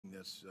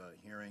this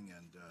hearing.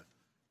 And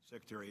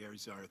Secretary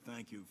Azar,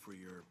 thank you for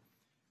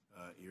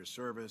your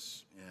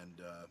service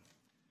and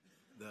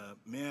the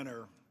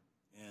manner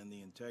and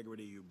the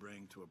integrity you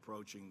bring to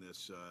approaching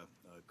this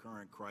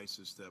current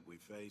crisis that we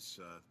face.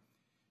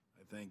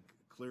 I think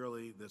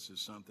clearly this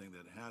is something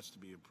that has to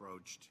be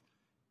approached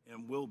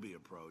and will be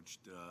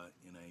approached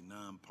in a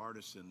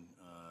nonpartisan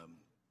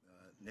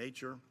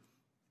nature.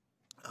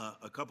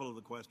 A couple of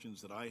the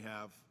questions that I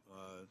have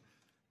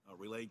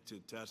relate to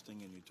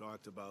testing, and you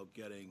talked about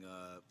getting,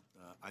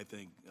 I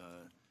think,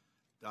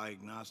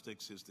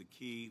 diagnostics is the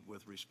key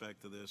with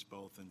respect to this,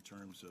 both in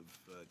terms of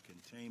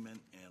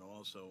containment and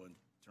also in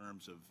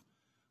terms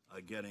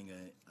of getting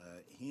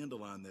a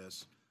handle on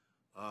this.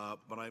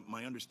 But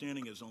my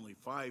understanding is only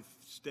 5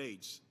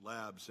 states'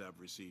 labs have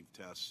received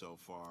tests so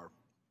far,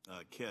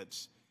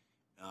 kits.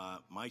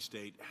 My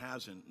state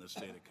hasn't, in the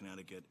state of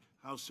Connecticut.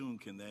 How soon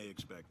can they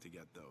expect to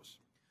get those?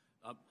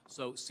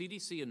 So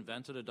CDC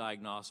invented a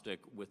diagnostic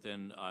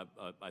within,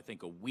 I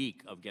think, a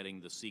week of getting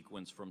the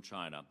sequence from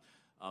China.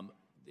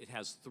 It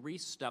has 3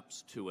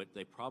 steps to it.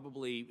 They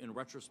probably, in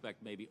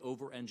retrospect, maybe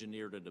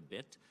over-engineered it a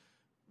bit.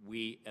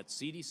 We, at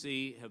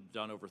CDC, have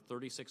done over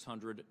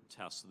 3,600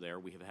 tests there.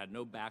 We have had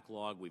no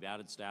backlog. We've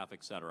added staff,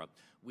 et cetera.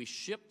 We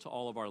shipped to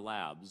all of our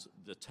labs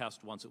the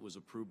test once it was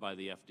approved by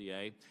the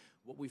FDA.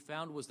 What we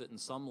found was that in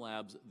some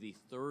labs, the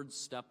 3rd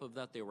step of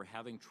that, they were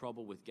having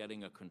trouble with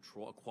getting a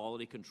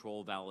quality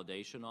control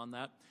validation on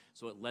that,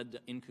 so it led to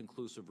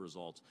inconclusive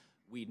results.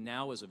 We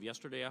now, as of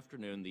yesterday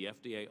afternoon, the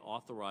FDA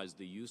authorized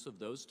the use of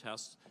those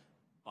tests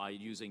by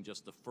using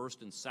just the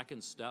 1st and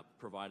 2nd step,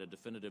 provide a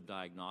definitive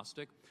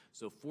diagnostic.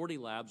 So 40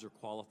 labs are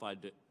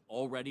qualified to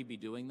already be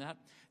doing that.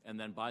 And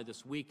then by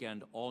this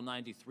weekend, all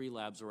 93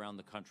 labs around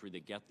the country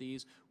that get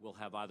these will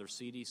have either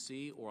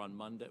CDC or on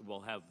Monday,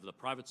 will have the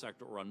private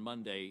sector, or on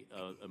Monday,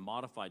 a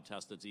modified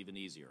test that's even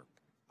easier.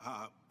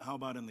 How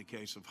about in the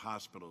case of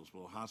hospitals?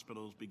 Will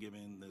hospitals be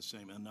giving the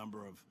same? A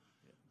number of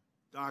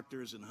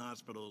doctors and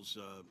hospitals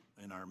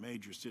in our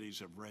major cities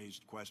have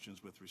raised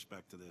questions with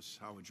respect to this.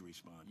 How would you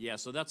respond? Yeah,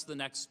 so that's the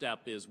next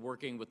step, is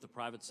working with the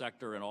private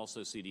sector and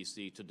also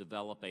CDC to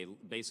develop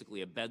basically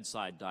a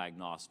bedside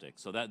diagnostic.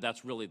 So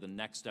that's really the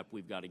next step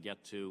we've got to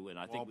get to. And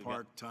I think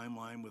ballpark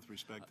timeline with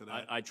respect to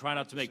that? I try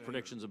not to make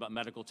predictions about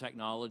medical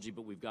technology,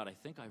 but we've got, I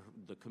think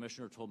the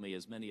commissioner told me,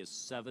 as many as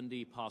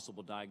 70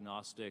 possible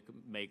diagnostic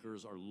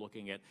makers are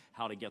looking at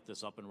how to get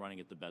this up and running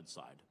at the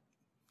bedside.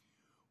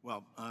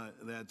 Well,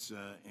 that's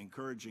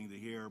encouraging to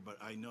hear, but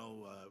I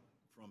know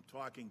from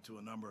talking to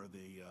a number of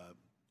the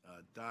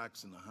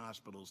docs in the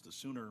hospitals, the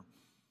sooner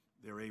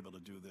they're able to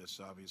do this,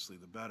 obviously,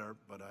 the better.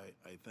 But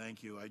I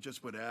thank you. I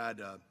just would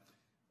add,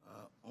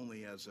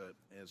 only as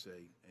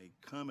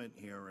a comment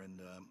here,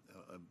 and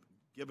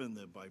given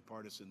the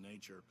bipartisan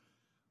nature,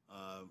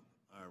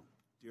 our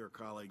dear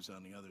colleagues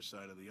on the other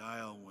side of the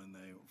aisle, when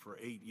they, for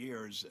 8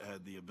 years,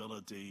 had the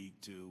ability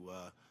to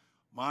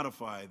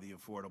modify the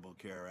Affordable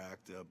Care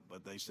Act,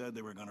 but they said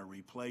they were going to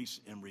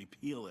replace and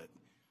repeal it.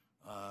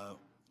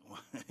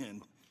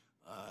 And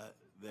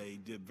they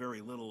did very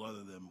little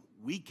other than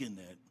weaken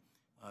it.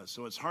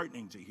 So it's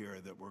heartening to hear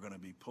that we're going to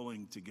be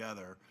pulling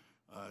together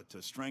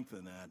to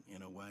strengthen that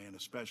in a way, and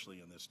especially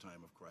in this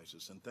time of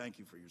crisis. And thank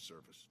you for your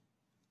service.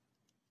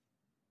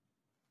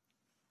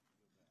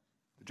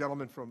 The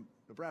gentleman from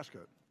Nebraska,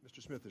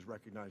 Mr. Smith, is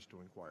recognized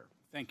to inquire.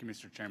 Thank you,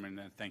 Mr. Chairman,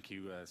 and thank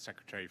you,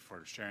 Secretary,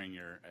 for sharing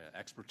your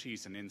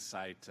expertise and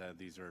insight.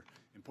 These are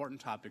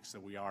important topics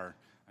that we are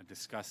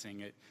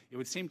discussing. It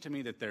would seem to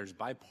me that there's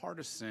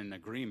bipartisan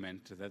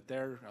agreement that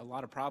there are a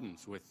lot of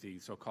problems with the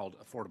so-called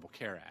Affordable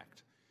Care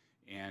Act.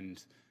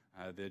 And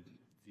the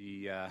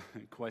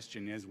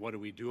question is, what do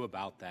we do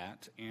about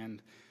that?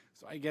 And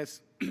so I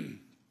guess,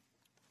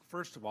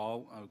 first of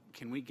all,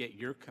 can we get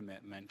your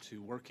commitment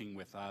to working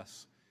with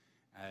us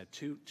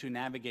to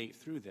navigate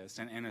through this,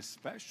 and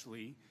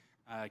especially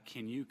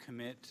can you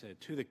commit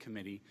to the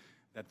committee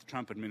that the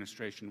Trump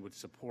administration would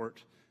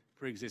support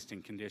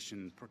pre-existing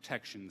condition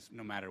protections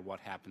no matter what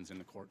happens in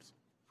the courts?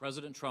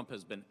 President Trump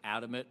has been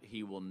adamant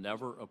he will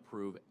never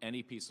approve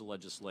any piece of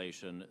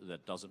legislation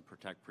that doesn't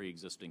protect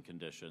pre-existing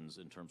conditions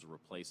in terms of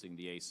replacing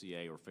the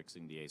ACA or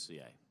fixing the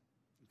ACA.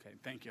 Okay,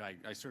 thank you.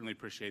 I certainly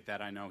appreciate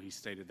that. I know he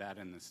stated that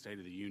in the State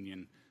of the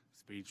Union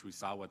speech. We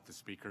saw what the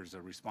Speaker's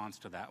response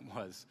to that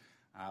was.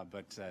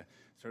 But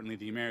certainly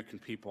the American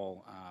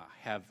people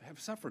have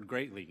suffered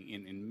greatly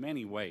in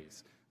many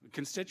ways.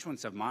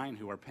 Constituents of mine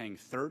who are paying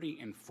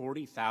 $30,000 and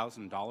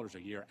 $40,000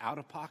 a year out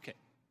of pocket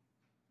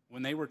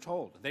when they were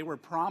told, they were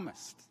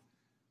promised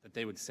that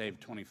they would save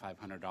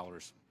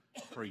 $2,500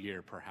 per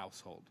year per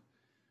household.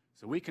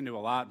 So we can do a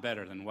lot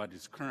better than what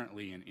is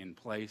currently in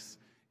place.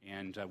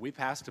 And we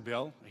passed a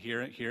bill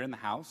here in the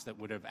House that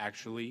would have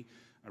actually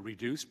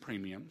reduced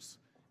premiums.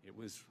 It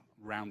was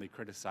roundly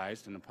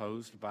criticized and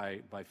opposed by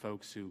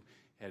folks who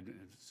had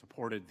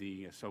supported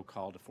the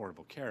so-called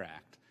Affordable Care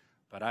Act.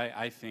 But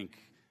I think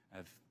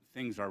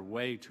things are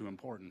way too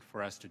important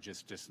for us to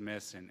just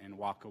dismiss and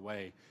walk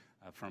away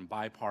from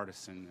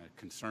bipartisan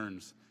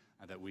concerns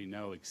that we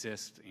know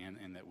exist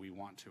and that we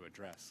want to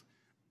address.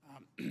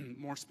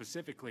 More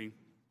specifically,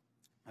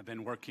 I've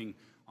been working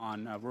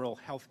on rural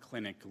health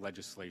clinic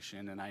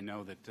legislation, and I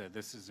know that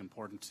this is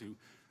important to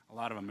a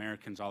lot of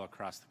Americans all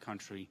across the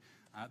country.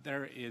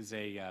 There is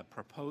a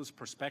proposed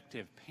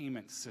prospective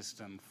payment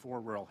system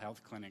for rural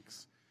health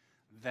clinics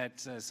that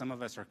some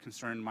of us are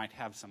concerned might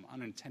have some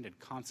unintended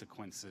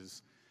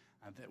consequences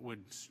that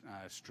would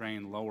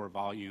strain lower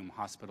volume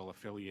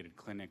hospital-affiliated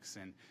clinics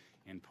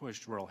and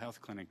push rural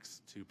health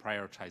clinics to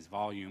prioritize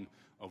volume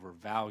over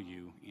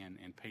value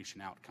in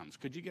patient outcomes.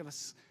 Could you give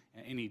us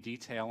any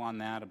detail on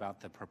that,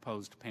 about the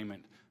proposed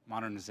payment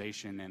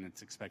modernization and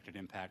its expected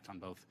impact on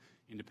both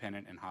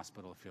independent and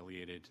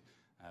hospital-affiliated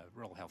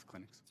rural health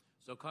clinics?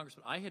 So,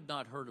 Congressman, I had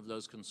not heard of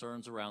those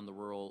concerns around the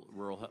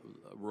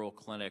rural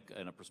clinic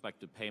and a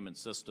prospective payment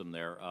system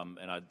there,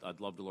 and I'd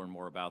love to learn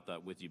more about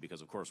that with you,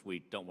 because, of course, we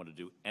don't want to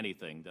do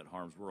anything that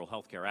harms rural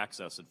health care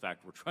access. In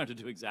fact, we're trying to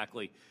do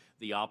exactly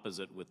the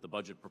opposite with the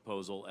budget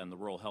proposal and the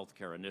rural health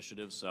care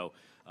initiative. So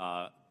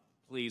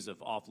please, if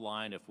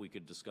offline, if we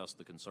could discuss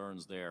the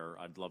concerns there,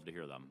 I'd love to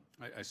hear them.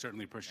 I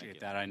certainly appreciate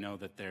that. I know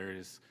that there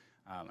is,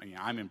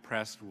 I'm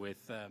impressed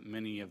with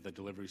many of the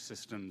delivery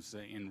systems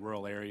in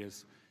rural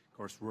areas. Of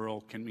course,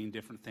 rural can mean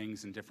different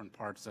things in different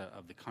parts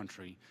of the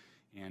country,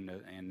 and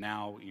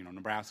now,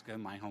 Nebraska,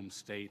 my home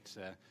state,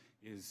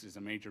 is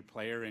a major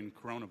player in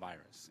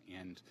coronavirus.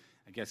 And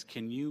I guess,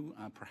 can you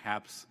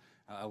perhaps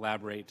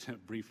elaborate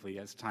briefly,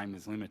 as time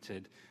is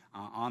limited,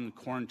 on the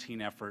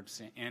quarantine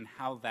efforts and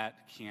how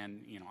that can,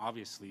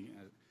 obviously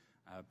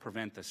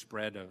prevent the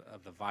spread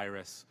of the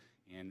virus?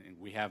 And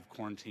we have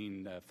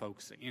quarantined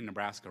folks in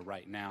Nebraska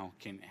right now.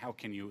 How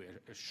can you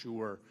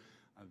assure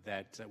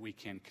that we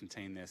can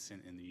contain this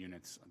in the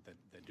units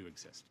that do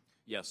exist?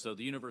 Yes, so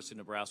the University of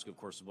Nebraska, of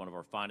course, is one of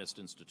our finest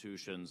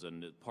institutions,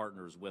 and it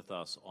partners with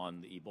us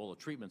on the Ebola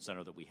treatment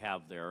center that we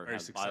have there. Very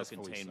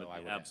successfully biocontainment, so, I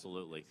would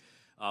absolutely.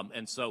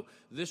 And so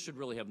this should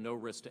really have no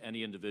risk to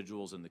any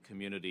individuals in the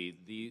community.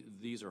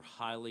 These are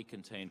highly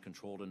contained,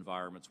 controlled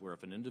environments where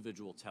if an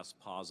individual tests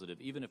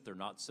positive, even if they're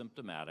not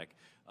symptomatic,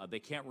 they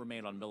can't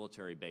remain on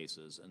military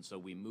bases. And so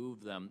we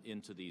move them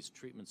into these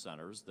treatment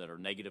centers that are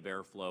negative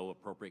airflow,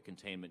 appropriate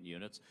containment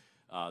units.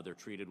 They're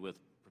treated with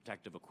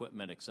protective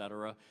equipment, et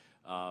cetera,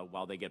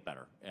 while they get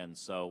better. And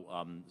so,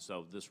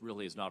 so this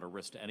really is not a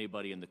risk to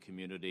anybody in the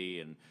community.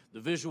 And the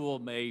visual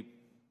may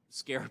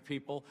scare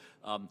people,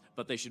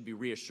 but they should be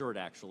reassured,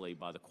 actually,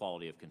 by the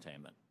quality of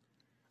containment.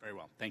 Very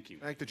well. Thank you.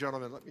 Thank the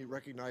gentleman. Let me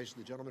recognize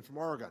the gentleman from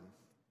Oregon,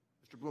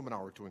 Mr.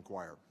 Blumenauer, to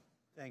inquire.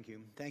 Thank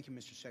you. Thank you,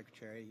 Mr.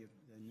 Secretary.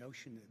 The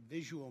notion that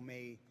visual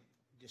may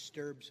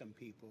disturb some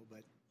people,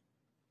 but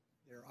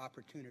there are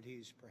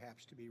opportunities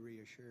perhaps to be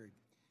reassured.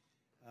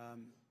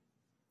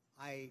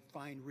 I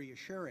find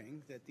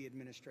reassuring that the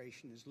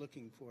administration is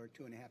looking for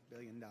 $2.5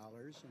 billion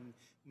and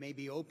may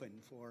be open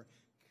for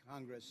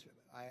Congress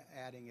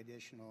adding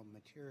additional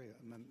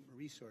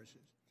resources.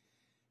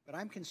 But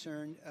I'm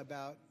concerned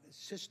about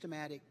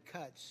systematic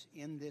cuts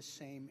in this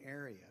same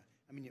area.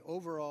 I mean, the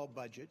overall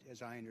budget,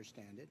 as I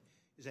understand it,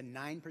 is a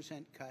 9%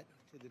 cut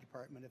to the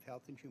Department of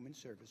Health and Human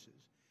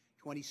Services,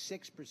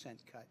 26%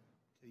 cut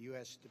to the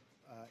U.S.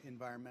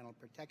 Environmental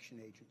Protection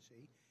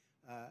Agency,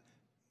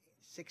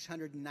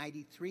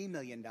 $693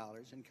 million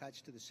in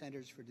cuts to the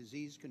Centers for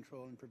Disease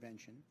Control and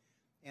Prevention,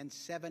 and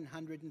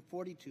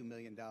 $742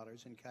 million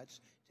in cuts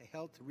to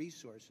health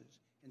resources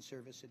and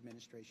service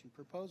administration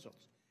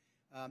proposals.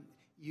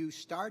 You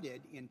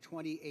started in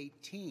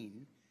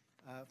 2018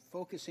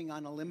 focusing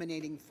on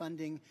eliminating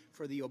funding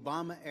for the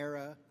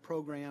Obama-era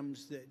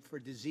programs for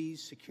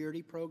disease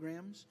security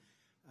programs.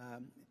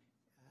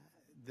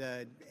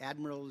 The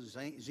Admiral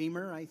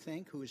Zimmer, I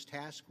think, who was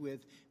tasked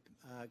with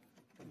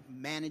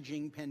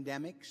managing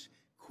pandemics,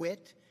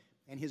 quit,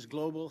 and his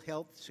global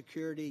health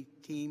security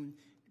team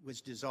was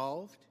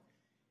dissolved.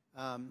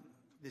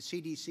 The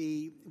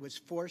CDC was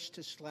forced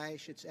to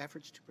slash its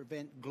efforts to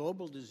prevent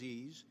global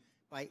disease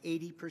by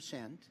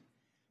 80%.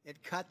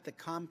 It cut the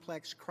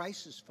complex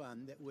crisis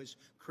fund that was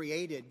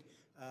created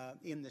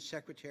in the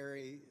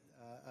Secretary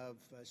of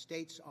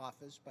State's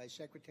office by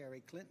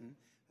Secretary Clinton,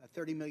 a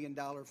 $30 million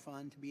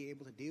fund to be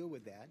able to deal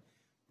with that.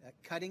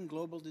 Cutting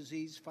global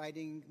disease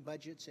fighting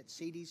budgets at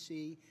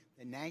CDC,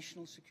 the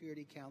National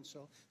Security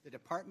Council, the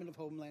Department of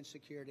Homeland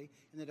Security,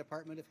 and the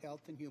Department of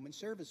Health and Human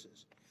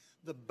Services.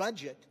 The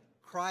budget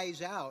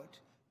cries out,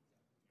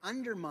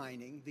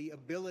 undermining the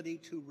ability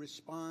to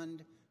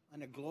respond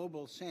in a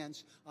global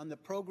sense on the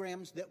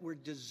programs that were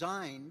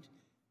designed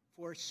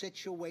for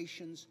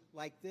situations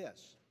like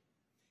this.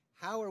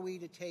 How are we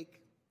to take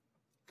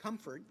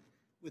comfort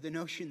with the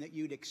notion that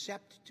you'd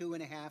accept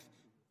 $2.5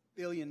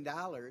 billion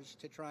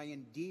to try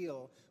and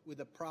deal with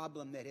a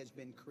problem that has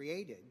been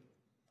created,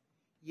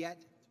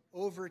 yet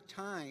over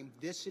time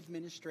this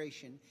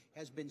administration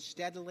has been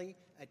steadily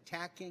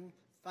attacking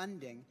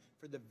funding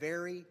for the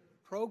very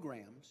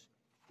programs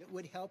that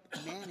would help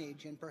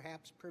manage and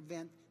perhaps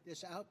prevent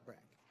this outbreak?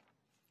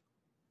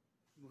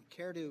 You would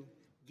care to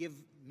give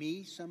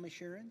me some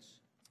assurance?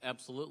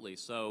 Absolutely.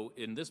 So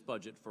in this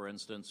budget, for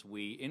instance,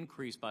 we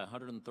increased by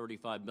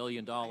 $135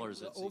 million.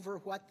 Over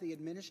what the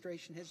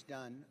administration has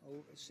done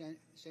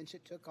since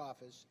it took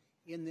office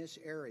in this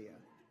area.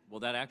 Well,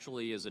 that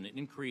actually is an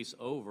increase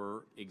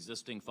over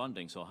existing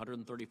funding. So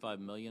 $135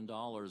 million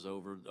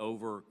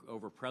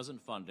over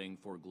present funding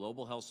for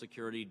global health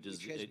security,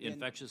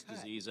 infectious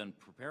disease, and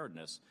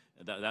preparedness.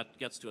 That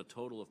gets to a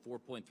total of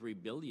 $4.3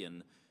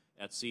 billion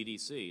at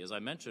CDC. As I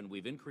mentioned,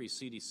 we've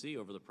increased CDC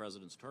over the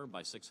president's term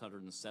by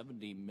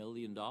 $670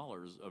 million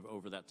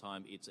over that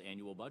time, its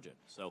annual budget.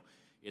 So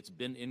it's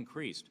been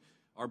increased.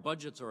 Our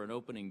budgets are an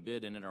opening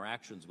bid in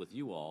interactions with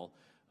you all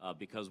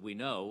because we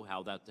know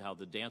how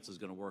the dance is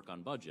going to work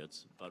on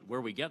budgets. But where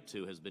we get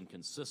to has been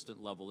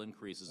consistent level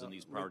increases in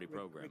these priority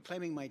programs.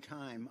 Reclaiming my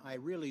time, I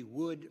really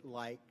would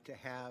like to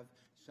have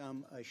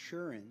some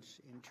assurance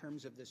in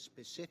terms of the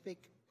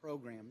specific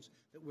programs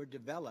that were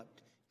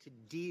developed to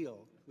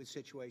deal with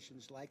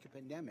situations like a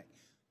pandemic.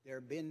 There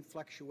have been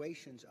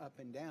fluctuations up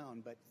and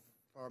down, but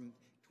from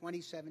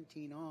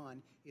 2017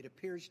 on, it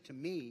appears to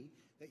me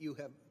that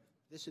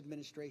this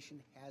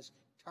administration has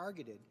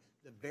targeted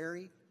the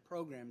very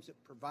programs that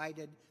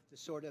provided the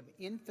sort of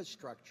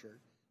infrastructure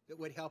that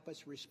would help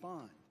us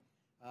respond.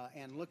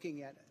 And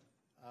looking at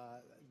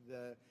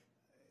the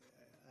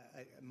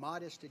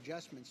modest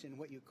adjustments in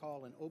what you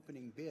call an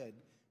opening bid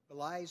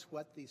belies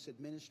what this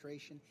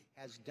administration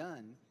has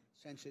done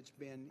since it's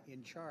been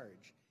in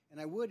charge.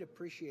 And I would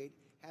appreciate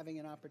having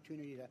an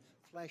opportunity to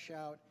flesh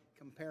out,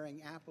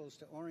 comparing apples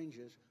to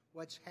oranges,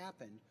 what's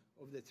happened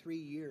over the 3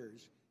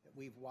 years that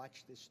we've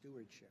watched this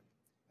stewardship.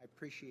 I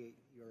appreciate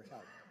your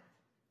help.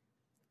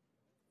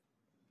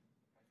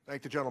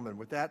 Thank the gentleman.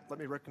 With that, let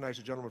me recognize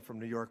the gentleman from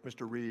New York,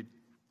 Mr. Reed,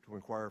 to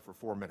inquire for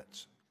 4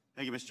 minutes.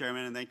 Thank you, Mr.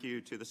 Chairman, and thank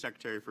you to the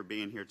Secretary for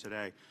being here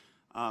today.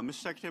 Mr.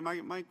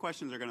 Secretary, my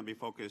questions are going to be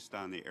focused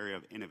on the area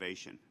of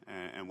innovation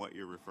and what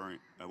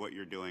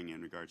you're doing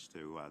in regards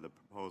to the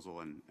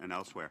proposal and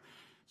elsewhere.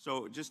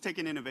 So just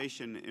taking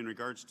innovation in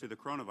regards to the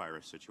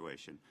coronavirus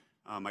situation.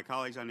 My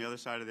colleagues on the other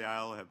side of the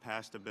aisle have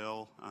passed a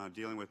bill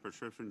dealing with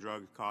prescription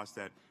drug costs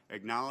that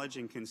acknowledge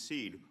and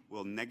concede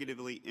will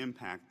negatively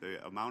impact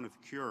the amount of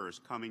cures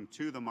coming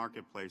to the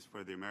marketplace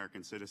for the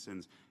American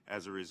citizens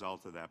as a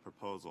result of that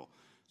proposal.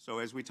 So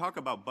as we talk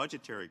about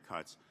budgetary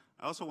cuts,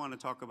 I also want to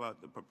talk about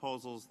the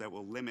proposals that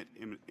will limit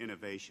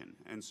innovation.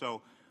 And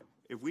so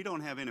if we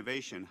don't have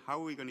innovation, how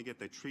are we going to get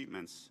the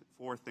treatments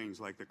for things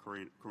like the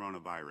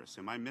coronavirus?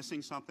 Am I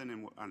missing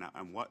something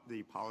on what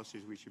the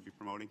policies we should be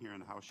promoting here in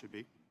the House should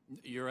be?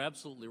 You're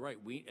absolutely right.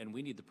 We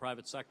need the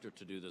private sector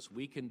to do this.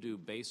 We can do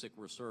basic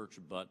research,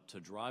 but to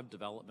drive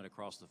development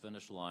across the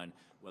finish line,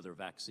 whether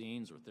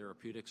vaccines or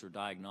therapeutics or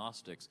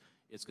diagnostics,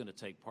 it's going to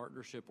take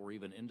partnership or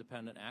even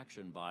independent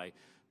action by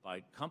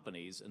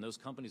companies, and those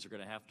companies are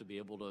going to have to be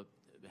able to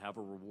have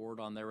a reward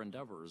on their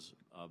endeavors.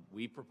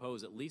 We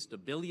propose at least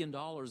 $1 billion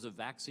of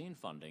vaccine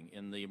funding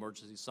in the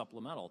emergency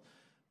supplemental,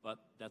 but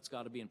that's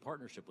got to be in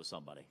partnership with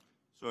somebody.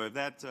 So if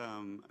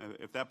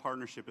that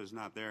partnership is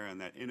not there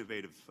and that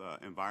innovative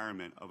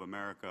environment of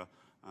America,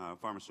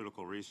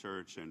 pharmaceutical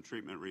research and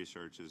treatment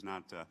research is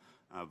not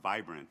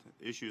vibrant,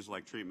 issues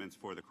like treatments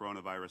for the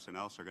coronavirus and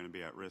else are going to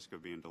be at risk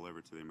of being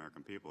delivered to the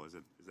American people. Is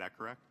that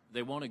correct?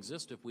 They won't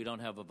exist if we don't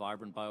have a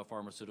vibrant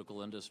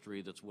biopharmaceutical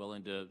industry that's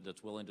willing to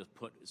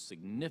put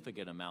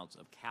significant amounts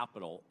of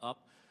capital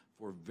up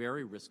for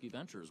very risky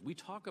ventures. We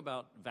talk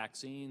about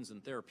vaccines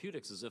and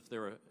therapeutics as if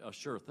they're a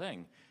sure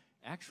thing.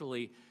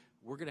 Actually,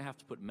 we're going to have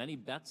to put many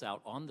bets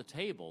out on the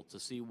table to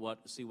see what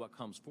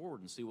comes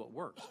forward and see what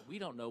works. We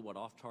don't know what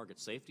off-target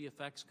safety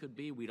effects could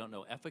be. We don't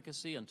know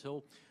efficacy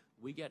until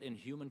we get in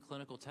human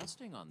clinical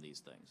testing on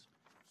these things.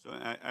 So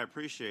I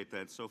appreciate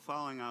that. So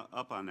following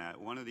up on that,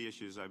 one of the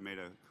issues I've made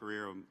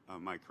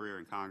my career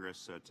in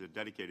Congress to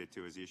dedicate it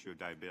to is the issue of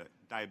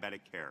diabetic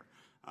care.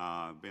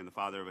 Being the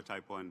father of a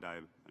type 1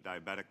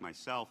 diabetic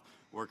myself,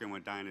 working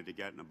with Diana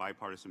DeGette on a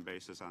bipartisan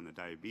basis on the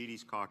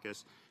Diabetes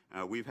Caucus,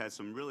 we've had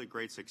some really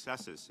great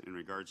successes in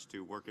regards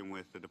to working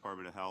with the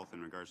Department of Health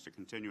in regards to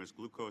continuous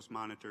glucose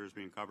monitors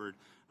being covered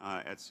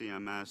at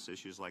CMS,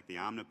 issues like the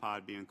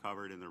Omnipod being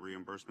covered in the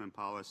reimbursement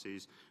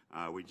policies.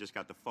 We just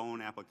got the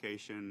phone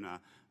application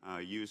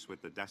use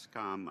with the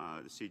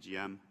Dexcom, the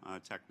CGM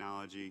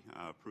technology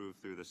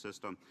approved through the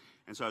system.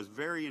 And so I was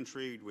very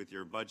intrigued with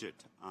your budget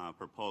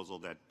proposal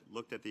that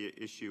looked at the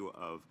issue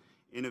of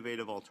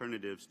innovative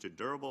alternatives to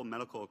durable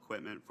medical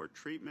equipment for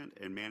treatment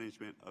and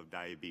management of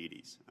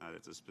diabetes.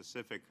 That's a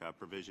specific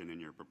provision in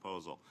your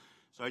proposal.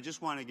 So I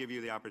just want to give you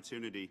the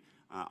opportunity.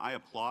 I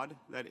applaud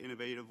that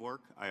innovative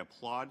work. I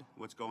applaud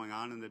what's going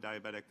on in the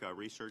diabetic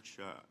research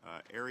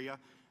area.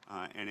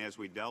 And as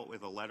we dealt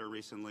with a letter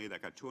recently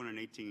that got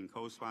 218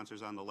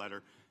 co-sponsors on the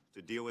letter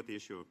to deal with the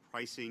issue of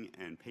pricing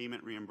and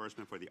payment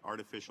reimbursement for the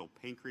artificial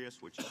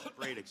pancreas, which is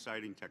great,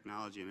 exciting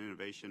technology and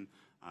innovation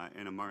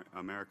in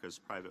America's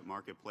private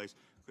marketplace.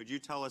 Could you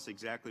tell us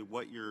exactly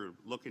what you're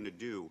looking to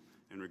do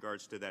in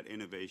regards to that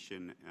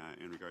innovation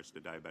in regards to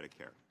diabetic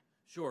care?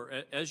 Sure.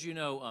 As you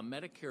know,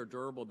 Medicare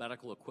durable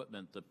medical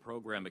equipment, the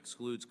program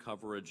excludes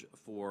coverage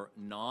for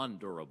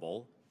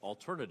non-durable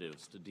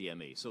alternatives to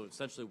DME. So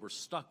essentially, we're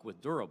stuck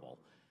with durable.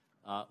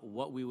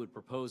 What we would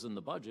propose in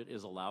the budget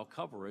is allow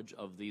coverage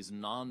of these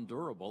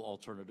non-durable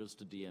alternatives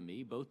to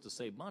DME, both to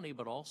save money,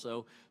 but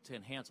also to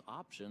enhance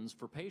options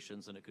for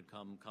patients, and it could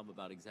come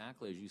about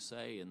exactly as you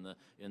say in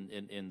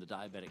the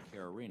diabetic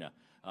care arena.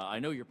 I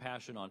know your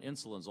passion on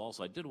insulins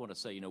also. I did want to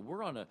say, you know,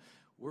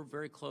 we're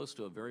very close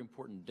to a very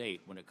important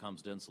date when it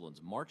comes to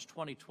insulins. March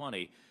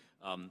 2020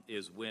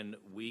 is when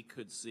we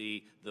could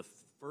see the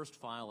first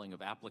filing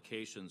of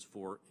applications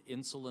for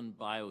insulin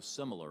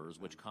biosimilars,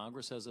 which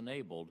Congress has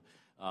enabled,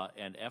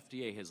 and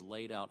FDA has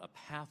laid out a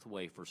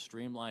pathway for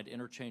streamlined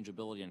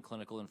interchangeability and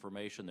clinical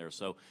information there.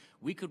 So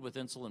we could, with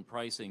insulin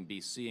pricing, be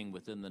seeing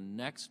within the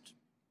next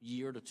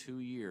year to 2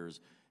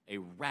 years a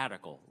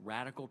radical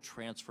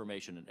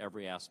transformation in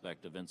every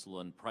aspect of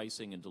insulin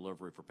pricing and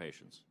delivery for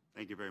patients.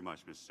 Thank you very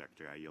much, Mr.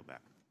 Secretary. I yield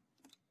back.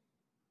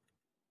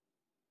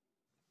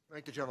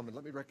 Thank the gentleman.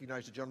 Let me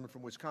recognize the gentleman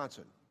from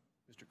Wisconsin,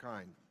 Mr.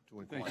 Kine, to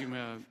inquire. Thank you,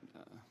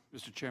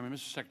 Mr. Chairman.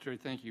 Mr. Secretary,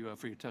 thank you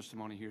for your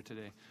testimony here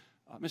today.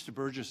 Mr.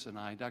 Burgess and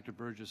I, Dr.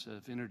 Burgess,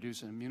 have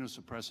introduced an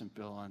immunosuppressant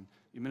bill, and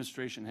the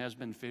administration has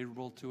been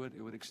favorable to it.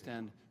 It would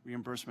extend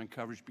reimbursement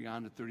coverage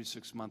beyond the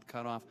 36-month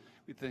cutoff.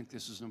 We think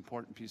this is an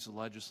important piece of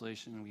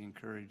legislation, and we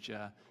encourage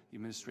the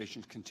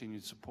administration's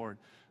continued support.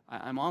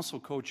 I'm also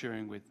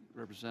co-chairing with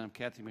Representative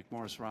Kathy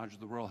McMorris-Rodgers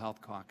the Rural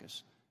Health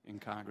Caucus in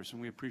Congress,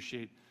 and we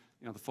appreciate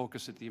the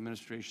focus that the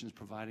administration is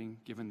providing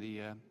given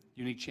the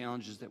unique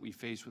challenges that we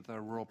face with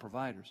our rural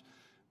providers.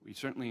 We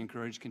certainly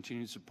encourage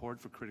continued support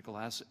for critical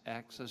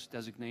access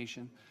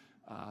designation,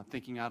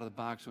 thinking out of the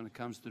box when it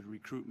comes to the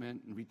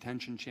recruitment and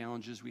retention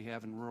challenges we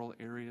have in rural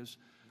areas,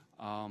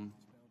 and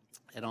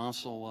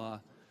also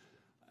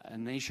a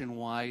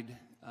nationwide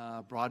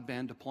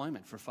broadband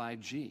deployment for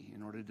 5G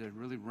in order to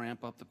really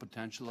ramp up the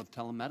potential of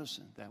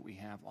telemedicine that we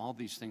have. All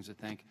these things, I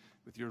think,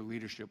 with your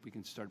leadership, we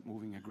can start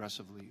moving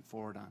aggressively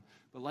forward on.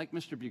 But like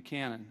Mr.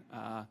 Buchanan,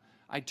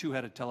 I too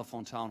had a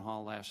telephone town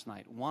hall last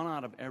night. 1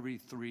 out of every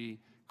 3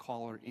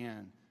 caller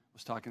in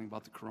was talking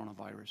about the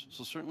coronavirus.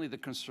 So certainly the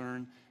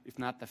concern, if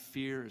not the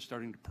fear, is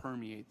starting to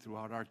permeate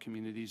throughout our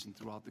communities and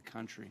throughout the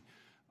country.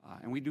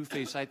 And we do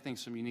face, I think,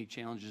 some unique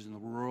challenges in the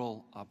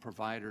rural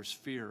providers'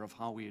 fear of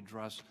how we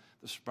address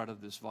the spread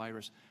of this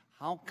virus.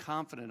 How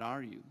confident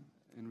are you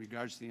in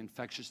regards to the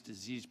infectious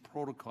disease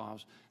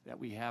protocols that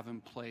we have in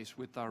place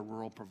with our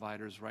rural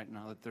providers right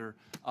now, that they're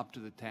up to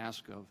the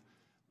task of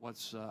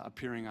what's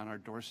appearing on our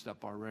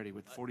doorstep already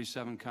with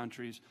 47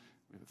 countries?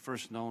 The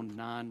first known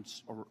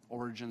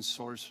non-origin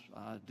source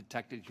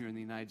detected here in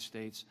the United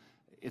States.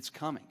 It's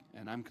coming,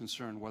 and I'm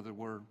concerned whether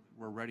we're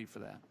ready for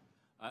that.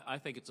 I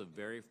think it's a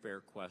very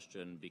fair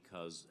question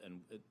because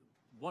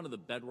one of the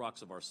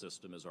bedrocks of our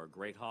system is our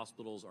great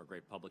hospitals, our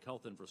great public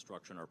health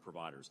infrastructure, and our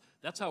providers.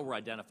 That's how we're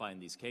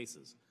identifying these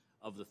cases.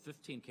 Of the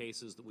 15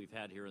 cases that we've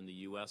had here in the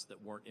U.S.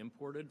 that weren't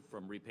imported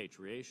from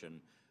repatriation,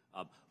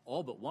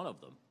 all but one of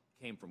them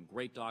came from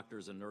great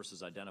doctors and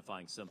nurses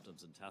identifying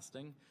symptoms and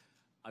testing.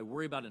 I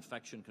worry about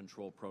infection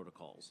control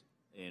protocols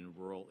in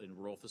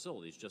rural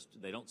facilities. Just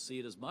they don't see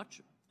it as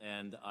much,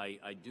 and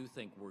I do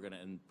think we're going to,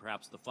 and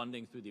perhaps the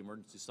funding through the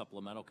emergency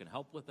supplemental can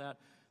help with that.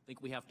 I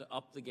think we have to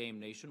up the game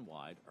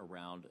nationwide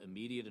around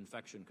immediate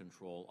infection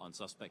control on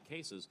suspect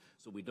cases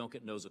so we don't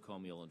get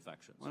nosocomial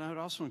infections. Well, I would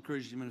also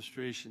encourage the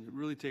administration to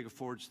really take a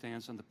forward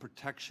stance on the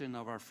protection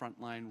of our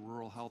frontline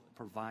rural health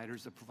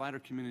providers, the provider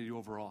community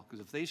overall, because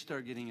if they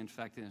start getting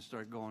infected and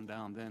start going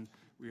down, then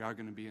we are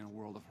going to be in a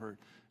world of hurt.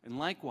 And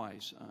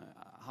likewise,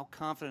 how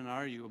confident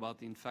are you about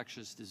the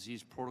infectious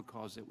disease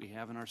protocols that we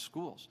have in our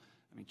schools?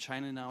 I mean,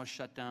 China now is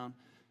shut down.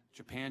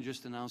 Japan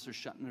just announced they're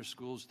shutting their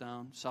schools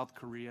down. South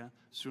Korea,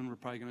 soon we're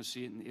probably going to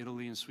see it in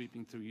Italy and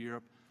sweeping through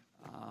Europe.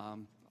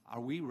 Are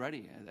we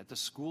ready at the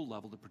school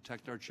level to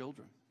protect our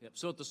children? Yep.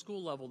 So at the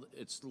school level,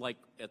 it's like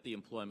at the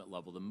employment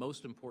level. The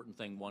most important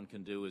thing one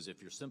can do is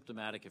if you're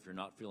symptomatic, if you're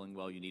not feeling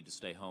well, you need to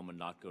stay home and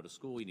not go to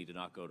school. You need to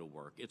not go to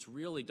work. It's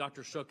really,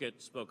 Dr.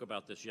 Schuchat spoke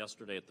about this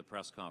yesterday at the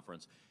press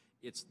conference.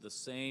 It's the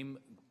same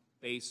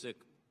basic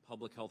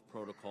public health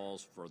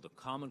protocols for the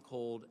common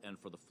cold and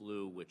for the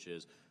flu, which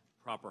is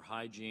proper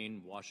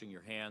hygiene, washing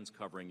your hands,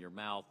 covering your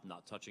mouth,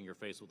 not touching your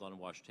face with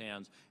unwashed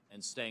hands,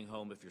 and staying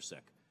home if you're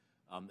sick.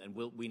 And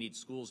we need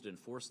schools to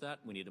enforce that.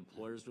 We need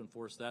employers to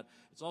enforce that.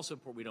 It's also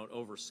important we don't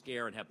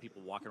overscare and have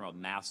people walking around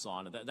with masks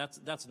on. And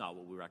that's not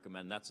what we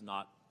recommend. That's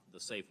not the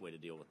safe way to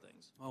deal with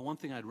things. Well, one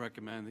thing I'd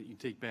recommend that you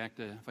take back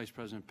to Vice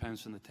President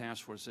Pence and the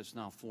task force that's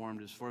now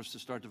formed is for us to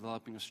start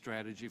developing a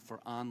strategy for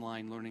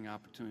online learning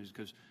opportunities.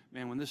 Because,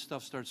 man, when this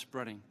stuff starts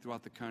spreading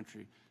throughout the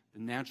country, the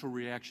natural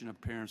reaction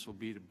of parents will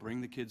be to bring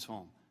the kids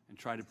home and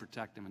try to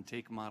protect them and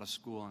take them out of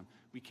school. And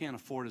we can't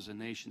afford as a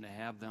nation to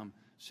have them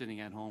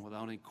sitting at home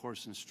without any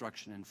course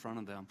instruction in front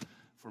of them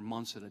for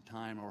months at a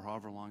time or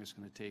however long it's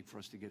going to take for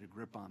us to get a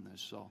grip on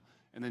this. So,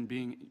 and then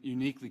being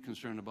uniquely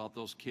concerned about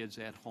those kids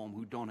at home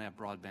who don't have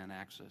broadband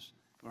access,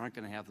 who aren't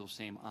going to have those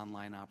same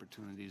online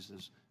opportunities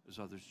as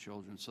others'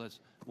 children. So that's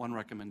one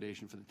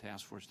recommendation for the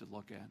task force to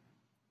look at.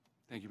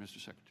 Thank you,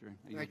 Mr. Secretary.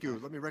 Thank you.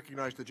 Let me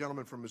recognize the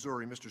gentleman from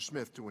Missouri, Mr.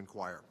 Smith, to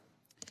inquire.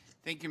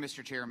 Thank you,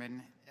 Mr.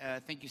 Chairman.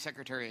 Thank you,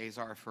 Secretary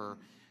Azar, for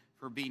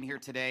being here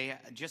today.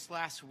 Just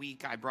last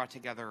week, I brought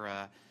together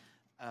a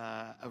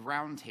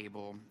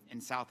roundtable in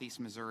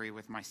Southeast Missouri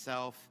with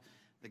myself,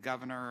 the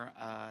governor,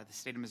 the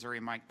state of Missouri,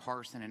 Mike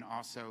Parson, and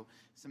also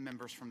some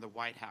members from the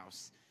White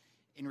House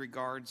in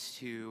regards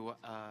to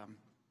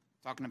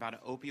talking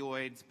about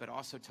opioids, but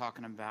also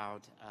talking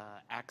about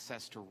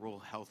access to rural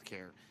health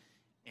care.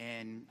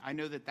 And I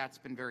know that that's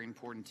been very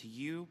important to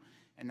you,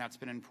 and that's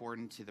been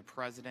important to the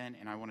president,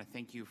 and I want to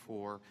thank you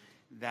for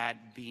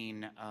that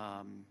being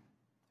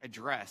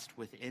addressed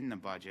within the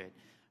budget.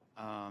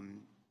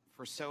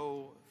 For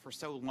so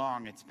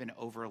long, it's been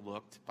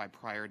overlooked by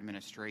prior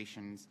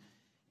administrations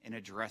in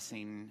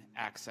addressing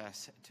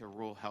access to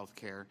rural health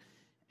care,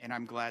 and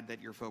I'm glad that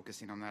you're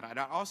focusing on that. I'd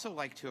also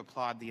like to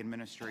applaud the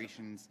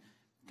administration's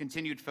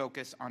continued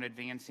focus on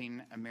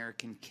advancing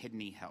American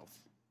kidney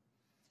health,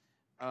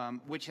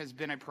 which has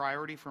been a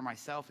priority for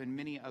myself and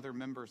many other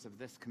members of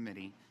this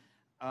committee.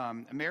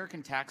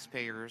 American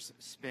taxpayers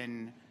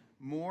spend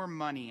more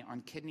money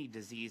on kidney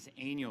disease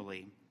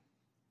annually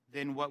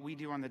than what we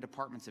do on the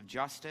Departments of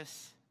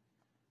Justice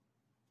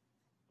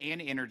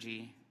and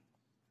Energy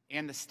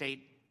and the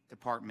State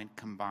Department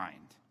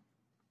combined.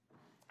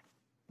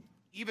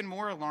 Even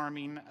more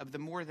alarming, of the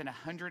more than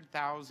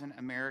 100,000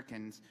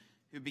 Americans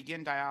who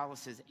begin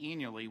dialysis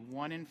annually,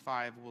 1 in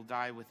 5 will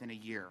die within a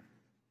year.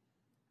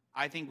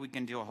 I think we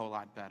can do a whole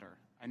lot better.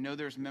 I know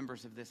there's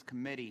members of this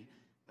committee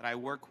that I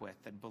work with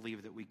that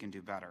believe that we can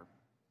do better.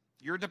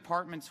 Your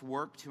department's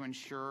work to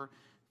ensure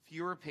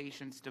fewer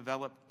patients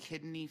develop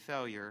kidney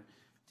failure,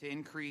 to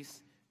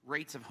increase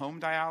rates of home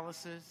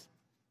dialysis,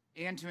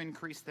 and to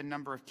increase the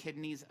number of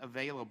kidneys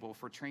available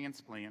for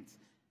transplants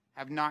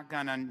have not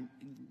gone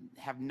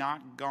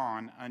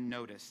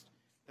unnoticed.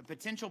 The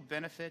potential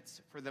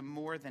benefits for the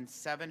more than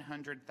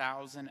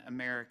 700,000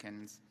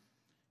 Americans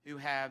who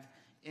have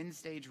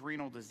end-stage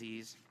renal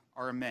disease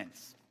are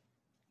immense.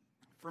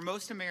 For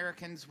most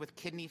Americans with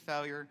kidney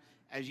failure,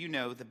 as you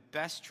know, the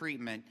best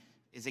treatment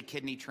is a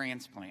kidney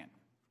transplant.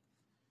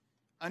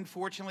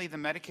 Unfortunately, the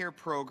Medicare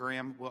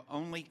program will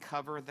only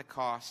cover the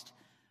cost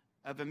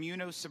of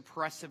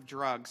immunosuppressive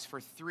drugs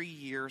for 3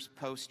 years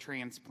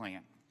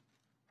post-transplant.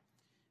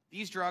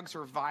 These drugs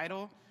are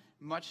vital,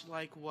 much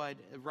like what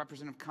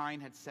Representative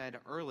Kine had said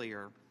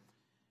earlier,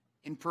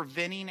 in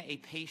preventing a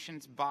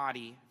patient's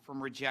body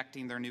from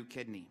rejecting their new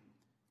kidney.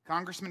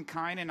 Congressman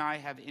Kine and I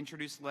have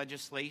introduced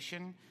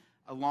legislation,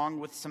 along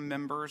with some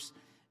members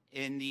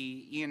in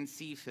the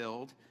ENC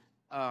field,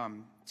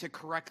 to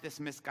correct this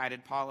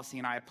misguided policy,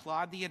 and I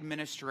applaud the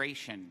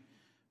administration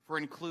for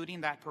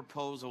including that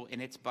proposal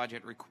in its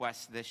budget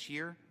request this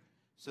year.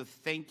 So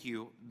thank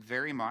you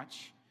very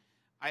much.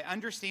 I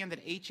understand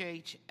that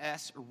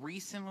HHS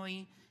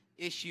recently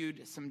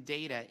issued some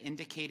data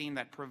indicating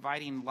that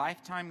providing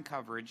lifetime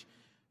coverage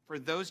for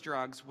those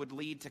drugs would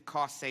lead to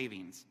cost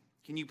savings.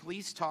 Can you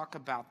please talk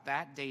about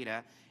that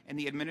data and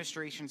the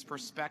administration's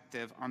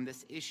perspective on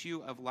this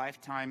issue of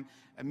lifetime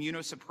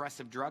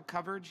immunosuppressive drug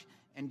coverage?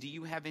 And do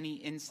you have any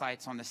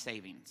insights on the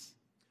savings?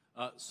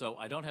 So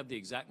I don't have the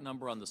exact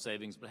number on the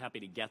savings, but happy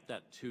to get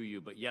that to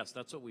you. But yes,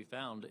 that's what we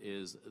found,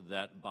 is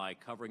that by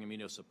covering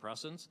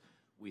immunosuppressants,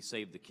 we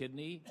save the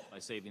kidney. By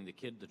saving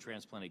the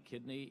transplanted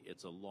kidney,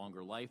 it's a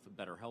longer life,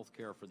 better health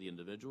care for the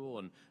individual,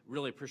 and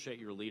really appreciate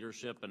your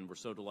leadership, and we're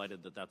so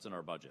delighted that that's in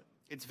our budget.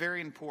 It's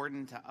very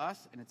important to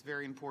us, and it's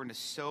very important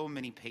to so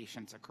many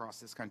patients across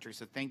this country,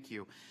 so thank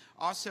you.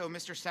 Also,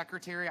 Mr.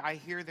 Secretary, I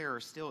hear there are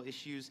still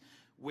issues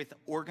with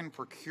organ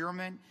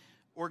procurement,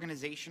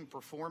 organization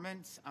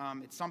performance.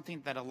 It's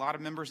something that a lot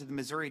of members of the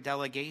Missouri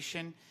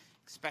delegation,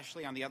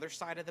 especially on the other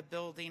side of the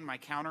building, my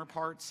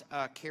counterparts,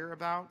 care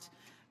about.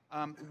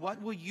 What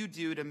will you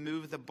do to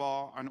move the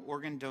ball on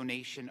organ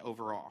donation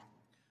overall?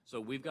 So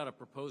we've got a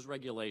proposed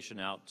regulation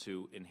out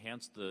to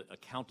enhance the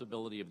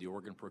accountability of the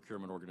organ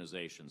procurement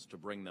organizations, to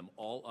bring them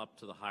all up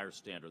to the higher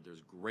standard.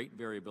 There's great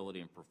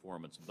variability in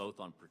performance, both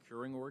on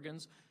procuring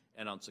organs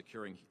and on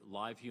securing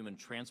live human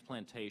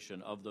transplantation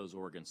of those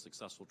organs,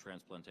 successful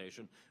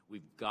transplantation.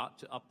 We've got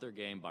to up their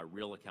game by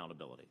real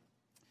accountability.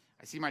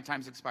 I see my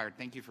time's expired.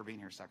 Thank you for being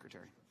here,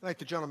 Secretary. Thank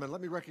the gentleman.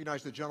 Let me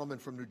recognize the gentleman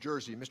from New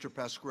Jersey, Mr.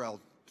 Pasquale,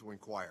 to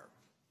inquire.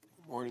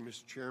 Good morning,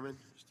 Mr. Chairman,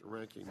 Mr.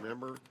 Ranking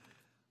Member.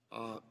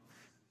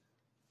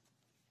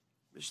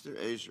 Mr.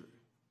 Azar,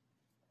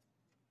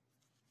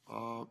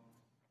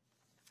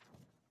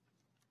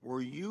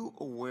 were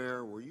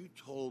you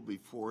told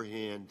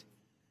beforehand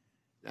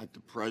that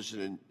the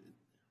President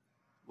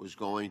was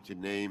going to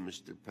name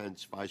Mr.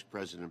 Pence, Vice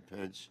President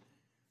Pence,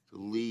 to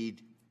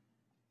lead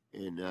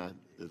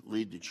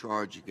the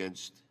charge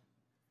against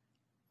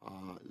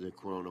the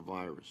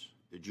coronavirus?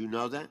 Did you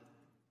know that?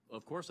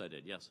 Of course I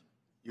did, yes.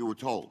 You were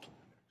told?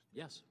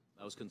 Yes,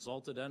 I was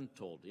consulted and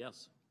told,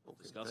 yes. Okay,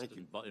 Discussed it,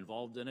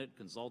 involved in it,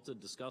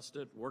 consulted, discussed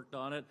it, worked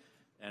on it,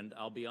 and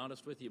I'll be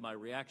honest with you, my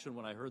reaction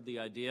when I heard the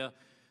idea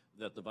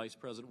that the Vice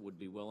President would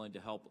be willing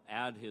to help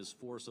add his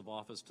force of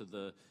office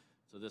to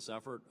this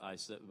effort, I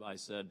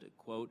said,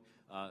 quote,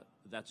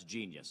 that's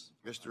genius.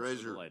 Mr.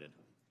 Azar, the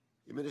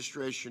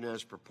administration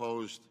has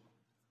proposed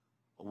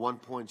a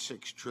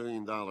 $1.6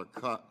 trillion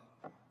cut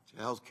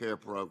to health care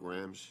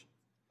programs.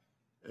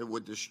 It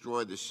would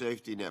destroy the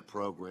safety net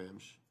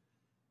programs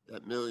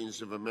that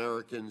millions of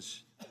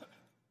Americans,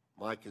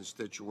 my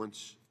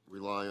constituents,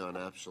 rely on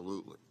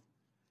absolutely.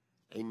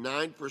 A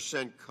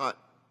 9% cut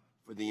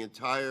for the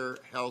entire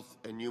health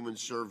and human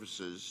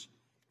services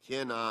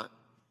cannot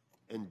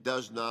and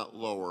does not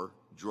lower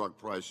drug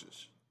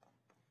prices.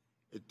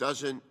 It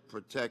doesn't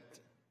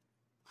protect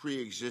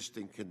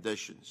pre-existing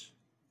conditions.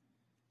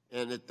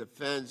 And it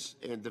defends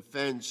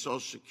Social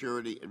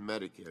Security and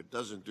Medicare. It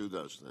doesn't do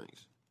those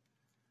things.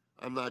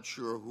 I'm not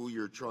sure who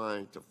you're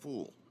trying to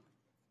fool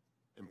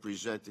in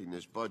presenting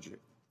this budget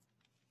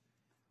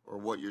or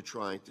what you're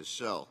trying to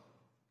sell.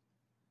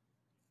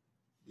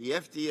 The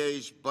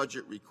FDA's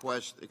budget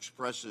request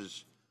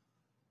expresses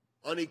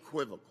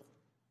unequivocal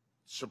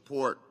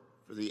support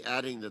for the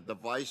adding the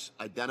device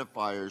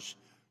identifiers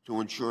to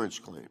insurance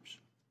claims.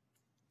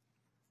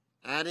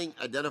 Adding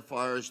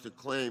identifiers to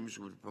claims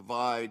would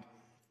provide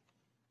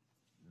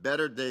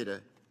better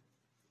data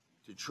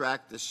to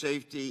track the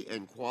safety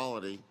and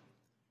quality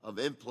of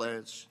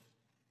implants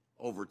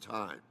over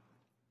time,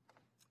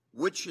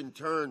 which in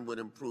turn would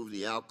improve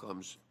the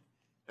outcomes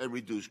and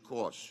reduce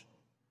costs.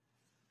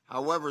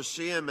 However,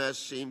 CMS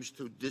seems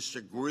to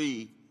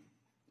disagree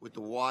with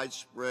the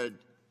widespread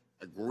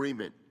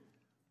agreement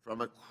from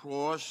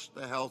across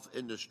the health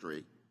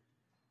industry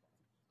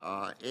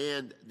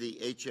and the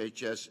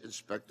HHS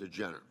Inspector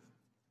General.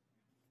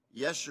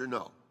 Yes or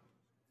no?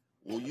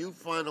 Will you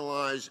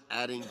finalize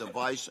adding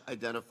device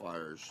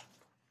identifiers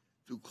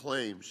to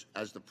claims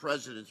as the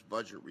President's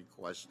budget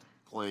request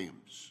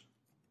claims?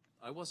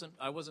 I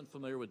wasn't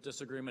familiar with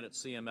disagreement at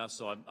CMS,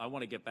 so I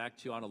want to get back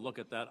to you on a look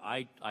at that.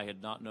 I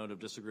had not known of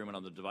disagreement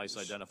on the device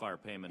identifier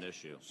payment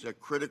issue. It's a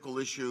critical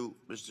issue,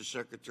 Mr.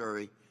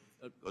 Secretary.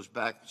 It goes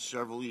back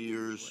several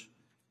years.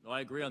 No,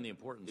 I agree on the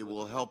importance. It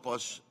will help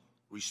us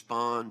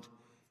respond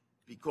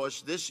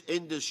because this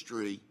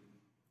industry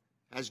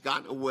has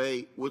gotten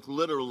away with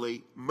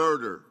literally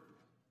murder.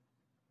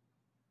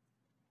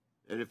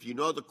 And if you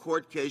know the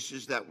court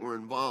cases that were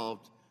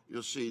involved,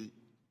 you'll see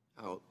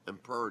how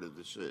imperative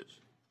this is.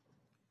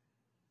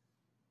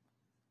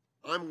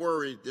 I'm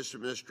worried this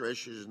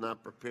administration is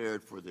not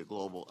prepared for the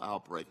global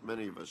outbreak.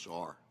 Many of us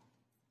are.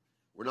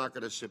 We're not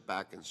going to sit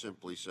back and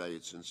simply say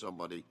it's in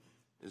somebody's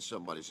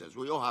hands.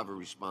 We all have a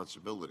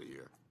responsibility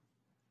here.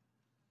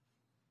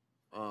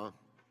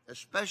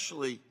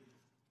 Especially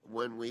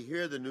when we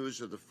hear the news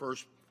of the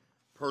first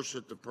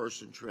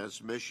person-to-person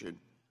transmission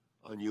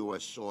on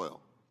U.S. soil.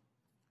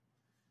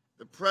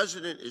 The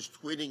President is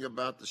tweeting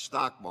about the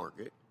stock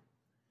market.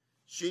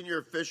 Senior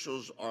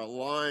officials are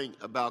lying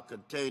about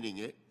containing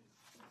it.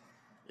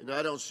 And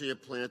I don't see a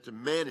plan to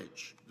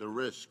manage the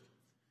risk.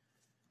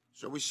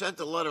 So we sent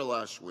a letter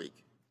last week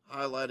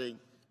highlighting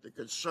the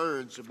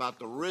concerns about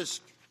the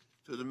risk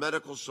to the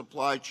medical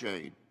supply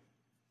chain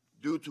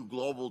due to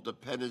global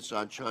dependence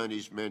on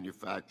Chinese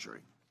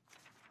manufacturing.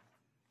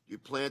 Do you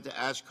plan to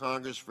ask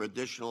Congress for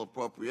additional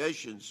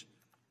appropriations,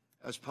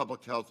 as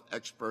public health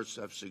experts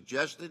have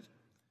suggested?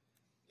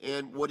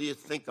 And what do you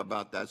think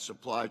about that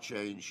supply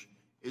chain?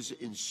 Does it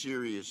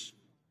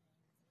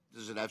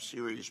have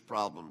serious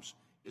problems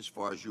as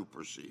far as you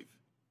perceive?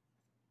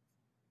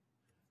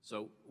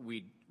 So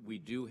we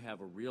do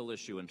have a real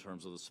issue in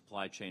terms of the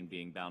supply chain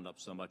being bound up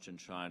so much in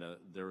China.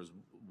 There is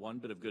one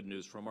bit of good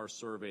news from our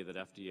survey that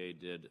FDA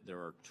did. There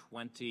are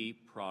 20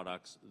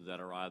 products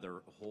that are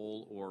either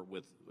whole or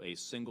with a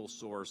single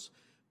source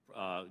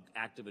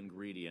active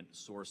ingredient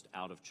sourced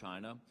out of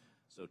China.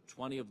 So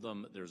 20 of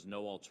them, there's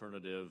no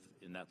alternative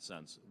in that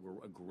sense.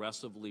 We're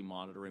aggressively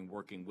monitoring,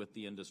 working with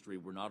the industry.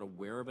 We're not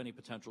aware of any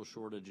potential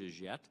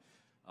shortages yet.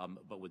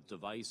 But with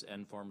device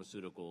and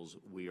pharmaceuticals,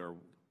 we're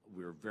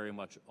very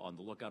much on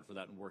the lookout for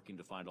that and working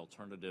to find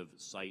alternative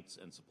sites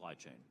and supply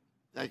chain.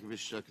 Thank you,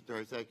 Mr.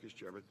 Secretary. Thank you, Mr.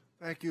 Chairman.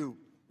 Thank you,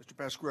 Mr.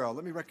 Pasquale.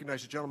 Let me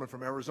recognize the gentleman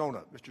from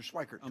Arizona, Mr.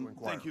 Schweikert, to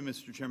inquire. Thank you,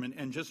 Mr. Chairman.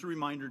 And just a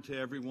reminder to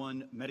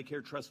everyone,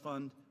 Medicare Trust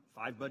Fund,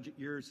 5 budget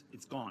years,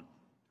 it's gone.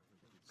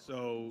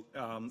 So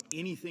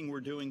anything we're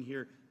doing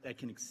here that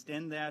can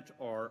extend that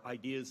or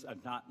ideas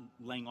of not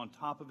laying on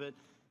top of it.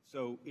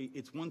 So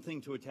it's one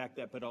thing to attack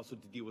that, but also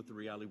to deal with the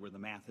reality where the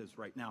math is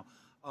right now.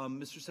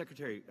 Mr.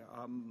 Secretary,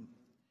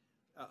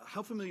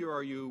 how familiar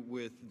are you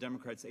with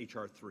Democrats'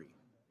 H.R. 3?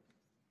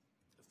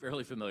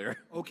 Fairly familiar.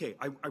 Okay.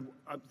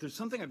 There's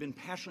something I've been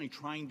passionately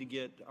trying to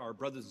get our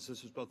brothers and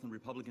sisters, both on the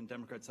Republican and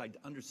Democrat side, to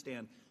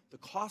understand. The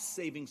cost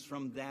savings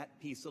from that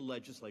piece of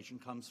legislation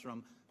comes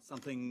from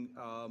something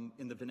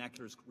in the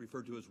vernacular is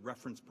referred to as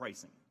reference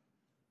pricing.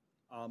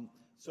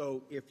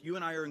 So if you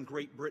and I are in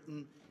Great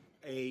Britain,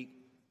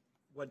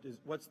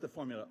 what's the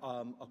formula?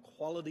 A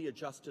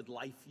quality-adjusted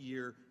life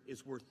year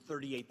is worth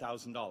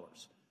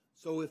 $38,000.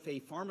 So if a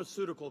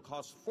pharmaceutical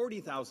costs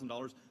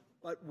 $40,000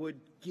 but would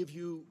give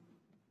you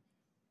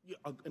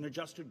an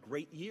adjusted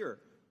great year,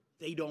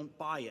 they don't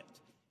buy it.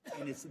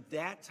 And it's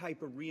that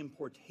type of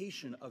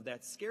reimportation of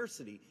that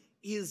scarcity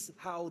is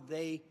how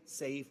they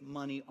save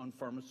money on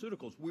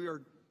pharmaceuticals. We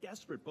are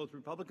desperate, both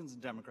Republicans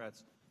and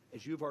Democrats,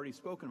 as you've already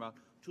spoken about,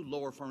 to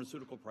lower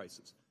pharmaceutical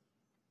prices.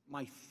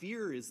 My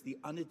fear is the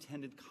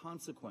unintended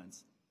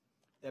consequence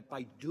that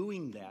by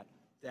doing that,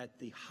 that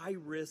the high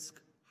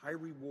risk, high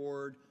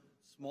reward,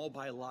 small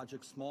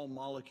biologics, small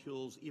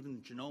molecules,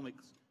 even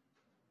genomics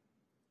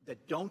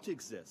that don't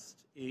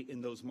exist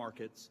in those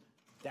markets,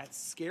 that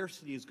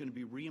scarcity is going to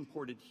be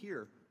re-imported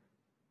here.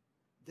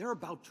 They're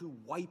about to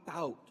wipe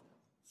out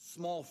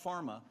small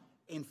pharma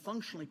and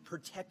functionally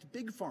protect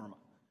big pharma,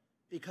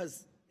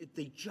 because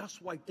they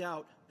just wiped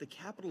out the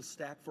capital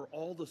stack for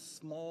all the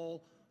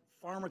small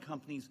pharma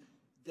companies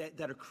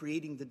that are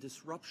creating the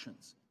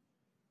disruptions.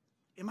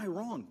 Am I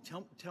wrong?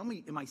 Tell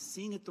me, am I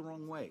seeing it the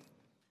wrong way?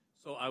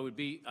 So I would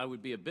be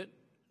a bit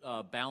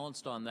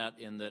balanced on that,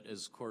 in that,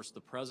 as of course, the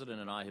President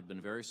and I have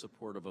been very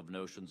supportive of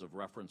notions of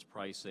reference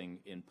pricing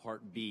in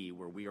Part B,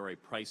 where we are a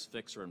price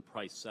fixer and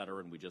price setter,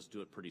 and we just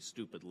do it pretty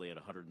stupidly at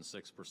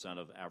 106%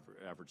 of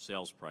average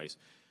sales price.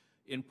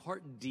 In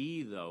Part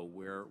D, though,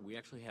 where we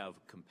actually have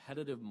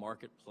competitive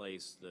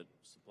marketplace that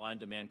supply and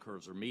demand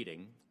curves are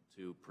meeting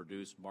to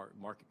produce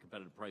market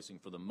competitive pricing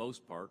for the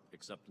most part,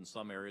 except in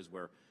some areas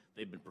where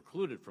they've been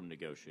precluded from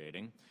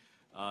negotiating,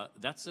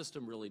 that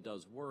system really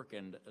does work,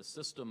 and a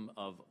system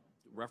of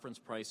reference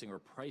pricing or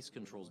price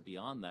controls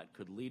beyond that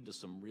could lead to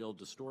some real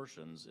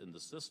distortions in the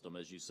system,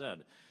 as you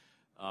said.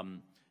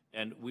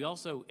 And we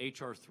also,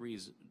 H.R.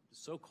 3's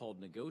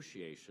so-called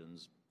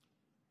negotiations,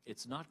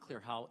 it's not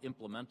clear how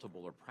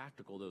implementable or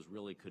practical those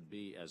really could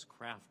be as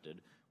crafted.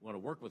 We want to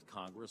work with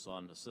Congress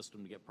on a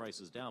system to get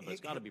prices down, but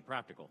it's got to be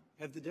practical.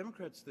 Have the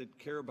Democrats that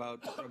care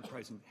about drug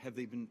pricing, have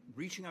they been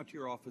reaching out to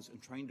your office and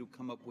trying to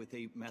come up with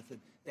a method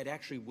that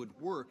actually would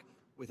work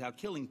without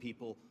killing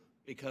people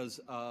because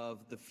of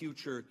the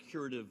future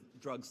curative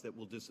drugs that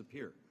will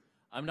disappear?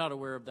 I'm not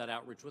aware of that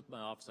outreach with my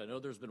office. I know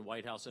there's been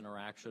White House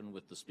interaction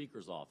with the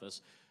Speaker's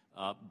office,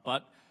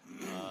 but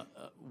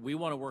we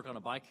want to work on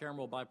a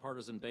bicameral,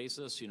 bipartisan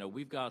basis. You know,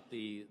 we've got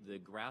the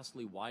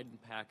Grassley-Wyden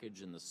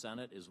package in the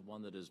Senate is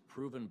one that is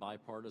proven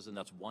bipartisan.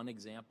 That's one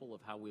example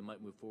of how we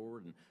might move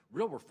forward. And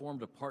real reform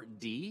to Part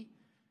D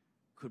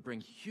could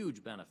bring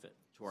huge benefit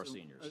to our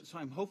seniors. So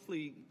I'm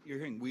hopefully you're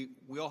hearing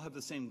we all have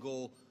the same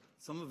goal.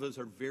 Some of us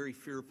are very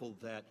fearful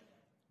that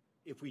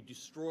if we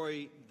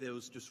destroy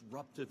those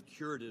disruptive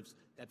curatives,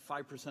 that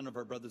 5% of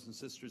our brothers and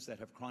sisters that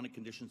have chronic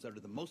conditions that are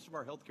the most of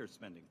our healthcare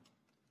spending,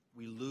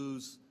 we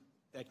lose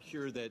that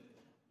cure that,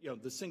 you know,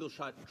 the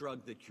single-shot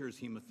drug that cures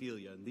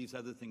hemophilia and these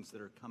other things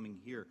that are coming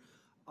here.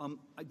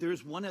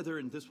 There's one other,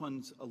 and this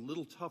one's a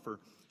little tougher.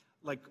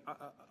 Like,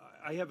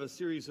 I have a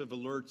series of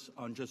alerts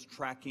on just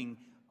tracking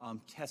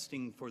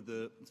testing for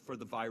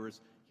the virus.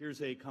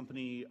 Here's a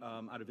company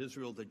out of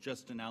Israel that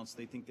just announced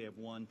they think they have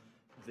one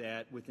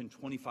that within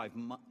 25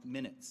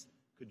 minutes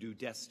could do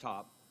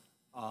desktop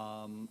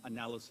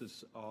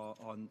analysis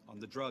on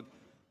the drug.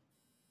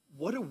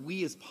 What do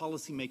we as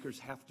policymakers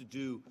have to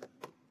do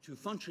to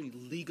functionally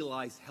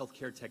legalize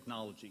healthcare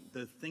technology?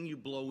 The thing you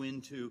blow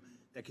into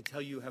that could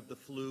tell you have the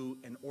flu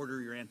and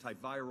order your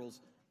antivirals,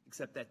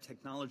 except that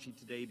technology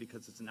today,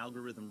 because it's an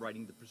algorithm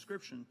writing the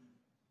prescription,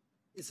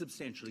 is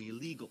substantially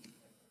illegal.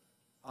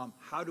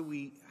 How do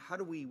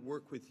we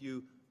work with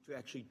you to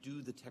actually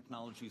do the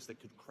technologies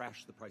that could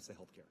crash the price of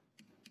healthcare?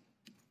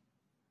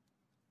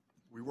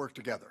 We work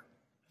together.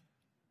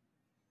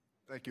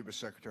 Thank you, Mr.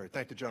 Secretary.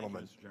 Thank the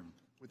gentleman. Thank you, Mr. Chairman.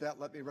 With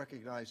that, let me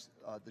recognize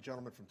the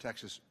gentleman from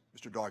Texas,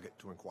 Mr. Doggett,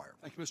 to inquire.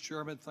 Thank you, Mr.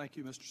 Chairman. Thank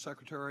you, Mr.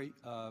 Secretary.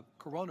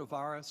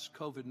 Coronavirus,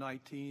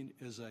 COVID-19,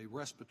 is a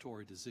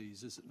respiratory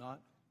disease, is it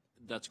not?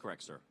 That's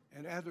correct, sir.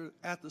 And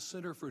at the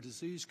Center for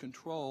Disease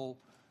Control,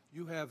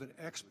 you have an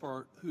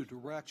expert who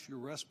directs your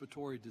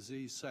respiratory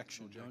disease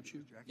section, don't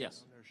you?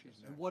 Yes.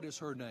 And what is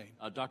her name?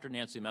 Dr.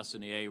 Nancy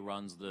Messonnier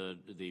runs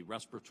the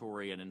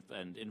respiratory and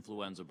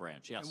influenza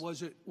branch, yes.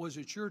 And was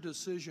it your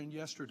decision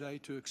yesterday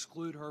to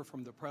exclude her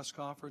from the press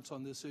conference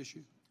on this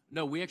issue?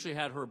 No, we actually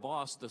had her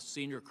boss, the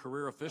senior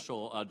career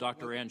official,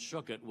 Dr. Ann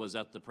Schuckett, was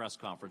at the press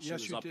conference.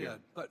 Yes, she was up you did, here.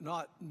 but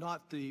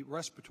not the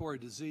respiratory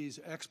disease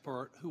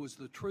expert who was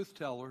the truth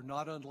teller,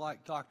 not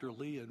unlike Dr.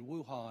 Lee in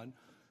Wuhan,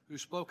 who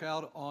spoke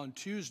out on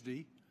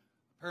Tuesday,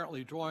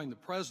 apparently drawing the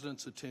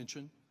president's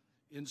attention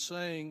in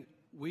saying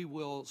we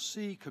will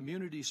see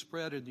community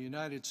spread in the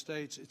United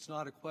States. It's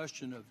not a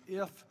question of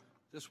if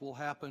this will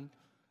happen.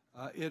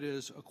 It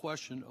is a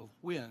question of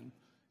when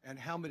and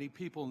how many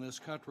people in this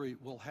country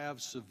will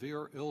have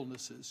severe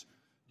illnesses.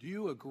 Do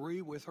you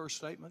agree with her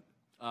statement?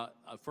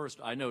 First,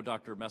 I know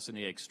Dr.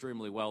 Messonnier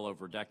extremely well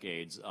over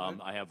decades.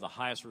 I have the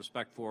highest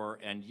respect for her,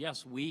 and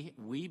yes, we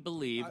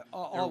believe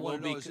there will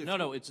be.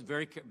 No, it's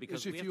very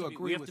because we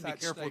have to be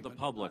careful with the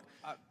public.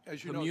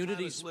 As you community know,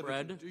 time is spread.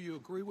 limited. Do you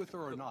agree with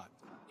her or not?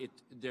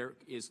 There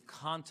is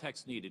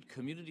context needed.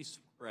 Community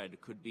spread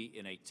could be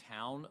in a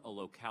town, a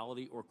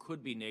locality, or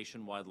could be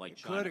nationwide like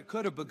China. It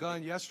could have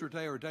begun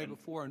yesterday or day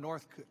before in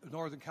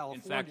Northern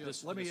California. In fact,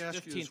 this Let me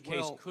ask you as 15th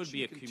case well, could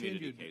be a she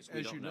community continued, case. We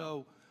as don't you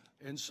know.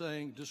 in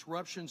saying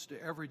disruptions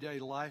to everyday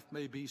life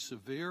may be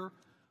severe,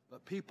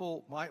 but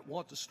people might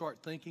want to start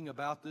thinking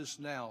about this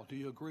now. Do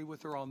you agree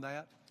with her on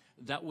that?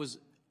 That was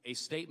a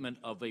statement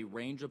of a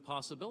range of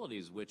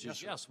possibilities, which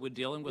is, yes, we're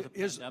dealing with a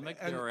pandemic.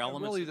 And, there are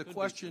elements. Really, that the could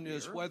question be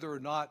is severe. whether or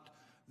not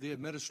the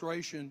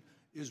administration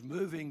is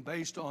moving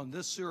based on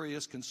this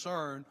serious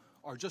concern,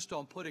 or just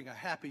on putting a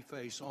happy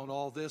face on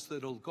all this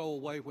that'll go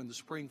away when the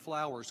spring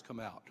flowers come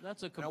out.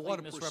 That's a And I complete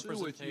want to pursue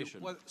with you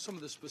misrepresentation. what some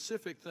of the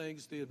specific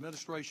things the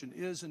administration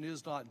is and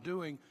is not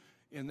doing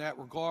in that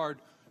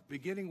regard,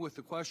 beginning with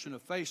the question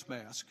of face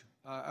mask.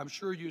 I'm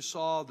sure you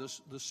saw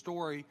the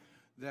story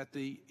that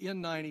the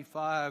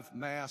N95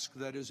 mask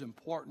that is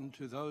important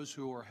to those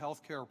who are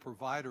healthcare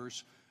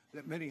providers,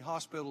 that many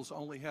hospitals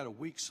only had a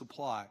week's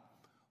supply.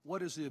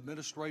 What is the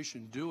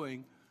administration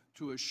doing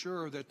to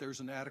assure that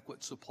there's an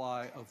adequate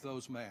supply of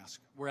those masks?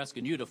 We're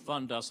asking you to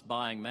fund us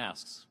buying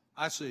masks.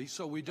 I see.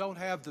 So we don't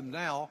have them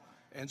now,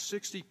 and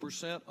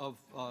 60% of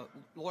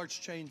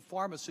large chain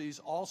pharmacies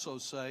also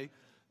say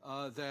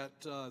that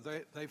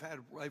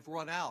they've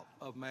run out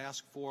of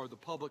masks for the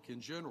public in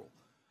general.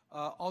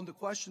 On the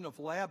question of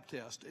lab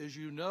tests, as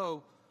you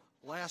know,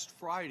 last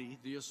Friday,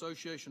 the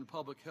Association of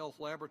Public Health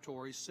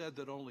Laboratories said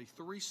that only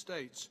 3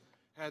 states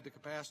had the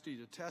capacity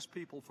to test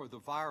people for the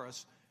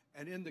virus.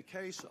 And in the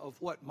case of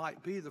what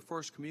might be the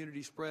first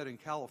community spread in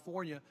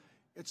California,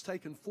 it's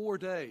taken 4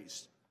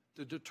 days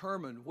to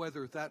determine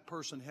whether that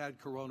person had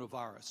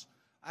coronavirus.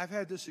 I've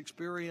had this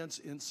experience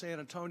in San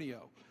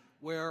Antonio,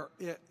 where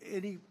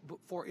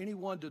for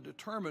anyone to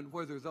determine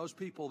whether those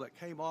people that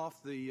came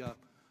off the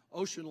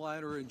ocean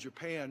liner in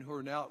Japan, who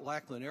are now at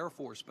Lackland Air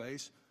Force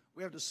Base,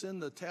 we have to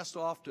send the test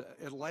off to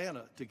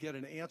Atlanta to get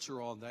an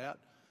answer on that.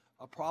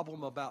 A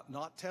problem about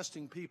not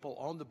testing people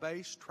on the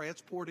base,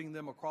 transporting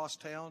them across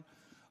town.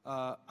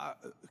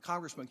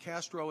 Congressman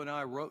Castro and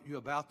I wrote you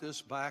about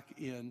this back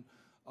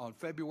on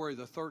February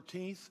the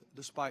 13th.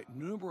 Despite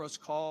numerous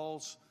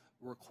calls,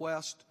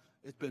 requests,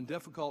 it's been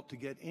difficult to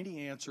get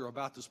any answer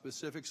about the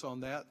specifics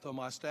on that, though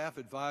my staff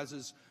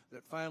advises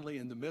that finally,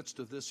 in the midst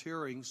of this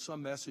hearing,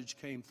 some message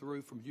came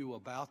through from you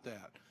about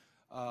that.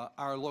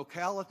 Our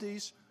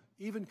localities,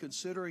 even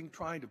considering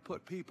trying to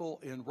put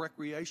people in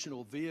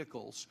recreational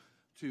vehicles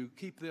to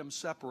keep them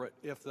separate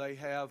if they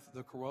have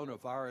the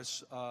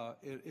coronavirus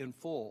in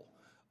full.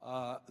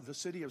 The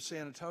city of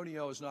San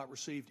Antonio has not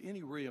received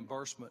any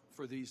reimbursement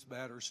for these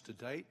matters to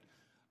date.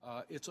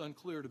 It's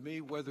unclear to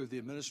me whether the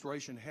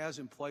administration has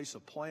in place a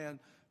plan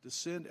to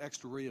send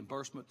extra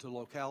reimbursement to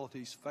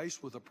localities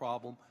faced with a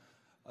problem.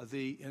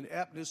 The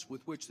ineptness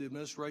with which the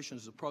administration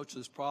has approached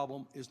this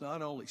problem is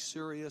not only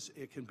serious,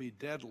 it can be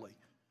deadly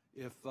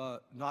if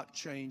not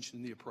changed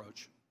in the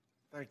approach.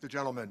 Thank the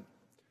gentleman.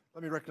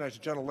 Let me recognize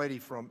the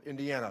gentlelady from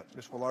Indiana,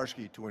 Ms.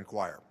 Wolarski, to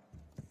inquire.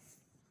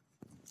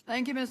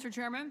 Thank you, Mr.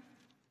 Chairman.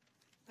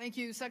 Thank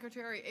you,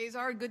 Secretary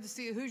Azar. Good to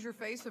see a Hoosier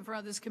face in front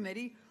of this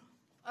committee.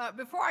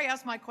 Before I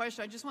ask my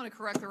question, I just want to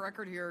correct the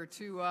record here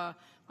to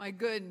my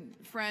good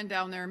friend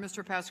down there,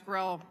 Mr.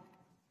 Pasquarello.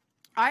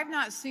 I've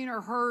not seen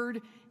or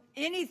heard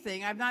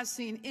anything, I've not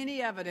seen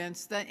any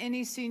evidence that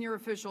any senior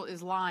official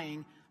is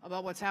lying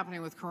about what's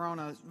happening with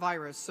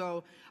coronavirus.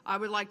 So I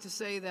would like to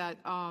say that,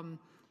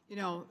 you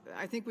know,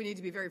 I think we need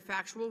to be very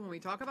factual when we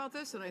talk about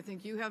this, and I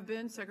think you have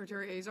been,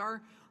 Secretary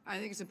Azar. I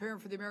think it's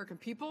imperative for the American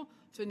people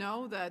to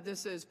know that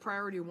this is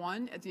priority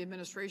 1 at the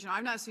administration.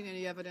 I've not seen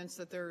any evidence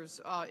that there's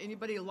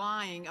anybody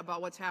lying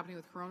about what's happening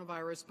with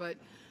coronavirus, but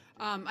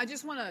I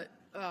just want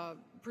to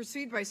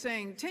proceed by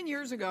saying 10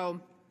 years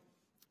ago,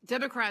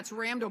 Democrats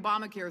rammed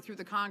Obamacare through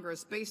the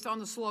Congress based on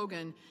the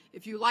slogan,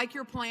 if you like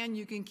your plan,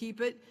 you can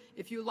keep it.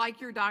 If you like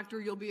your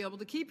doctor, you'll be able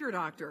to keep your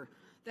doctor.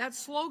 That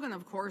slogan,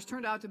 of course,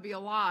 turned out to be a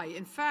lie.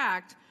 In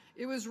fact,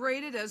 it was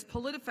rated as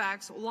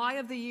PolitiFact's Lie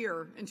of the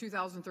Year in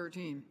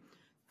 2013.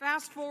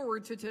 Fast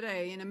forward to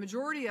today, and a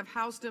majority of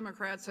House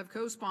Democrats have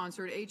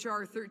co-sponsored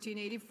H.R.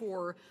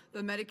 1384, the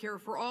Medicare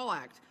for All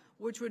Act,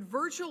 which would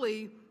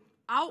virtually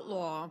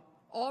outlaw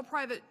all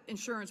private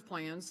insurance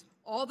plans,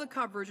 all the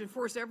coverage, and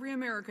force every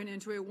American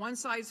into a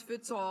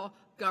one-size-fits-all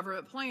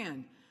government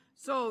plan.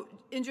 So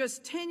in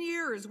just 10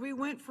 years, we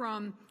went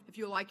from, if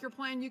you like your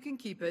plan, you can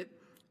keep it,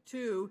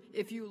 to,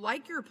 if you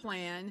like your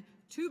plan,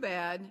 too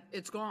bad,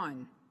 it's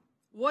gone.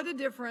 What a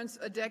difference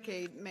a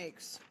decade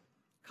makes.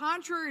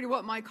 Contrary to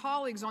what my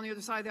colleagues on the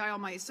other side of the aisle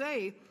might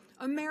say,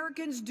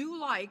 Americans do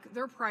like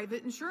their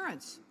private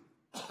insurance.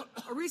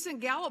 A recent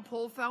Gallup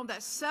poll found that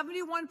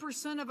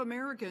 71% of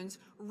Americans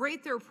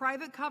rate their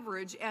private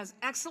coverage as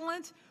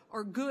excellent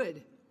or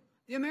good.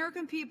 The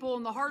American people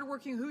and the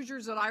hardworking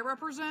Hoosiers that I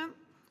represent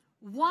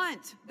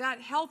want that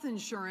health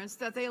insurance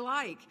that they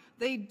like.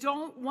 They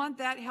don't want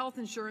that health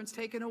insurance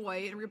taken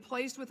away and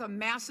replaced with a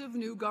massive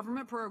new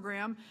government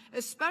program,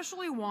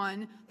 especially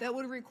one that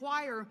would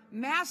require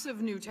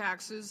massive new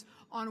taxes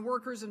on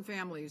workers and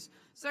families.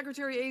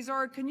 Secretary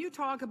Azar, can you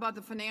talk about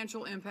the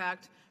financial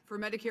impact for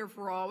Medicare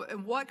for All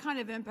and what kind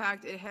of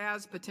impact it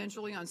has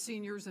potentially on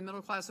seniors and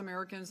middle-class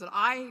Americans that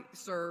I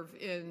serve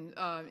in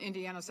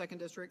Indiana 2nd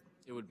District?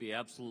 It would be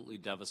absolutely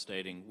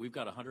devastating. We've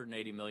got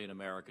 180 million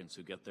Americans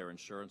who get their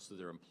insurance through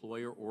their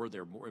employer or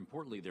more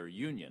importantly, their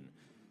union.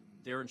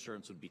 Their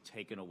insurance would be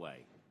taken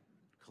away.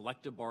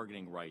 collective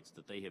bargaining rights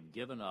that they have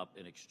given up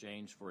in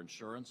exchange for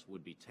insurance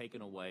would be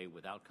taken away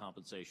without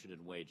compensation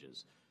in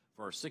wages.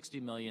 For our 60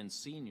 million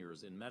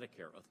seniors in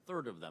Medicare, a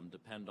third of them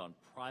depend on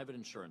private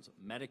insurance,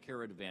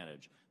 Medicare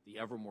Advantage, the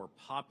ever more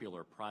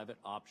popular private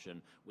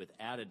option with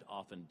added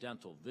often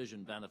dental,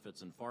 vision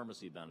benefits, and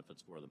pharmacy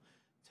benefits for them,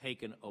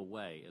 taken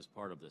away as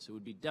part of this. It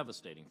would be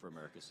devastating for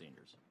America's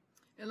seniors.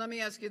 And let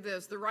me ask you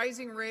this. The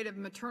rising rate of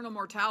maternal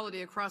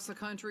mortality across the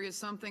country is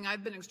something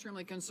I've been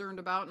extremely concerned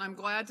about, and I'm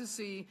glad to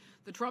see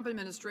the Trump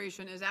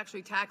administration is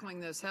actually tackling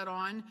this head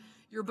on.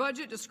 Your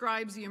budget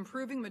describes the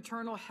Improving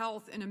Maternal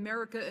Health in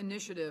America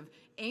initiative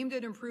aimed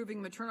at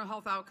improving maternal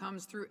health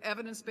outcomes through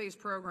evidence-based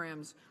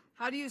programs.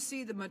 How do you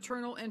see the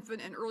maternal,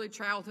 infant, and early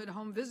childhood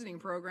home visiting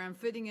program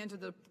fitting into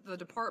the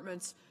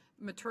department's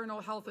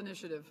maternal health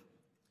initiative?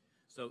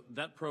 So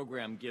that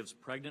program gives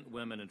pregnant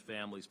women and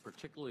families,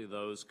 particularly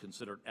those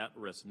considered at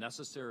risk,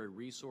 necessary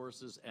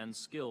resources and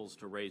skills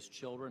to raise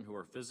children who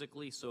are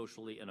physically,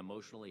 socially, and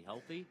emotionally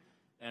healthy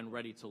and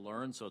ready to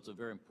learn. So it's a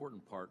very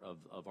important part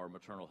of our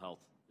maternal health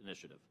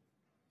initiative.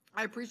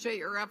 I appreciate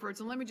your efforts.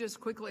 And let me just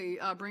quickly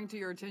bring to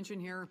your attention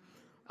here,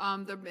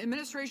 the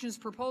administration's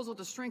proposal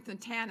to strengthen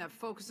TANF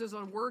focuses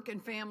on work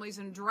and families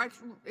in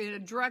a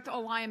direct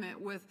alignment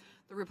with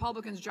the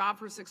Republicans' Job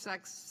for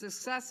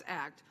Success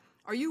Act.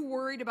 Are you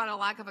worried about a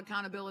lack of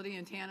accountability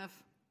in TANF?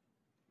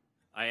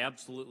 I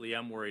absolutely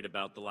am worried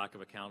about the lack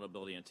of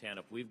accountability in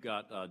TANF. We've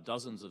got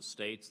dozens of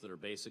states that are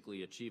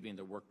basically achieving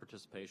their work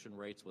participation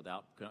rates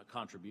without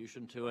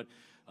contribution to it.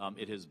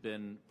 It has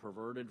been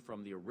perverted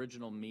from the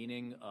original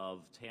meaning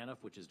of TANF,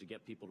 which is to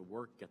get people to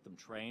work, get them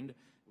trained.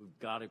 We've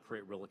got to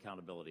create real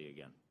accountability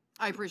again.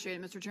 I appreciate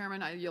it, Mr.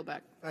 Chairman. I yield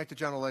back. Thank the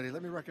gentlelady.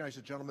 Let me recognize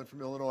the gentleman from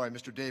Illinois,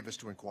 Mr. Davis,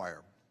 to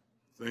inquire.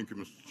 Thank you,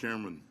 Mr.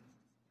 Chairman.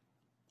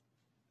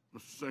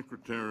 Mr.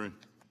 Secretary,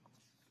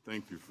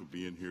 thank you for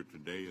being here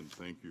today, and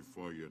thank you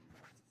for your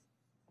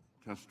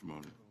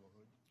testimony.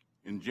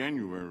 In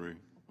January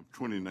of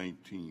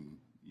 2019,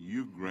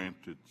 you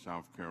granted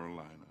South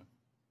Carolina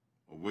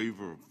a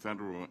waiver of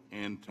federal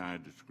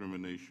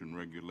anti-discrimination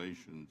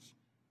regulations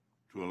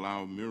to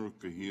allow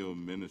Miracle Hill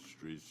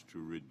Ministries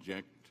to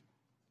reject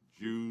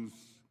Jews,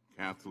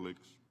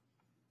 Catholics,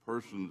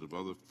 persons of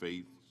other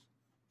faiths,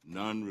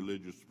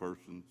 non-religious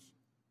persons,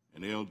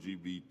 and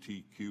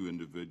LGBTQ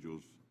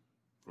individuals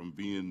from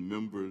being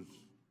members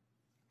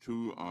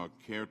to our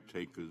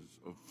caretakers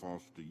of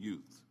foster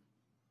youth.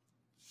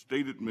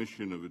 Stated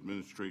mission of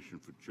Administration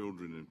for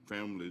Children and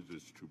Families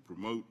is to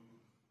promote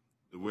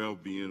the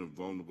well-being of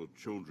vulnerable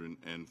children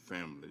and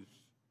families,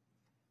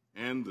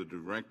 and the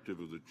directive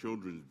of the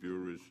Children's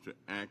Bureau is to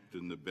act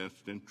in the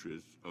best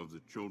interest of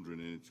the children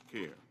in its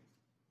care.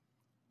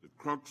 The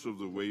crux of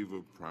the waiver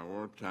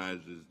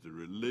prioritizes the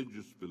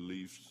religious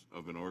beliefs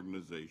of an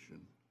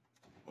organization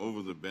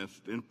over the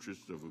best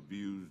interests of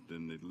abused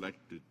and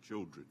neglected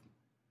children,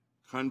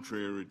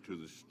 contrary to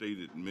the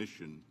stated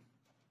mission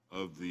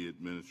of the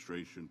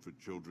Administration for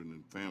Children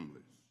and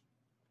Families.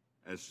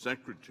 As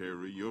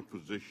Secretary, your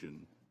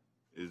position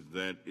is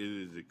that it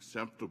is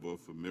acceptable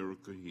for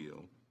Miracle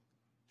Hill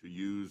to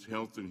use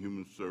Health and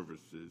Human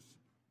Services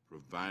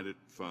provided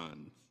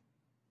funds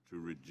to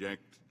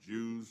reject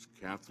Jews,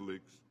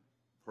 Catholics,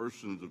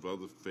 persons of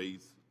other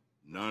faith,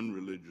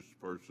 non-religious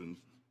persons,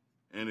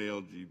 and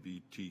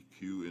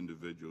LGBTQ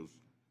individuals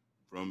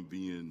from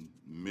being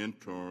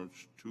mentors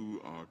to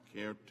our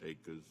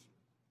caretakers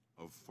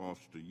of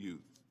foster youth,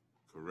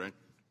 correct?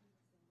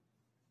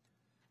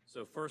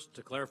 So first,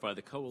 to clarify,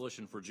 the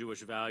Coalition for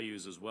Jewish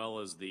Values as well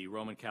as the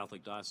Roman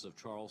Catholic Diocese of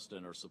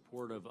Charleston are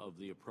supportive of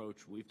the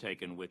approach we've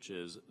taken, which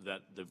is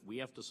that we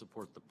have to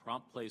support the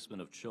prompt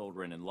placement of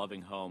children in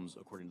loving homes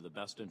according to the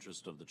best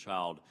interest of the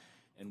child.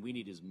 And we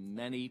need as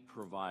many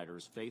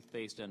providers,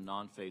 faith-based and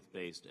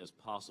non-faith-based, as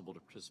possible to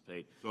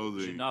participate. So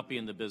we should not be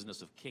in the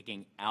business of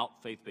kicking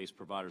out faith-based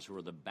providers who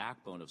are the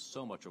backbone of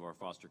so much of our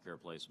foster care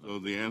placement. So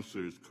the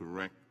answer is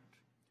correct.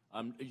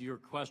 Your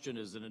question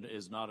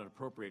is not an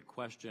appropriate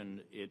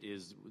question.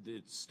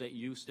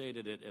 You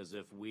stated it as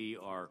if we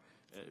are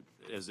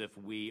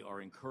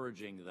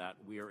encouraging that.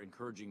 We are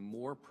encouraging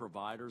more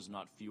providers,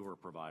 not fewer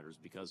providers,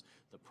 because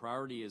the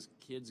priority is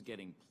kids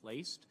getting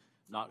placed,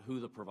 not who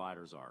the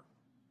providers are.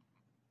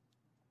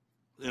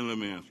 And let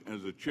me ask,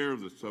 as the chair of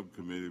the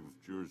subcommittee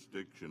with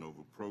jurisdiction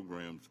over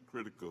programs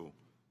critical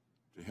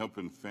to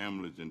helping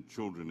families and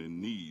children in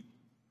need,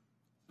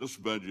 this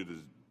budget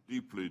is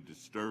deeply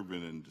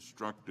disturbing and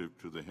destructive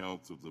to the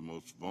health of the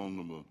most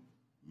vulnerable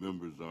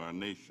members of our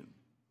nation.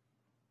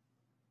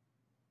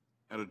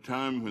 At a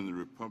time when the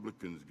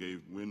Republicans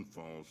gave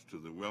windfalls to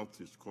the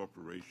wealthiest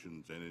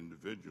corporations and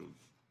individuals,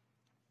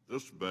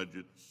 this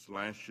budget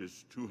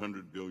slashes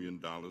 $200 billion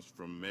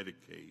from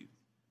Medicaid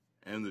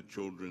and the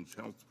Children's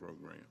Health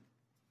Program,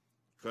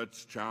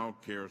 cuts child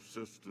care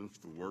assistance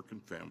for working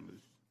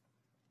families,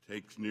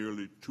 takes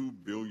nearly $2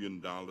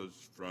 billion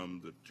from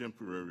the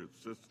Temporary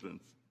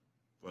Assistance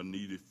for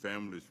Needy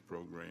Families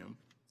Program,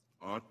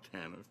 or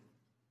TANF,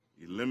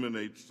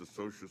 eliminates the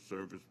Social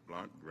Service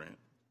Block Grant,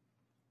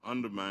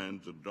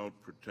 undermines Adult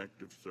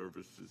Protective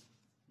Services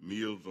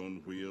Meals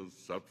on Wheels,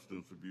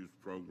 substance abuse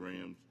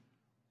programs,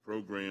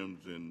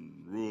 programs in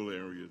rural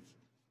areas,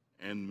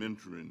 and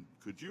mentoring.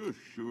 Could you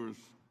assure us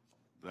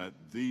that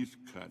these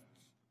cuts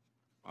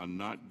are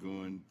not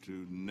going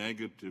to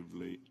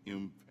negatively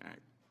impact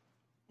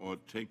or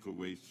take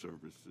away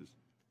services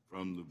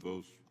from the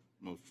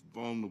most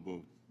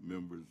vulnerable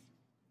members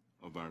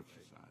of our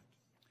society?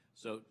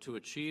 So to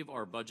achieve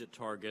our budget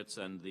targets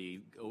and the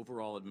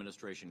overall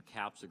administration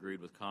caps agreed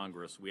with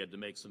Congress, we had to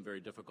make some very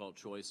difficult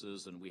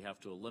choices, and we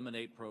have to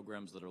eliminate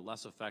programs that are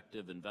less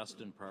effective,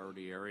 invest in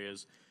priority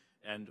areas,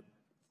 and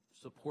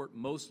support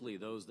mostly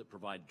those that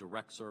provide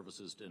direct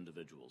services to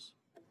individuals.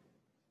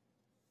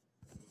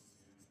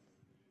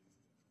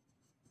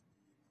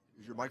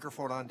 Is your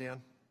microphone on,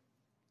 Dan?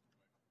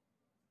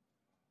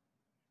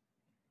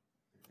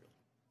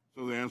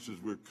 So the answer is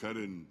we're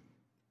cutting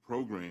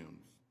programs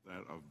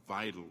that are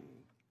vital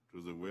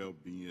to the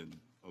well-being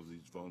of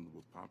these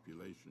vulnerable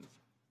populations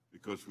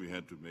because we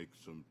had to make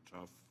some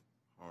tough,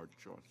 hard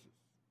choices.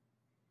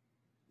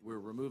 We're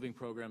removing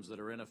programs that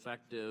are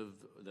ineffective,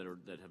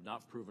 that have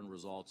not proven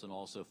results, and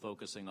also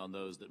focusing on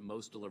those that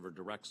most deliver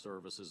direct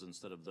services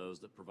instead of those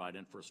that provide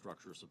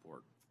infrastructure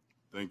support.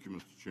 Thank you,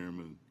 Mr.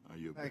 Chairman. I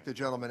yield back. Thank the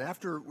gentleman.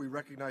 After we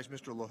recognize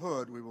Mr.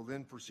 LaHood, we will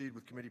then proceed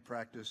with committee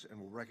practice and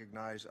will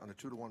recognize on a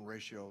 2-to-1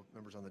 ratio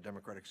members on the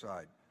Democratic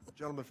side. The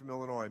gentleman from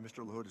Illinois,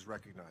 Mr. LaHood, is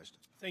recognized.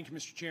 Thank you,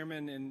 Mr.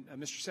 Chairman, and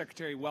Mr.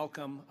 Secretary,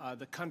 welcome.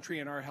 The country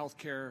and our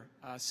healthcare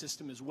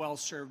system is well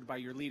served by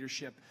your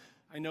leadership.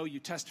 I know you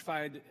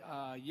testified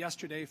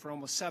yesterday for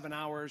almost 7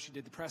 hours. You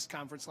did the press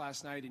conference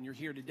last night, and you're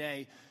here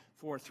today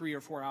for 3 or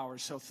 4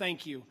 hours. So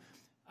thank you.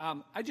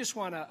 I just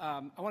want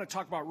to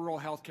talk about rural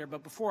health care,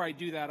 but before I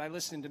do that, I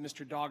listened to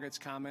Mr. Doggett's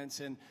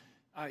comments, and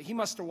he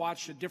must have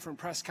watched a different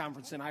press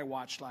conference than I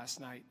watched last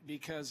night,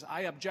 because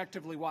I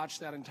objectively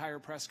watched that entire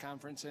press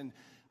conference, and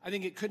I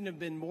think it couldn't have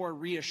been more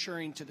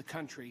reassuring to the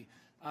country.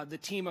 The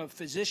team of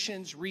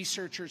physicians,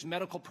 researchers,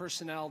 medical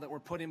personnel that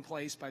were put in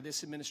place by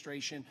this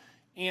administration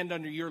and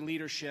under your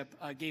leadership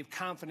gave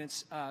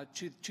confidence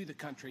to the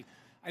country.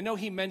 I know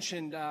he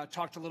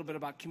talked a little bit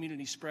about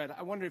community spread.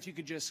 I wonder if you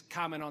could just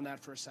comment on that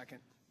for a second.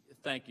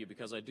 Thank you,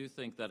 because I do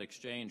think that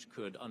exchange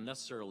could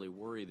unnecessarily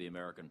worry the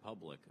American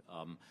public.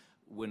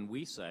 When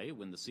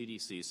the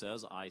CDC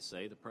says, I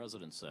say, the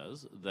President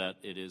says, that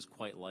it is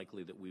quite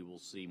likely that we will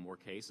see more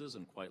cases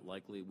and quite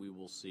likely we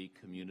will see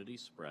community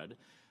spread,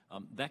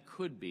 that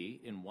could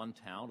be in one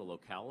town, a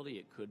locality.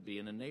 It could be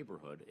in a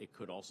neighborhood. It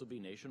could also be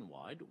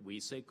nationwide. We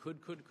say could.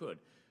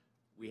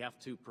 We have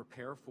to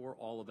prepare for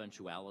all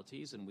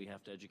eventualities, and we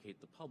have to educate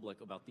the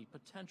public about the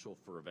potential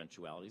for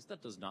eventualities.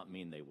 That does not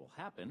mean they will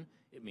happen.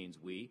 It means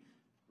we,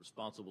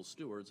 responsible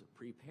stewards,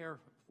 prepare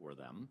for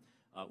them.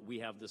 We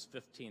have this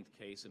 15th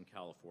case in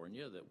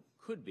California that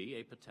could be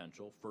a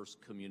potential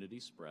first community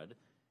spread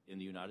in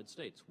the United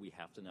States. We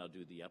have to now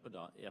do the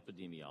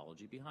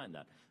epidemiology behind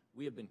that.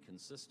 We have been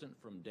consistent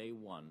from day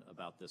one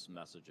about this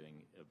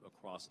messaging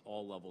across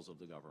all levels of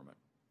the government.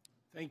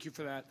 Thank you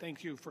for that.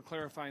 Thank you for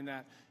clarifying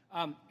that.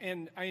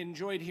 And I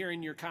enjoyed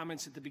hearing your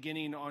comments at the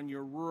beginning on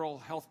your rural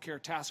health care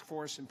task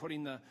force and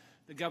putting the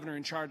governor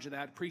in charge of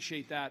that.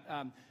 Appreciate that.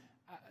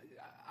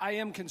 I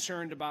am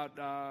concerned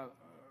about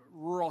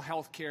rural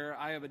health care.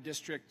 I have a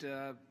district,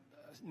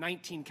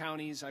 19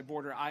 counties. I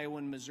border Iowa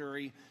and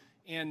Missouri,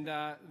 and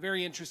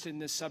very interested in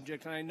this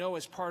subject. And I know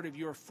as part of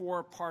your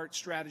 4-part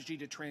strategy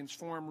to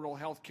transform rural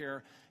health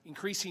care,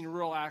 increasing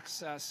rural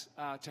access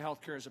to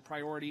health care is a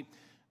priority.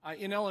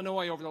 In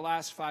Illinois, over the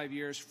last 5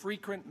 years,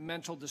 frequent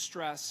mental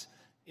distress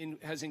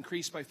has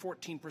increased by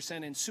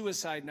 14%, and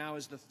suicide now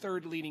is the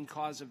 3rd leading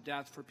cause of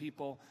death for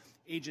people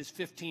ages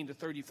 15 to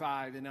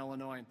 35 in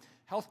Illinois.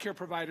 Healthcare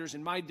providers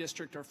in my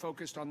district are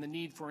focused on the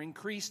need for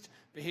increased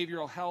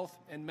behavioral health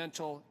and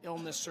mental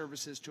illness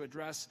services to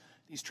address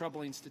these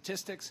troubling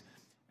statistics.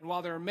 And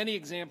while there are many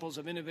examples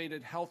of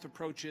innovative health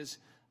approaches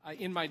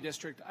in my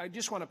district, I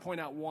just want to point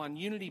out one.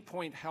 Unity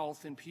Point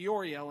Health in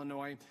Peoria,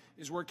 Illinois,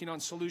 is working on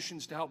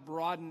solutions to help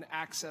broaden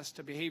access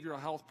to behavioral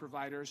health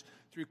providers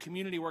through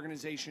community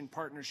organization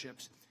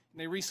partnerships. And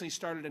they recently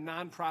started a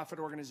nonprofit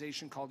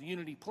organization called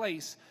Unity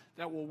Place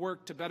that will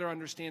work to better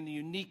understand the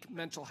unique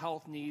mental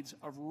health needs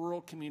of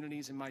rural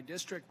communities in my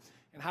district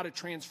and how to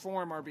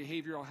transform our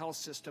behavioral health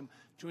system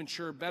to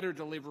ensure better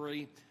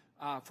delivery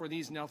for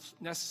these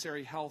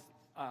necessary health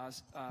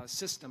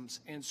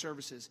systems and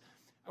services.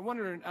 I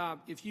wonder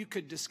if you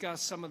could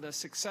discuss some of the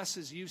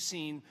successes you've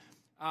seen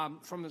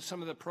from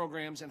some of the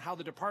programs and how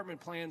the department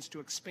plans to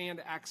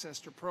expand access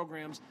to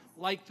programs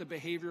like the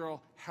Behavioral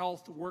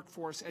Health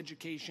Workforce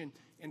Education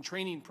and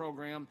Training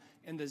Program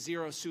and the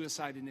Zero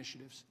Suicide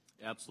Initiatives.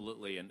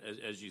 Absolutely, and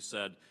as you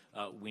said,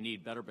 we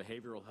need better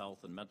behavioral health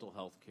and mental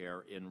health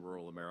care in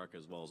rural America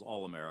as well as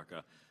all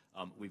America.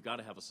 We've got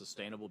to have a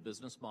sustainable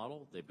business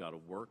model. They've got to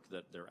work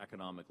that they're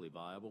economically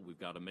viable. We've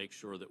got to make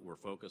sure that we're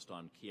focused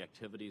on key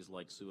activities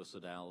like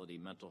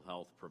suicidality, mental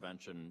health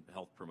prevention,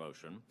 health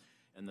promotion.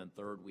 And then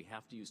third, we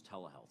have to use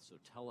telehealth. So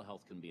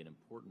telehealth can be an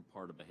important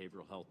part of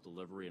behavioral health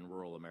delivery in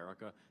rural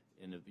America.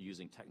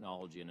 using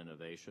technology and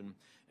innovation.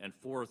 And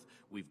fourth,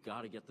 we've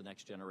got to get the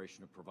next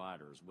generation of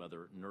providers,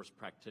 whether nurse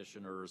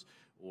practitioners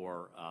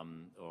or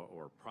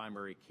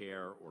primary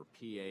care or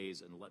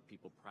PAs, and let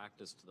people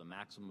practice to the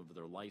maximum of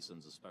their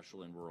license,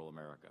 especially in rural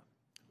America.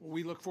 Well,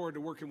 we look forward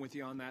to working with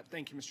you on that.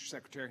 Thank you, Mr.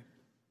 Secretary.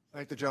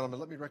 Thank the gentleman.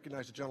 Let me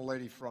recognize the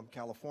gentlelady from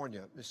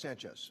California, Ms.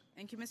 Sanchez.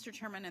 Thank you, Mr.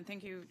 Chairman, and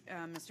thank you,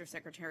 Mr.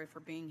 Secretary, for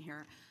being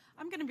here.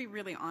 I'm going to be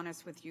really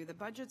honest with you. The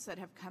budgets that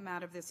have come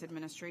out of this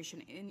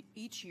administration in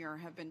each year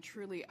have been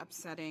truly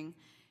upsetting,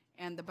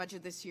 and the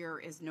budget this year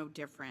is no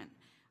different.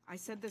 I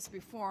said this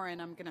before,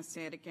 and I'm going to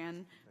say it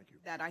again,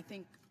 that I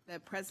think the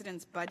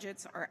President's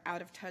budgets are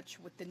out of touch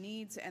with the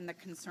needs and the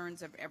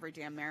concerns of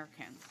everyday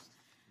Americans.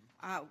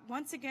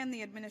 Once again,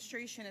 the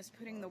administration is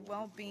putting the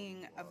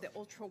well-being of the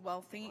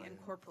ultra-wealthy and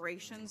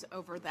corporations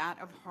over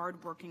that of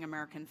hard-working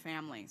American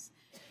families.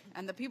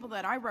 And the people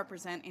that I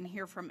represent and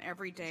hear from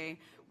every day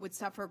would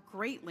suffer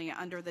greatly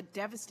under the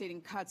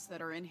devastating cuts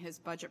that are in his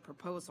budget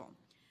proposal.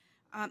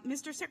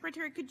 Mr.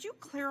 Secretary, could you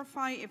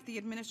clarify if the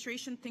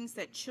administration thinks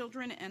that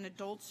children and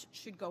adults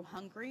should go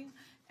hungry?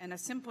 And a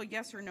simple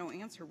yes or no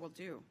answer will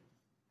do.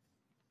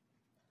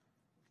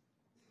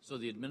 So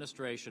the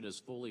administration is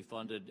fully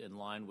funded in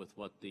line with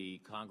what the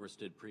Congress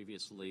did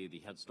previously, the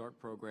Head Start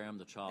program,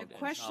 the child. The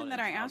question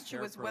that I asked you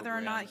was whether or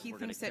not he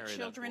thinks that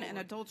children and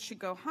adults should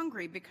go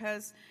hungry,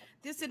 because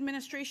this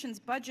administration's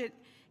budget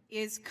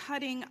is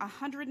cutting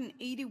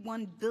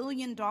 $181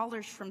 billion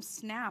from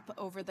SNAP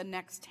over the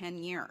next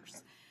 10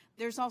 years.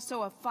 There's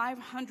also a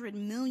 $500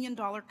 million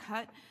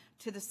cut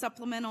to the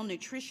Supplemental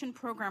Nutrition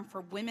Program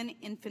for Women,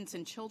 Infants,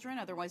 and Children,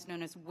 otherwise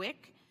known as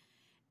WIC.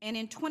 And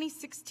in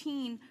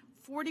 2016,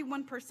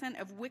 41%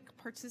 of WIC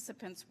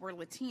participants were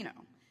Latino.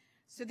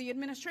 So the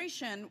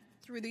administration,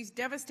 through these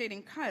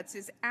devastating cuts,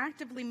 is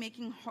actively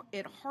making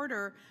it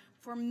harder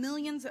for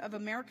millions of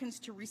Americans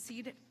to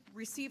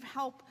receive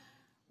help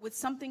with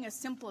something as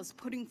simple as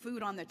putting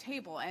food on the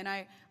table. And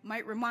I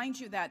might remind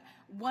you that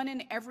 1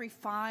 in every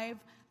 5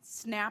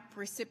 SNAP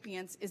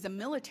recipients is a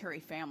military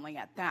family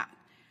at that.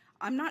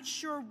 I'm not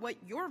sure what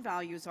your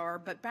values are,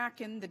 but back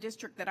in the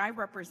district that I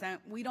represent,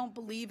 we don't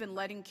believe in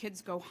letting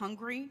kids go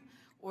hungry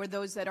or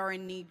those that are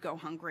in need go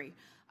hungry.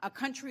 A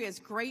country as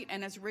great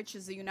and as rich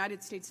as the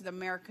United States of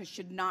America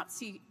should not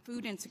see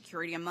food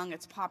insecurity among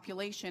its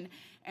population,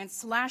 and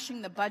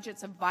slashing the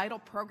budgets of vital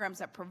programs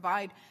that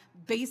provide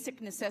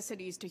basic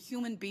necessities to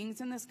human beings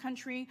in this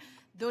country,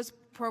 those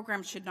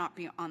programs should not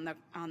be on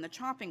the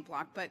chopping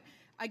block. But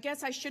I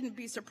guess I shouldn't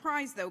be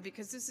surprised, though,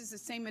 because this is the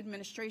same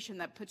administration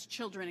that puts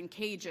children in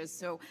cages,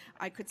 so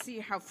I could see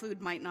how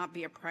food might not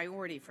be a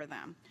priority for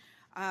them.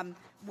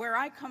 Where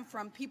I come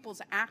from,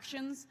 people's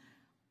actions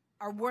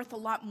are worth a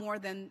lot more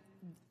than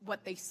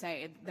what they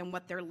say, than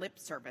what their lip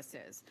service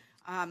is.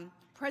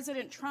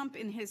 President Trump,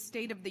 in his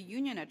State of the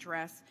Union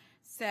address,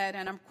 said,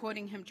 and I'm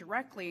quoting him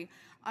directly,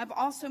 "I've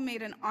also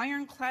made an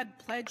ironclad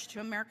pledge to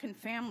American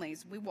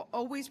families. We will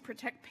always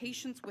protect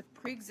patients with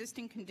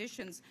pre-existing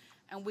conditions,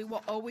 and we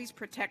will always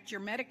protect your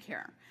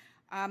Medicare."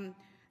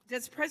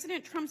 Does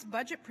President Trump's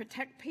budget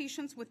protect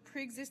patients with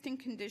pre-existing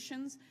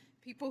conditions,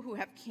 people who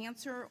have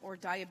cancer or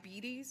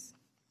diabetes?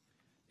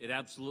 It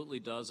absolutely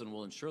does, and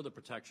will ensure the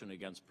protection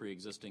against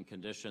pre-existing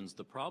conditions.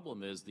 The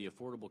problem is the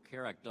Affordable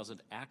Care Act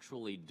doesn't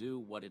actually do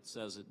what it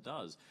says it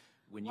does.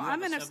 Well, I'm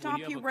going to stop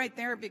you right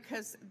there,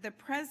 because the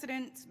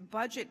president's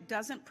budget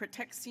doesn't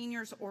protect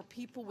seniors or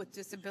people with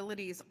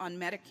disabilities on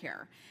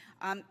Medicare.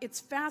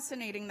 It's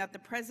fascinating that the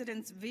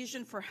president's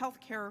vision for health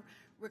care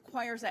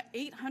requires an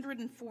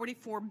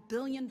 $844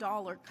 billion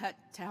cut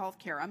to health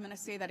care. I'm going to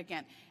say that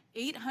again,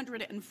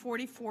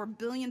 $844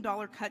 billion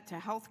cut to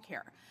health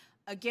care.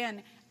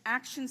 Again,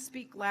 actions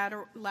speak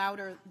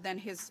louder than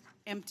his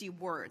empty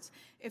words.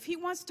 If he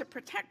wants to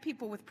protect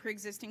people with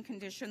pre-existing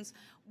conditions,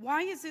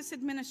 why is this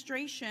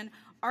administration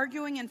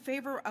arguing in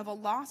favor of a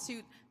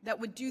lawsuit that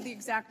would do the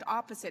exact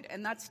opposite,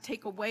 and that's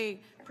take away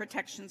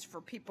protections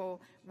for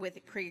people with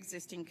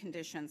pre-existing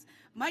conditions?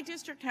 My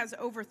district has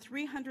over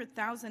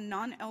 300,000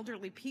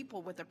 non-elderly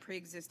people with a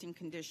pre-existing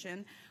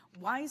condition.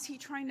 Why is he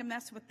trying to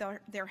mess with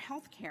their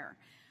health care?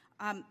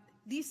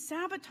 These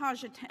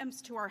sabotage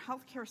attempts to our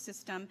healthcare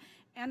system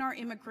and our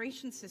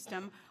immigration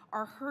system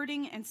are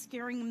hurting and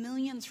scaring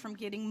millions from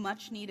getting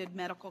much-needed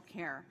medical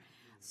care.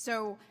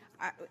 So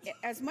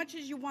as much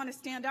as you want to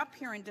stand up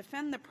here and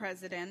defend the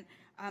president,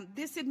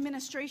 this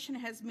administration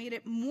has made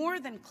it more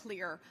than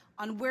clear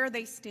on where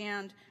they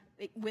stand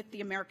with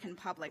the American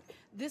public.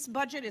 This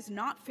budget is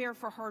not fair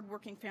for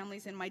hardworking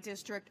families in my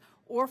district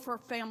or for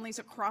families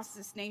across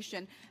this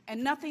nation,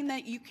 and nothing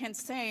that you can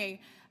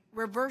say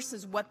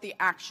reverses what the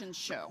actions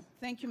show.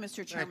 Thank you,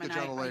 Mr. Chairman.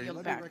 Thank the gentlelady. I yield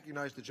Let back. me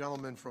recognize the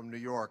gentleman from New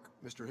York,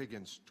 Mr.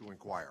 Higgins, to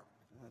inquire.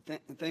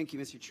 Thank you,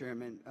 Mr.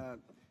 Chairman.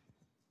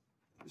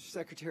 Mr.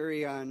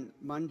 Secretary, on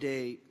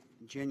Monday,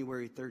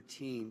 January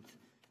 13th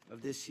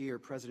of this year,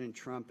 President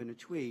Trump, in a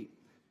tweet,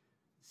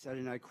 said,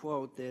 and I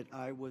quote, that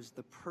I was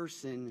the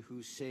person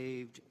who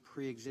saved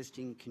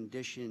pre-existing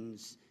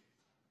conditions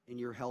in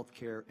your health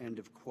care, end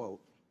of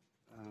quote.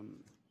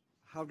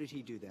 How did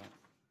he do that?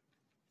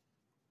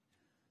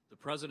 The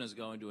President is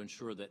going to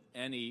ensure that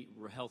any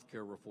health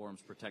care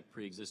reforms protect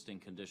pre-existing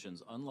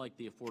conditions, unlike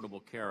the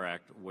Affordable Care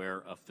Act,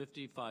 where a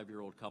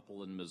 55-year-old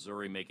couple in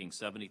Missouri making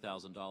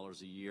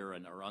 $70,000 a year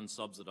and are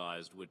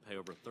unsubsidized would pay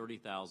over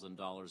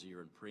 $30,000 a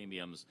year in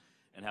premiums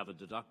and have a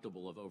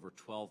deductible of over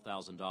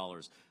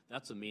 $12,000.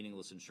 That's a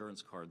meaningless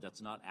insurance card.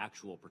 That's not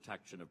actual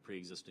protection of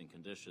pre-existing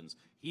conditions.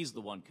 He's the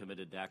one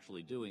committed to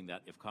actually doing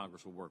that if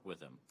Congress will work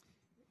with him.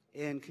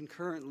 And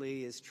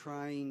concurrently is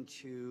trying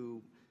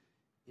to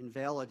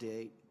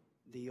invalidate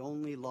the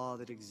only law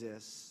that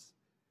exists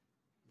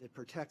that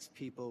protects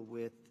people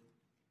with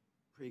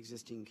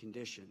pre-existing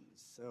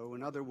conditions. So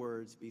in other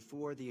words,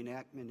 before the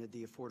enactment of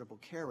the Affordable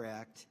Care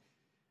Act,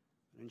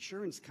 an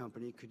insurance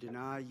company could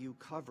deny you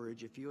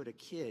coverage if you had a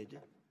kid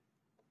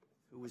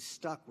who was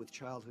stuck with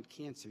childhood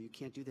cancer. You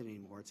can't do that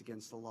anymore. It's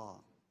against the law.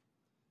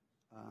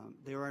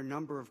 There are a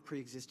number of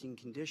pre-existing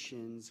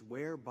conditions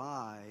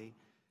whereby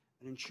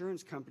an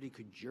insurance company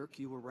could jerk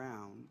you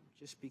around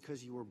just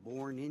because you were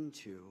born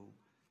into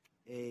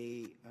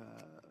a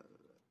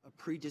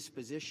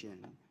predisposition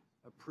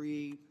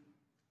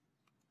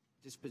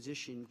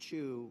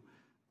to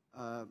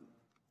a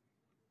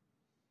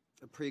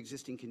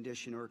pre-existing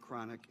condition or a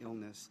chronic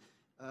illness.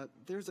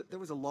 There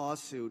was a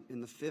lawsuit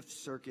in the Fifth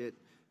Circuit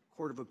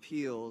Court of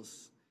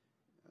Appeals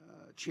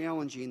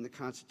challenging the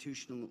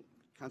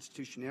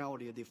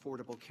constitutionality of the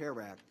Affordable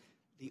Care Act,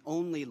 the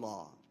only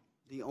law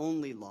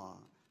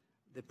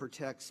that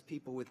protects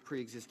people with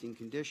pre-existing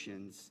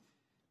conditions.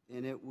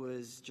 And it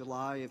was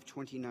July of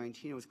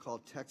 2019. It was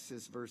called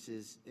Texas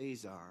versus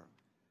Azar.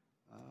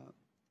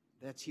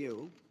 That's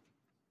you.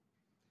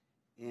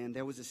 And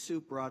there was a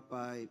suit brought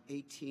by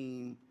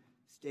 18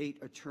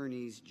 state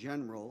attorneys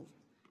general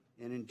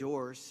and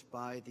endorsed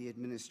by the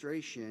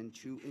administration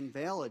to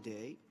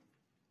invalidate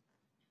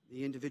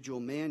the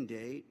individual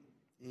mandate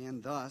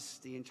and thus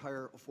the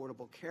entire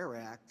Affordable Care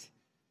Act.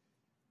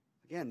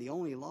 Again, the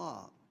only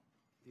law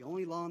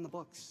in the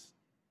books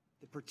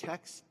that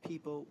protects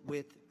people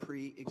with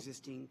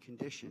pre-existing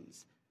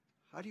conditions.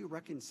 How do you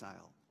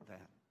reconcile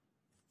that?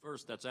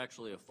 First, that's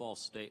actually a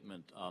false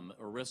statement.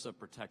 ERISA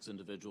protects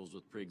individuals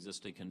with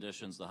pre-existing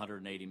conditions, the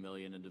 180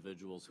 million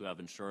individuals who have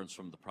insurance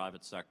from the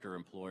private sector,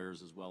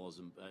 employers, as well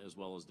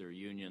as their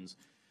unions.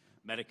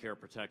 Medicare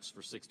protects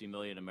for 60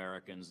 million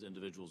Americans,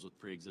 individuals with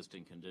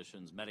pre-existing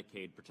conditions.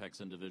 Medicaid protects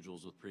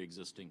individuals with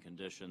pre-existing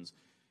conditions.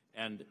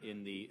 And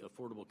in the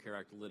Affordable Care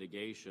Act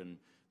litigation,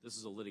 this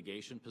is a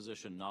litigation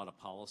position, not a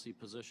policy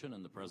position,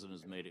 and the President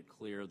has made it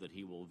clear that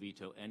he will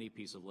veto any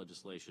piece of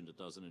legislation that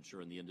doesn't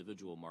ensure in the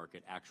individual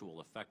market actual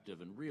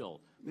effective and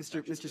real.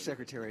 Mr.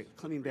 Secretary,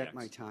 claiming back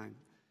my time,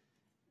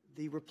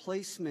 the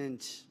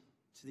replacement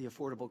to the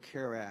Affordable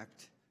Care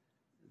Act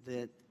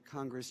that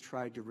Congress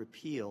tried to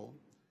repeal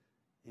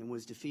and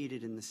was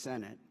defeated in the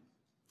Senate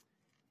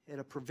had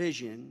a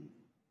provision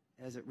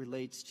as it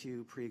relates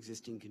to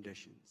pre-existing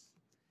conditions.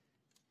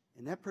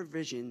 And that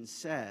provision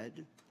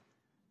said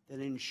that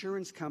an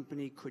insurance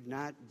company could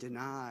not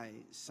deny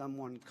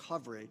someone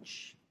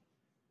coverage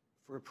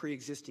for a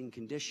pre-existing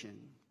condition,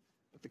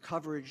 but the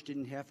coverage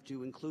didn't have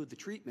to include the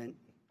treatment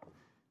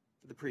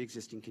for the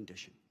pre-existing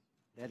condition.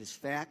 That is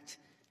fact,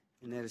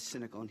 and that is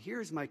cynical. And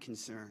here's my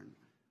concern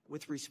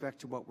with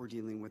respect to what we're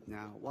dealing with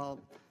now. While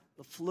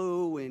the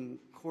flu and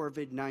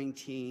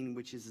COVID-19,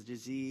 which is a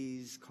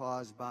disease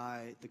caused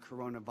by the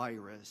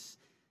coronavirus,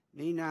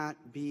 may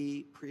not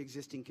be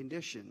pre-existing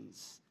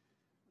conditions,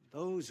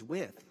 those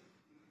with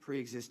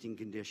pre-existing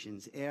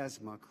conditions,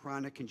 asthma,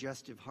 chronic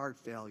congestive heart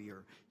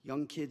failure,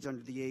 young kids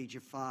under the age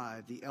of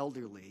 5, the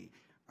elderly,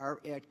 are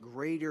at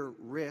greater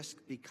risk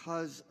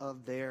because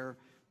of their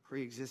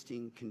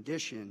pre-existing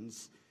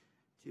conditions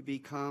to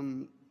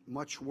become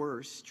much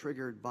worse,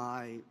 triggered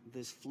by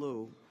this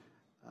flu,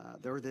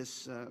 or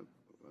this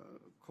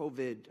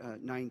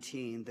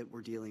COVID-19 that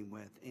we're dealing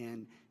with.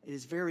 And it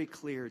is very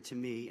clear to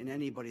me and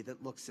anybody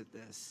that looks at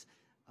this,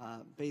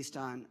 based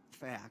on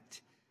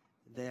fact,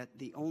 that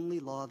the only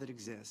law that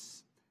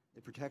exists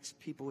that protects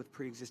people with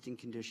pre-existing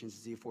conditions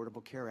is the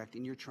Affordable Care Act,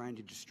 and you're trying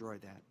to destroy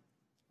that.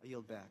 I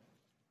yield back.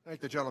 Thank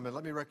the gentleman.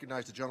 Let me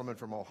recognize the gentleman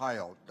from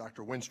Ohio,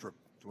 Dr. Winstrup,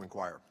 to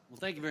inquire. Well,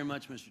 thank you very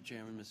much, Mr.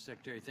 Chairman. Mr.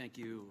 Secretary, thank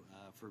you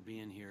for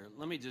being here.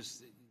 Let me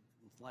just, in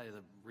light of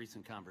the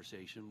recent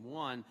conversation,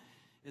 one,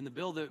 in the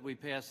bill that we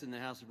passed in the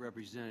House of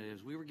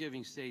Representatives, we were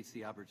giving states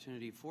the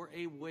opportunity for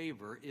a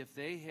waiver if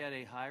they had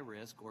a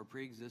high-risk or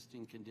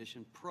pre-existing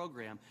condition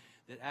program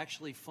that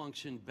actually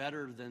functioned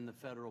better than the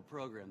federal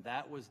program.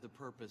 That was the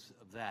purpose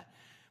of that.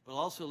 But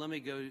also, let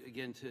me go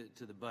again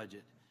to the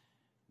budget.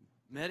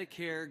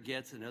 Medicare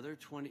gets another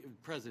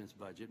President's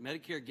budget.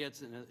 Medicare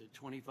gets another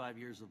 25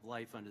 years of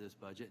life under this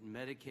budget, and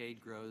Medicaid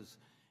grows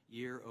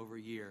year over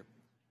year.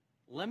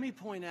 Let me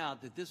point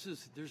out that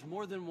there's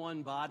more than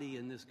one body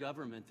in this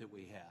government that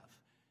we have.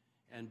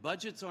 And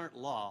budgets aren't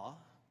law,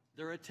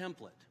 they're a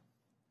template.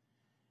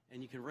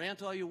 And you can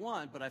rant all you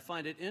want, but I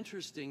find it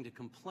interesting to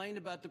complain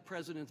about the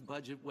President's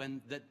budget when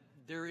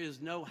there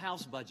is no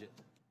House budget.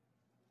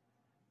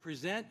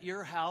 Present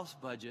your House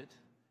budget,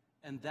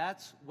 and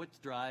that's what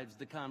drives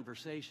the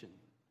conversation.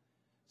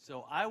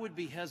 So I would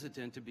be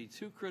hesitant to be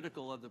too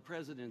critical of the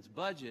president's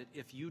budget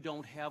if you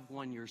don't have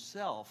one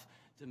yourself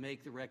to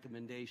make the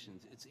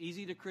recommendations. It's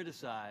easy to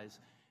criticize,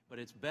 but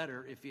it's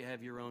better if you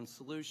have your own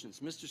solutions.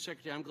 Mr.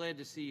 Secretary, I'm glad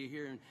to see you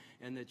here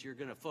and that you're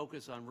going to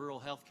focus on rural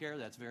health care.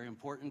 That's very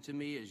important to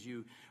me. As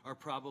you are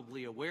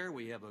probably aware,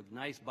 we have a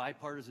nice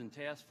bipartisan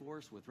task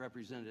force with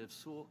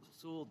Representatives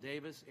Sewell,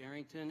 Davis,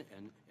 Arrington,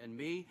 and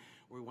me.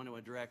 We want to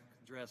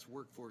address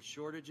workforce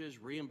shortages,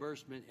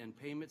 reimbursement and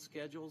payment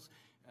schedules,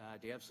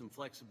 to have some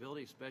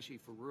flexibility, especially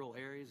for rural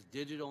areas,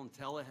 digital and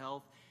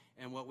telehealth,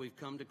 and what we've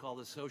come to call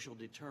the social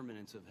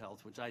determinants of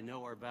health, which I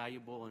know are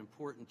valuable and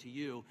important to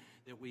you,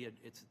 that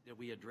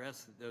we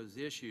address those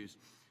issues.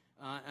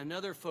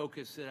 Another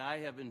focus that I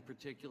have in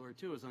particular,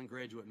 too, is on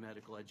graduate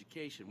medical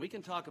education. We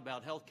can talk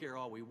about health care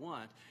all we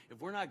want.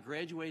 If we're not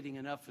graduating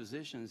enough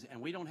physicians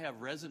and we don't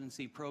have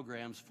residency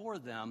programs for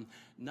them,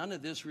 none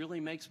of this really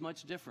makes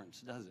much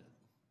difference, does it?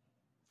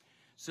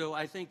 So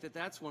I think that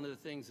that's one of the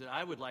things that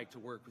I would like to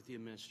work with the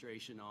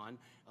administration on,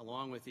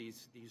 along with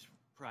these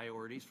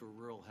priorities for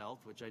rural health,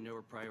 which I know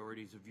are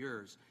priorities of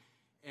yours.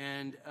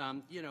 And,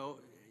 you know,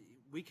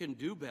 we can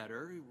do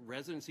better.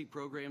 Residency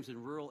programs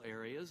in rural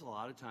areas, a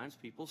lot of times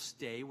people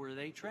stay where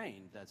they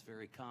train. That's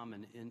very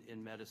common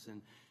in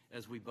medicine,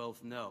 as we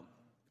both know.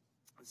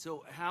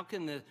 So how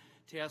can the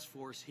task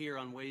force here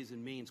on Ways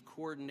and Means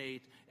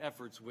coordinate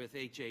efforts with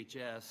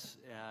HHS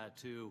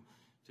to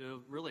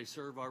really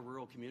serve our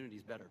rural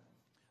communities better?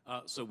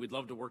 So we'd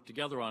love to work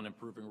together on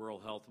improving rural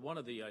health. One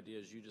of the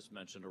ideas you just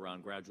mentioned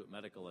around graduate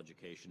medical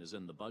education is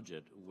in the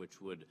budget, which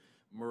would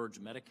merge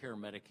Medicare,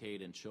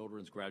 Medicaid, and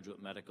children's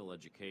graduate medical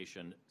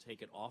education,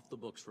 take it off the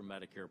books for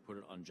Medicare, put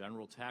it on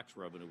general tax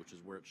revenue, which is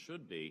where it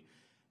should be,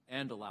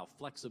 and allow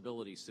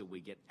flexibility so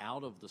we get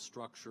out of the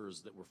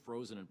structures that were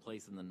frozen in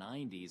place in the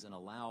 90s and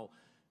allow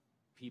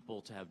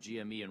people to have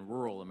GME in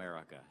rural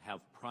America, have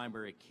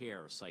primary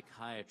care,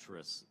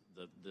 psychiatrists,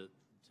 to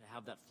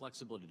have that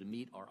flexibility to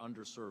meet our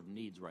underserved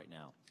needs right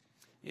now.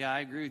 Yeah, I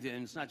agree with you,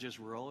 and it's not just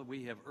rural.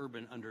 We have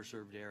urban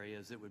underserved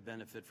areas that would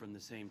benefit from the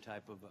same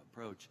type of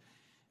approach.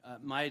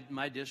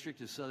 My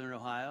district is Southern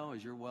Ohio,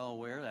 as you're well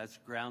aware. That's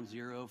ground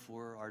zero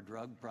for our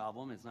drug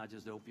problem. It's not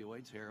just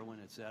opioids, heroin,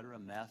 et cetera,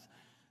 meth,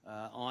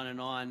 on and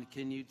on.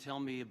 Can you tell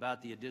me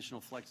about the additional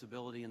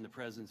flexibility in the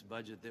President's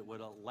budget that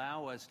would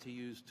allow us to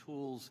use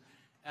tools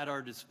at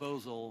our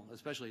disposal,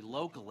 especially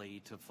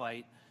locally, to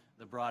fight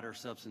the broader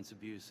substance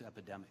abuse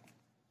epidemic?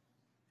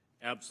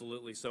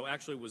 Absolutely. So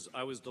actually,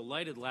 I was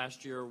delighted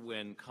last year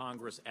when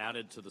Congress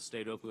added to the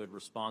State Opioid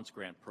Response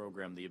Grant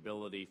Program the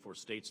ability for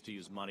states to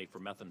use money for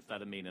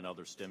methamphetamine and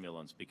other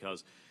stimulants,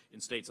 because in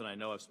states, and I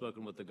know I've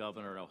spoken with the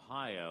governor in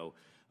Ohio,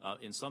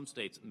 in some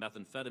states,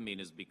 methamphetamine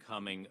is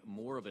becoming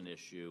more of an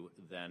issue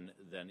than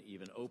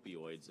even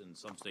opioids. In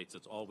some states,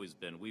 it's always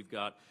been. We've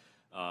got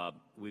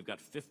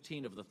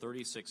 15 of the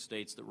 36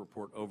 states that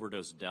report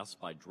overdose deaths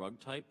by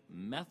drug type.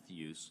 Meth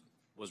use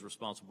was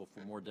responsible for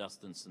more deaths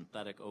than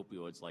synthetic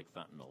opioids like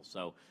fentanyl.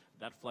 So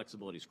that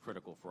flexibility is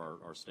critical for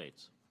our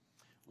states.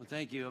 Well,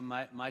 thank you.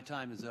 My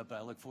time is up.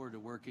 I look forward to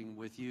working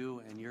with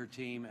you and your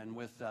team and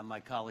with my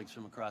colleagues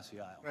from across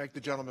the aisle. Thank the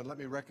gentleman. Let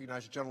me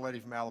recognize the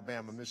gentlelady from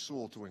Alabama, Ms.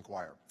 Sewell, to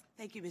inquire.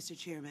 Thank you, Mr.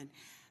 Chairman.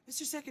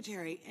 Mr.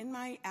 Secretary, in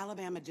my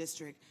Alabama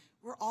district,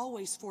 we're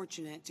always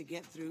fortunate to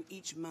get through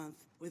each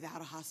month without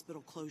a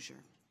hospital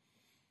closure.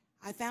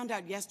 I found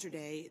out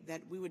yesterday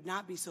that we would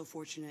not be so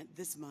fortunate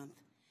this month,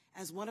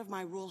 as one of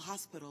my rural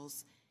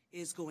hospitals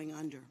is going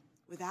under.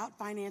 Without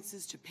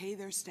finances to pay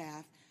their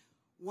staff,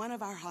 one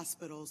of our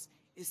hospitals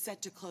is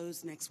set to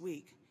close next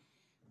week.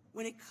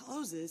 When it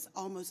closes,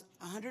 almost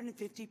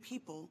 150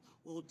 people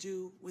will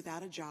do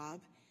without a job,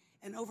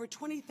 and over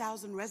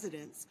 20,000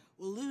 residents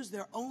will lose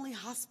their only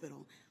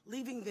hospital,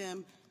 leaving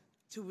them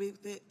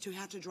to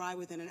have to drive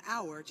within an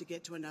hour to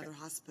get to another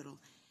hospital.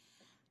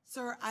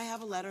 Sir, I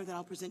have a letter that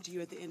I'll present to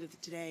you at the end of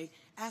today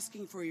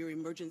asking for your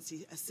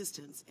emergency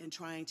assistance in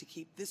trying to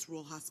keep this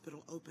rural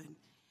hospital open.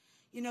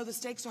 You know, the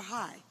stakes are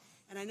high,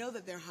 and I know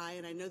that they're high,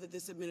 and I know that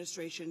this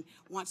administration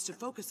wants to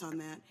focus on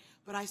that,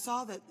 but I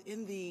saw that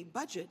in the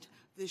budget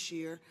this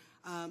year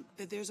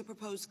that there's a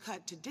proposed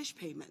cut to dish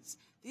payments.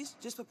 These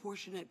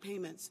disproportionate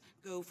payments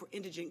go for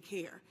indigent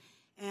care,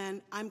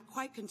 and I'm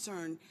quite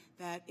concerned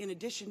that in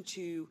addition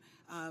to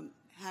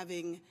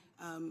having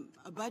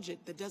a budget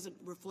that doesn't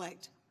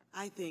reflect,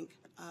 I think,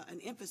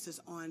 an emphasis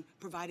on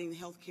providing the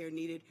health care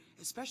needed,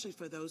 especially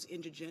for those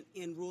indigent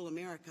in rural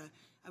America,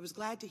 I was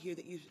glad to hear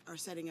that you are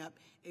setting up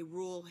a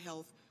rural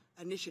health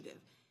initiative.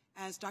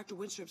 As Dr.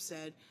 Winstrup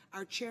said,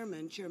 our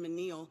chairman, Chairman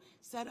Neal,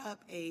 set up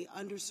a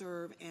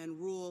underserved and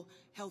rural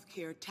health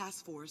care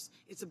task force.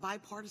 It's a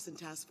bipartisan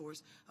task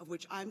force of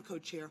which I'm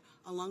co-chair,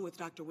 along with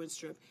Dr.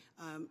 Winstrup,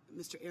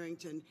 Mr.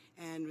 Arrington,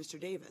 and Mr.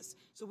 Davis.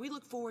 So we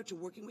look forward to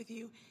working with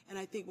you, and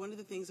I think one of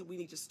the things that we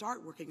need to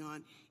start working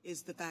on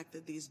is the fact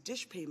that these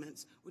dish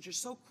payments, which are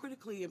so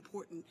critically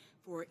important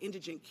for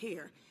indigent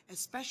care,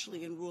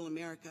 especially in rural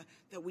America,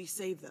 that we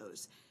save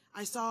those.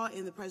 I saw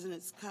in the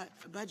President's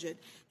budget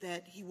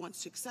that he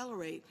wants to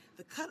accelerate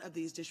the cut of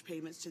these dish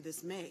payments to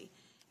this May.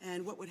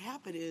 And what would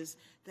happen is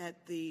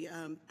that the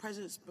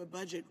president's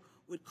budget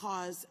would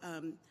cause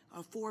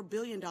a $4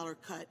 billion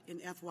cut in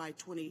FY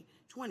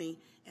 2020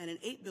 and an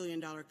 $8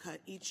 billion cut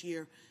each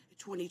year,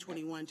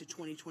 2021 to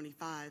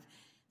 2025.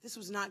 This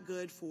was not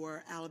good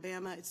for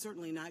Alabama. It's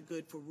certainly not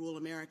good for rural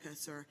America,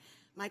 sir.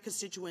 My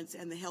constituents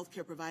and the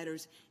healthcare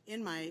providers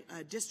in my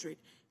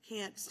district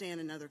can't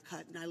stand another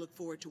cut, and I look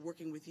forward to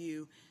working with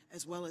you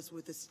as well as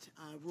with this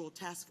rural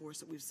task force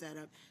that we've set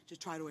up to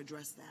try to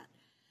address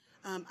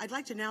that. I'd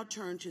like to now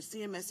turn to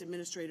CMS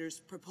Administrator's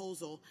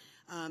proposal.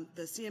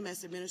 The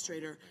CMS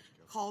Administrator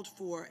called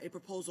for a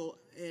proposal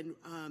in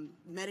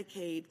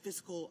Medicaid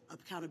fiscal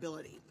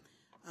accountability.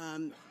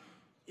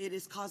 It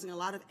is causing a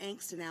lot of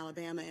angst in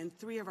Alabama, and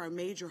 3 of our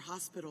major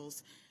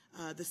hospitals,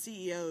 the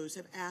CEOs,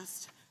 have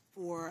asked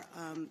for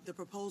the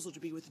proposal to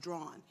be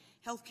withdrawn.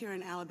 Healthcare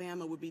in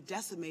Alabama would be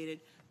decimated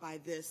by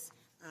this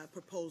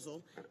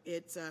proposal.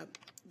 It's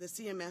the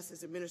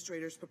CMS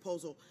Administrator's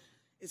proposal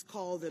is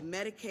called the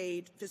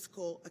Medicaid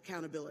Fiscal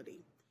Accountability.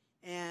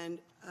 And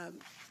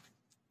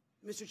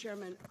Mr.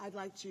 Chairman, I'd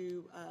like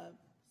to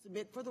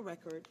submit for the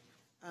record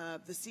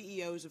the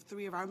CEOs of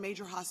 3 of our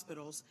major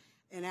hospitals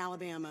in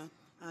Alabama.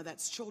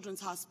 That's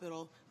Children's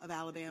Hospital of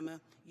Alabama,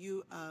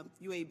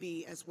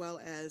 UAB, as well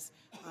as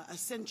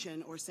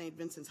Ascension or St.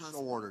 Vincent's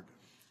Hospital. So ordered.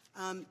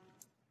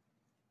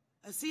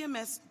 A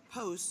CMS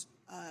post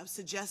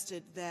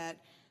suggested that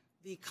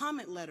the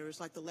comment letters,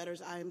 like the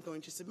letters I am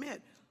going to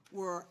submit,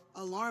 were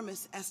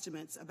alarmist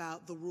estimates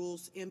about the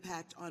rule's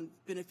impact on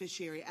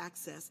beneficiary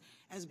access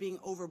as being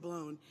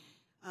overblown.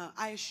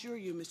 I assure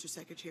you, Mr.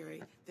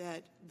 Secretary,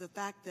 that the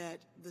fact that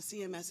the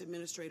CMS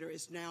Administrator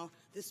is now,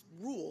 this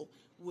rule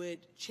would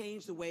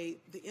change the way,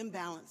 the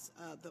imbalance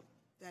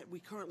that we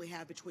currently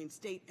have between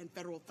state and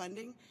federal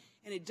funding,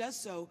 and it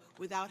does so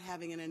without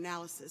having an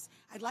analysis.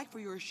 I'd like for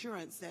your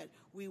assurance that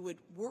we would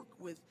work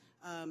with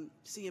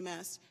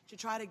CMS to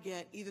try to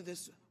get either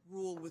this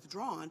rule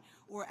withdrawn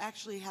or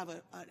actually have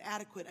an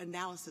adequate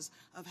analysis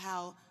of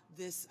how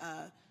this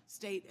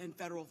state and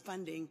federal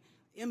funding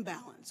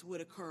imbalance would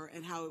occur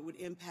and how it would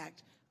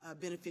impact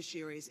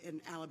beneficiaries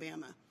in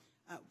Alabama.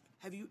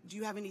 Do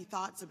you have any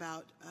thoughts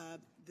about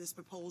this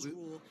proposed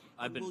rule?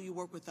 Will you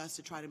work with us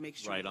to try to make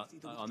sure it's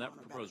either on that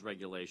proposed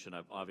regulation?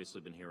 I've obviously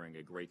been hearing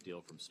a great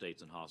deal from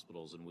states and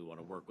hospitals, and we want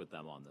to work with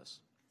them on this.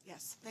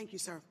 Yes, thank you,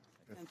 sir,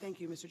 and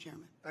thank you, Mr.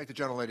 Chairman. Thank the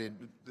gentlelady.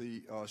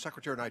 The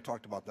Secretary and I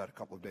talked about that a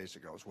couple of days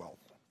ago as well.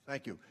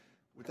 Thank you.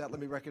 With that, let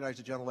me recognize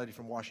the gentlelady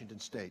from Washington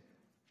State,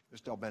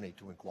 Ms. Delbeni,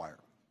 to inquire.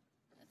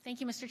 Thank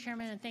you, Mr.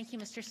 Chairman, and thank you,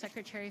 Mr.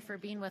 Secretary, for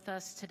being with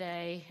us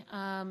today.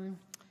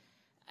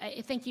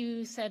 I think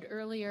you said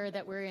earlier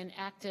that we're in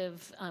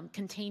active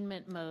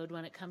containment mode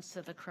when it comes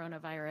to the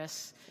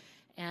coronavirus.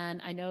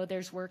 And I know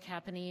there's work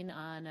happening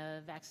on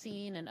a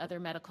vaccine and other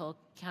medical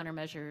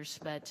countermeasures,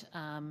 but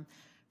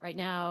right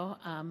now,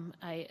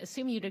 I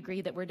assume you'd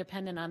agree that we're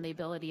dependent on the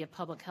ability of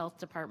public health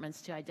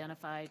departments to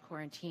identify,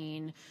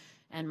 quarantine,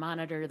 and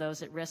monitor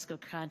those at risk of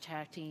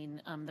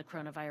contracting the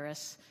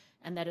coronavirus,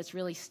 and that it's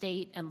really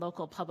state and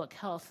local public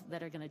health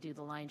that are going to do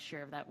the lion's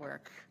share of that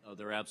work.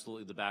 They're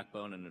absolutely the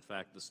backbone, and in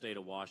fact, the state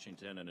of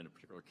Washington and in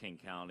particular King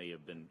County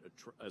have been,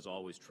 as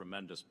always,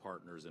 tremendous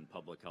partners in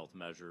public health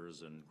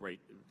measures, and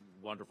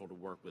wonderful to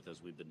work with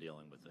as we've been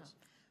dealing with this.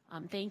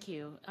 Thank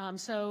you.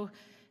 So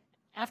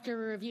after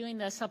reviewing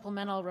the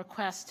supplemental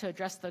request to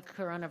address the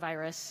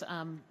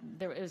coronavirus,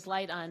 there was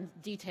light on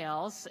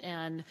details,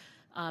 and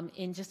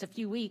in just a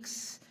few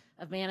weeks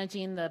of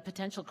managing the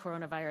potential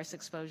coronavirus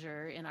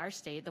exposure in our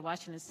state, the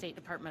Washington State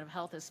Department of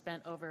Health has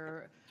spent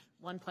over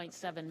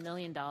 $1.7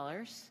 million.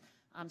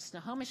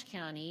 Snohomish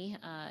County,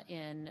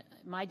 in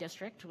my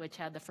district, which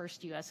had the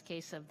first U.S.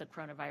 case of the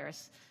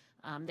coronavirus,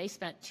 they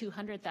spent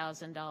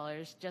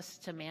 $200,000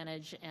 just to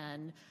manage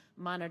and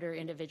monitor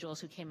individuals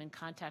who came in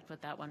contact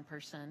with that one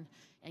person.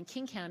 And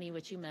King County,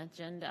 which you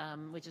mentioned,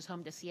 which is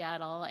home to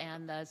Seattle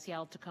and the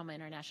Seattle-Tacoma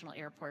International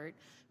Airport,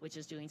 which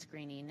is doing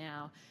screening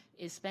now,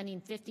 is spending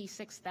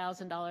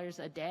 $56,000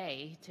 a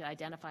day to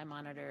identify,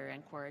 monitor,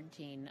 and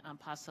quarantine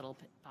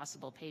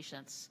possible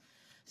patients.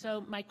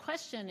 So my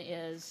question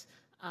is,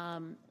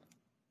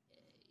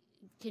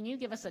 can you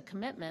give us a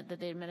commitment that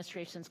the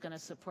administration is going to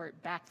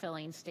support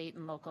backfilling state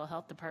and local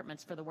health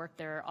departments for the work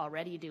they're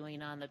already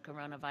doing on the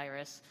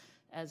coronavirus,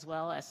 as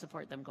well as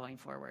support them going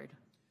forward?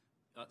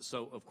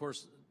 So, of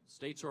course,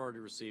 states are already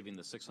receiving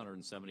the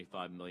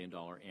 $675 million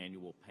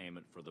annual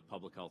payment for the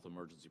public health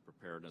emergency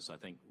preparedness. I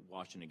think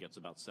Washington gets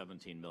about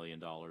 $17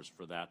 million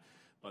for that.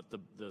 But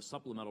the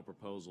supplemental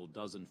proposal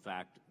does, in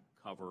fact,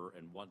 cover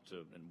and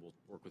we'll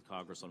work with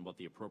Congress on what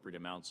the appropriate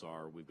amounts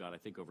are. We've got, I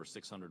think, over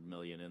 $600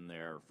 million in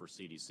there for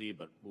CDC,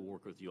 but we'll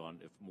work with you on,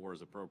 if more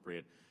is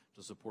appropriate,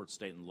 to support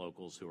state and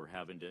locals who are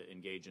having to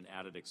engage in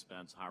added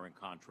expense, hiring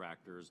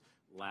contractors,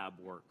 lab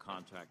work,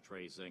 contact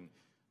tracing.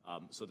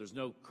 So there's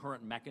no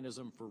current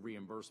mechanism for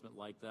reimbursement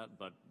like that,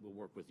 but we'll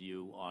work with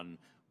you on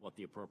what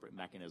the appropriate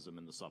mechanism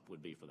in the SUP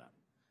would be for that.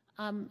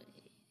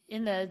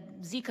 In the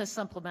Zika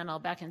supplemental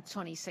back in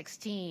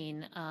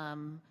 2016,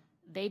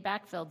 they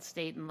backfilled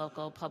state and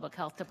local public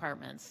health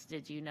departments.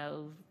 Did you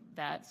know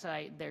that. So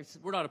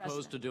we're not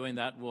opposed to doing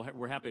that.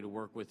 We're happy to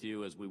work with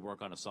you as we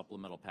work on a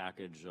supplemental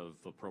package of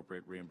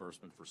appropriate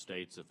reimbursement for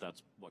states, if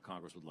that's what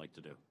Congress would like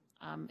to do.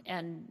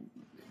 And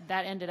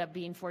that ended up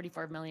being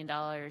 $44 million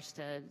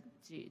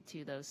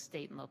to those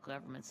state and local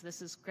governments.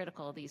 This is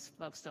critical. These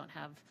folks don't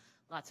have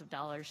lots of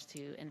dollars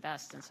to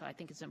invest, and so I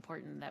think it's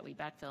important that we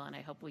backfill, and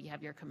I hope we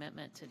have your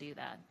commitment to do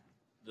that.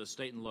 The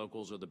state and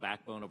locals are the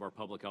backbone of our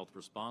public health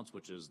response,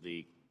 which is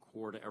the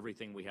core to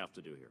everything we have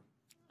to do here.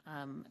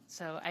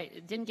 So I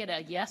didn't get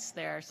a yes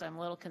there, so I'm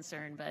a little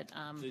concerned, but...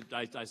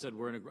 I said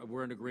we're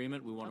in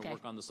agreement. We want to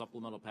work on the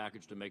supplemental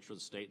package to make sure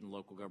the state and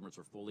local governments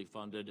are fully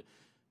funded,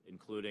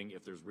 including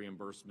if there's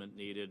reimbursement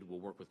needed. We'll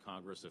work with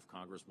Congress if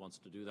Congress wants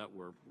to do that.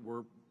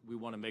 We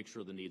want to make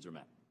sure the needs are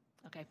met.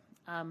 Okay.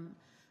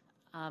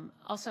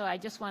 Also, I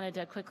just wanted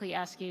to quickly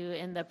ask you,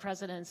 in the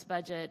president's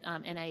budget,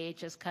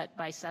 NIH is cut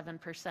by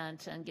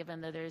 7%, and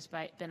given that there's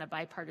been a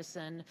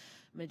bipartisan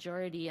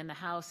majority in the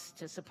House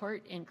to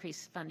support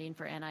increased funding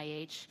for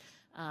NIH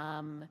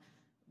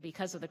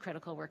because of the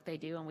critical work they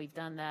do, and we've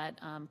done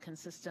that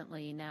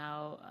consistently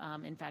now.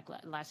 In fact,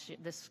 last year,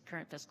 this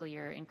current fiscal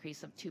year,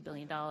 increase of $2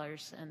 billion,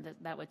 and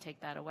that would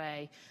take that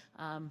away.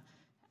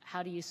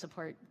 How do you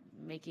support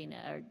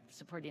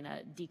supporting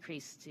a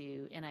decrease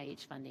to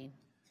NIH funding?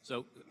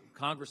 So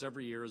Congress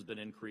every year has been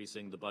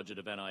increasing the budget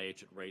of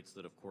NIH at rates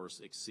that, of course,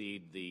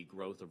 exceed the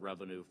growth of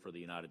revenue for the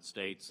United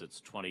States.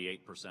 It's 28%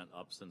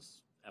 up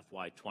since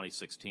FY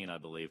 2016, I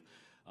believe.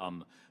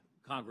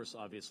 Congress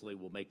obviously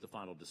will make the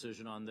final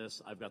decision on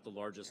this. I've got the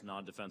largest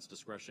non-defense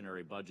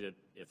discretionary budget.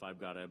 If I've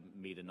got to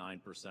meet a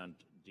 9%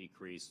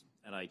 decrease,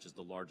 NIH is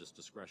the largest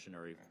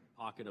discretionary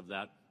pocket of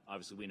that.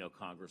 Obviously, we know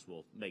Congress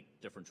will make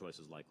different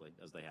choices likely,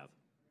 as they have.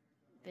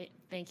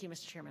 Thank you,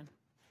 Mr. Chairman.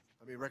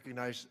 Let me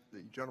recognize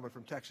the gentleman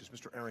from Texas,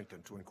 Mr.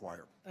 Arrington, to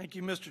inquire. Thank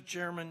you, Mr.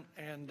 Chairman,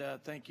 and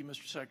thank you,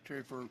 Mr.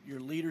 Secretary, for your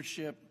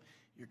leadership,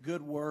 your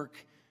good work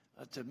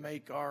to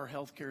make our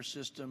healthcare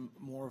system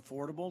more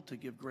affordable, to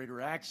give greater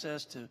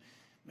access, to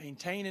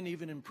maintain and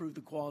even improve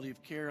the quality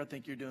of care. I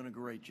think you're doing a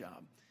great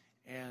job.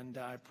 And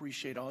I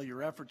appreciate all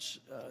your efforts,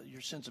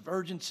 your sense of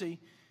urgency,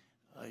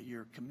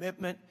 your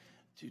commitment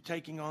to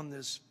taking on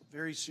this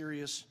very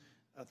serious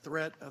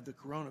threat of the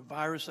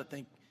coronavirus. I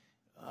think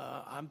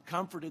I'm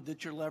comforted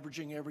that you're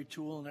leveraging every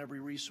tool and every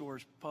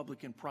resource,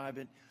 public and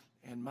private.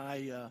 And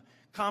my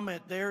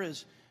comment there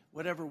is,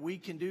 whatever we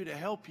can do to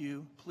help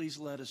you, please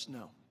let us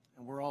know.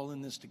 And we're all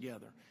in this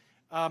together.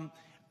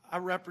 I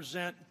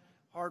represent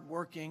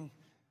hardworking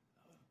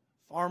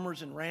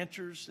farmers and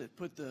ranchers that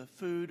put the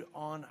food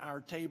on our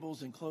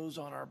tables and clothes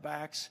on our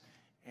backs,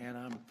 and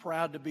I'm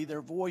proud to be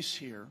their voice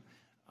here.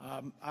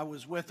 I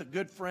was with a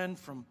good friend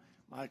from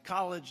my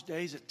college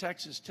days at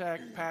Texas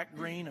Tech, Pat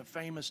Green, a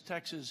famous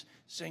Texas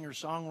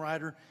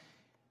singer-songwriter.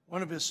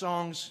 One of his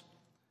songs,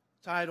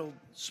 titled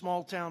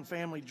Small Town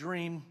Family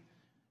Dream,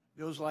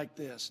 goes like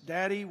this.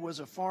 Daddy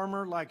was a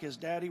farmer like his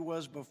daddy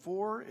was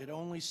before. It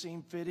only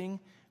seemed fitting.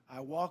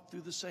 I walked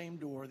through the same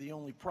door. The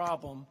only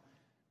problem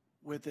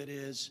with it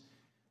is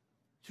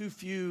too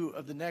few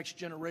of the next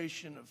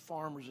generation of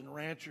farmers and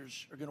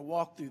ranchers are going to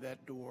walk through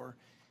that door.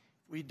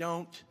 We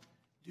don't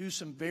do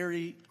some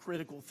very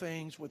critical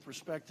things with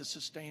respect to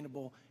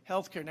sustainable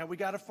health care. Now, we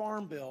got a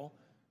farm bill.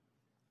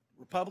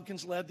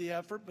 Republicans led the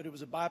effort, but it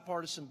was a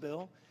bipartisan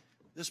bill.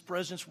 This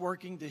president's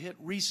working to hit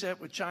reset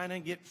with China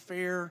and get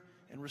fair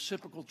and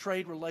reciprocal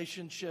trade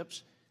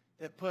relationships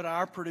that put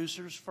our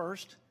producers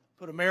first,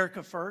 put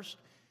America first.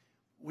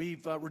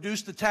 We've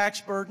reduced the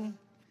tax burden.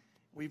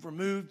 We've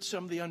removed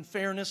some of the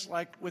unfairness,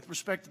 like with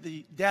respect to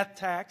the death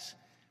tax.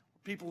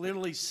 People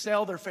literally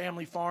sell their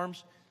family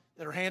farms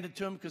that are handed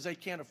to them because they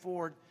can't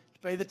afford to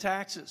pay the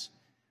taxes.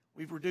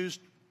 We've reduced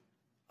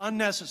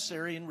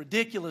unnecessary and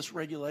ridiculous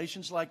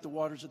regulations like the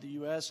waters of the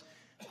U.S.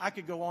 I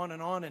could go on,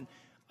 and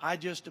I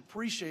just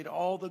appreciate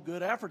all the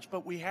good efforts.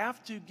 But we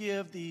have to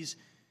give these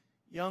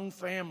young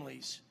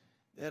families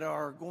that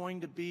are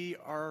going to be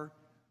our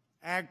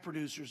ag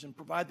producers and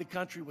provide the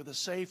country with a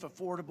safe,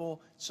 affordable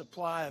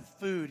supply of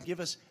food, give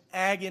us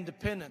ag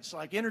independence,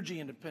 like energy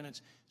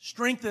independence,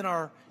 strengthen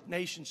our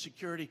nation's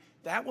security.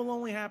 That will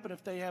only happen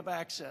if they have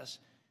access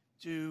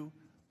to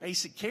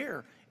basic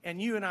care.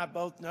 And you and I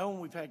both know, and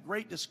we've had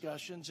great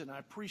discussions, and I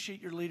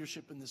appreciate your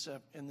leadership in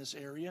this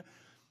area,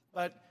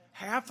 but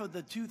half of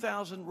the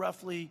 2,000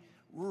 roughly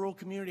rural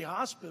community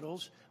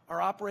hospitals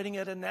are operating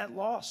at a net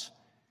loss.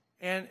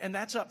 And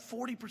that's up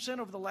 40%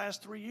 over the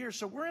last 3 years.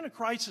 So we're in a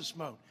crisis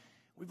mode.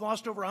 We've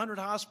lost over 100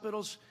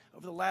 hospitals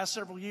over the last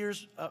several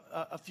years.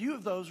 A few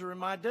of those are in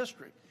my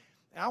district.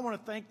 And I want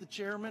to thank the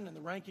chairman and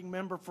the ranking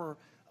member for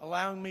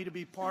allowing me to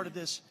be part of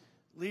this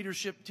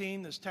leadership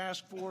team, this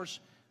task force,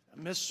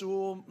 Ms.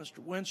 Sewell, Mr.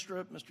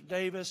 Winstrup, Mr.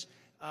 Davis.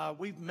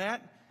 We've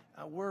met.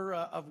 We're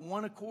of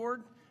one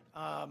accord,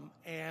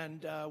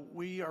 and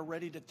we are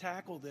ready to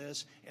tackle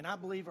this. And I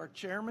believe our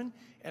chairman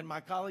and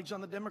my colleagues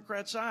on the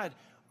Democrat side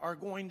are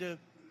going to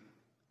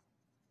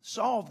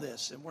solve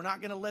this, and we're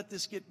not going to let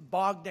this get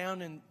bogged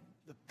down in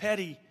the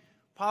petty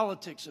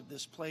politics of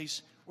this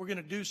place. We're going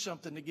to do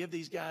something to give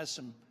these guys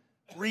some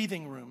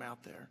breathing room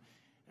out there.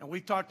 And we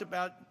talked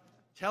about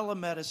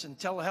telemedicine,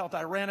 telehealth.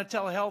 I ran a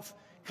telehealth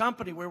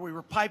company where we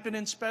were piping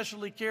in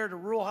specialty care to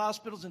rural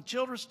hospitals in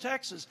Childress,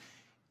 Texas.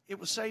 It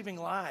was saving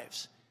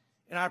lives.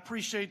 And I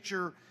appreciate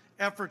your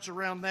efforts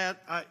around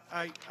that.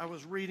 I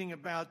was reading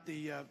about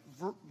the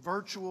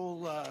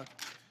virtual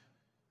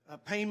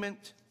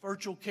payment,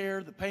 virtual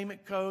care, the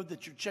payment code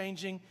that you're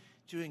changing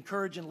to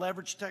encourage and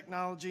leverage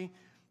technology,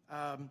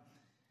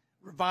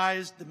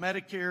 revised the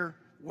Medicare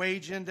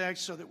wage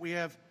index so that we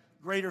have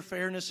greater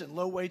fairness in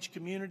low-wage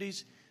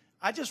communities.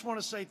 I just want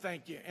to say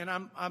thank you, and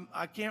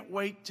I can't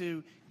wait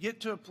to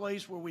get to a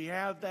place where we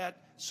have that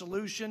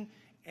solution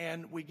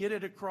and we get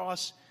it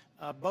across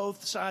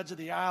both sides of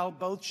the aisle,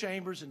 both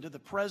chambers, and to the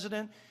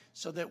President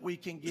so that we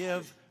can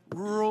give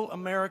rural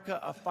America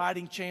a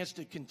fighting chance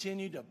to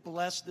continue to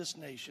bless this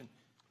nation.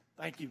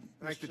 Thank you.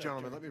 Thank the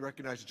gentleman. Let me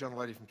recognize the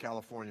gentlelady from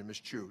California, Ms.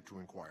 Chu, to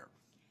inquire.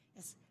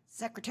 Yes.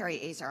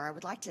 Secretary Azar, I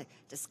would like to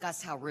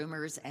discuss how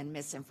rumors and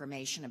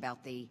misinformation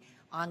about the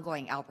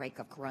ongoing outbreak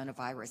of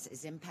coronavirus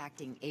is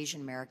impacting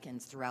Asian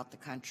Americans throughout the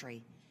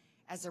country.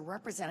 As a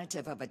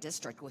representative of a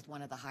district with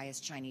one of the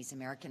highest Chinese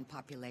American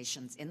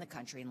populations in the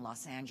country in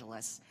Los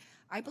Angeles,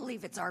 I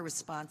believe it's our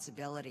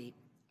responsibility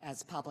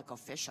as public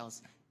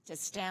officials to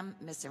stem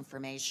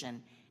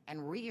misinformation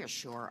and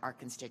reassure our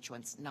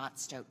constituents, not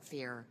stoke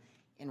fear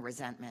and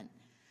resentment.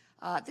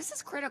 This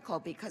is critical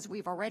because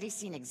we've already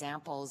seen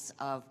examples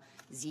of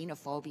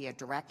xenophobia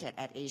directed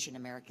at Asian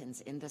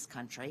Americans in this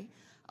country.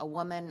 A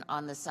woman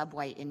on the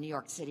subway in New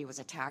York City was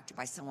attacked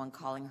by someone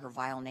calling her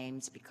vile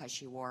names because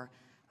she wore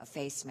a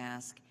face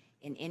mask.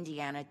 In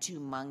Indiana, 2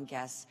 Hmong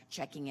guests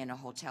checking in a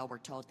hotel were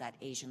told that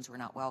Asians were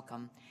not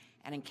welcome.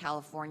 And in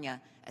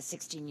California, a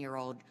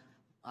 16-year-old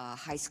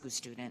high school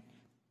student,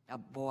 a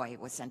boy,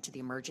 was sent to the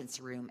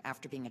emergency room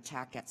after being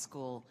attacked at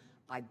school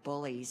by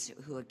bullies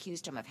who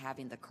accused him of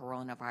having the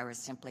coronavirus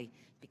simply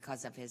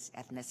because of his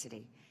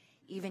ethnicity.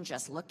 Even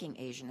just looking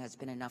Asian has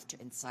been enough to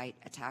incite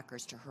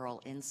attackers to hurl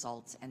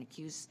insults and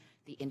accuse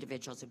the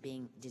individuals of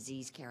being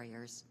disease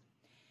carriers.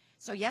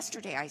 So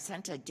yesterday, I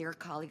sent a Dear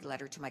Colleague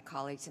letter to my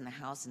colleagues in the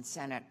House and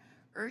Senate,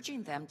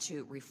 urging them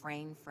to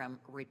refrain from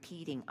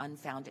repeating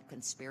unfounded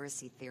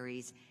conspiracy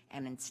theories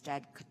and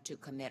instead to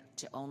commit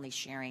to only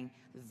sharing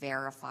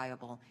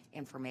verifiable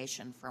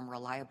information from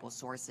reliable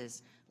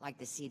sources like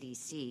the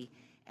CDC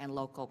and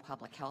local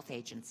public health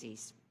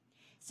agencies.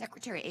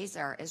 Secretary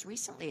Azar, as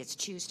recently as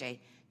Tuesday,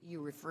 you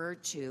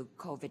referred to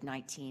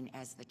COVID-19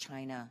 as the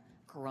China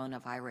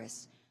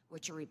coronavirus,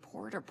 which a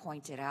reporter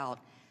pointed out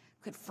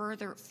could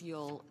further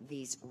fuel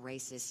these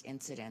racist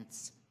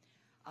incidents.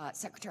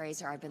 Secretary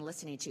Azar, I've been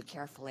listening to you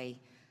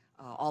carefully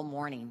all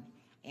morning,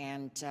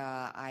 and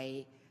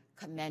I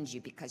commend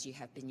you because you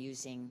have been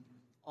using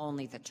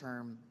only the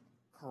term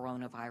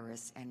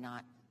coronavirus and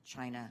not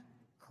China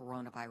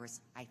coronavirus.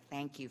 I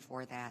thank you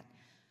for that.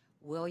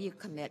 Will you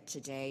commit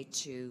today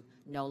to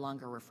no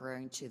longer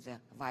referring to the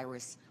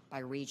virus by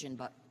region,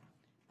 but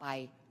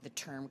by the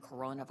term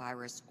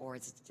coronavirus or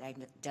its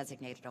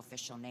designated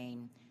official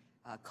name,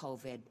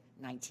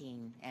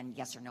 COVID-19? And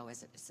yes or no,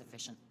 is it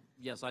sufficient?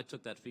 Yes, I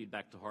took that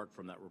feedback to heart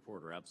from that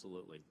reporter,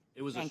 absolutely.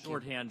 It was Thank a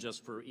shorthand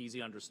just for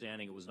easy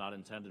understanding. It was not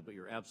intended, but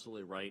you're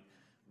absolutely right.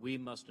 We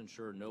must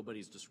ensure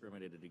nobody's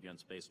discriminated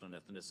against based on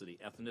ethnicity.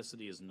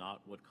 Ethnicity is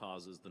not what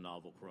causes the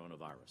novel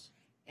coronavirus.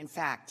 In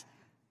fact,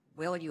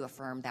 will you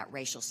affirm that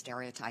racial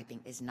stereotyping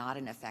is not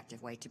an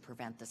effective way to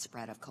prevent the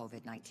spread of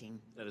COVID-19?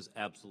 That is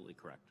absolutely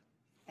correct.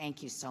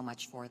 Thank you so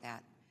much for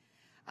that.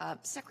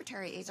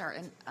 Secretary Azar,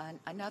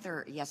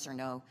 another yes or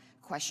no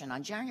question.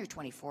 On January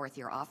 24th,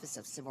 your Office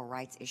of Civil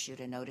Rights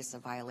issued a notice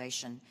of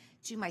violation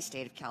to my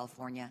state of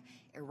California,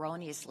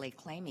 erroneously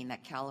claiming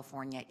that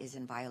California is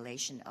in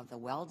violation of the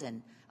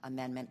Weldon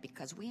Amendment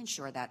because we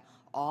ensure that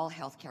all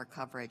health care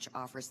coverage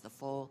offers the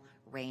full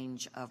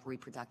range of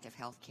reproductive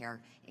health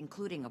care,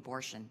 including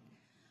abortion.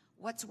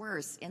 What's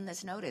worse, in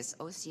this notice,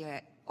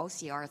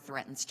 OCR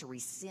threatens to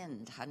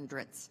rescind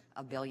hundreds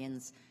of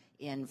billions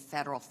in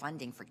federal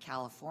funding for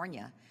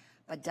California,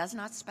 but does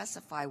not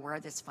specify where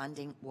this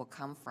funding will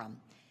come from.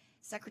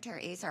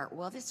 Secretary Azar,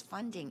 will this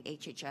funding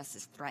HHS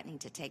is threatening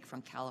to take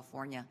from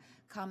California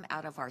come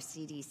out of our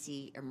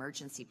CDC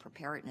emergency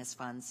preparedness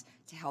funds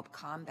to help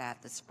combat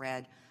the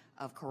spread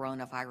of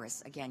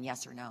coronavirus? Again,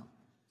 yes or no?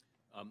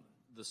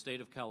 The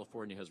state of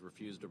California has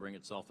refused to bring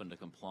itself into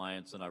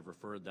compliance, and I've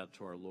referred that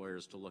to our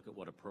lawyers to look at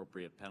what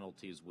appropriate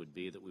penalties would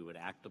be that we would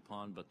act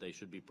upon, but they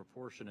should be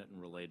proportionate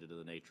and related to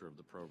the nature of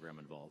the program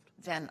involved.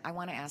 Then I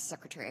want to ask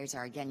Secretary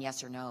Azar again,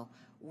 yes or no.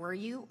 Were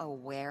you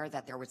aware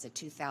that there was a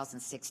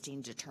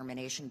 2016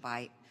 determination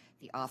by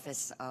the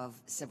Office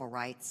of Civil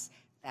Rights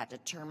that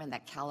determined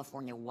that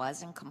California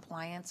was in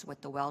compliance with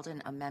the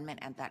Weldon Amendment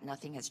and that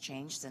nothing has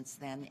changed since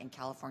then in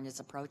California's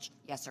approach?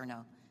 Yes or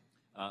no?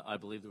 I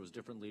believe there was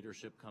different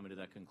leadership coming to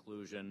that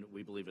conclusion.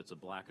 We believe it's a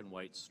black and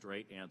white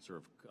straight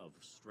answer of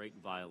straight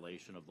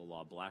violation of the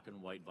law, black and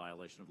white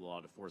violation of the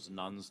law to force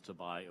nuns to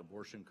buy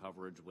abortion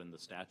coverage when the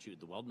statute,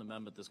 the Weldon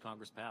Amendment this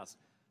Congress passed,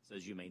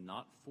 says you may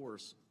not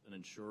force an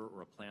insurer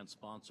or a plan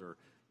sponsor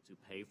to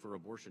pay for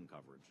abortion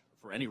coverage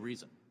for any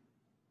reason.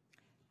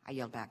 I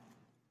yield back.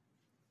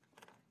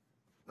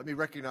 Let me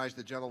recognize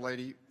the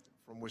gentlelady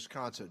from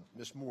Wisconsin,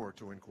 Ms. Moore,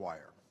 to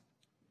inquire.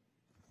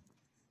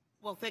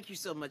 Well, thank you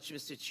so much,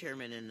 Mr.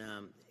 Chairman.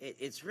 And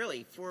it's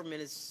really 4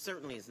 minutes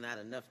certainly is not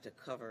enough to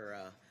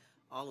cover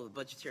all of the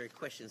budgetary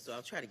questions, so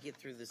I'll try to get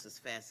through this as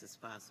fast as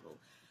possible.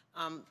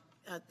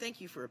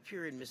 Thank you for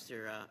appearing,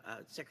 Mr.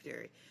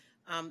 Secretary.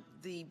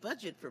 The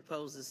budget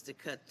proposes to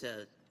cut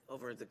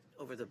over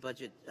the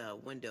budget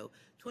window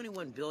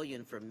 $21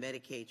 billion for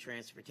Medicaid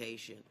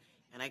transportation.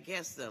 And I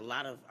guess a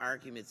lot of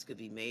arguments could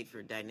be made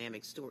for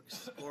dynamic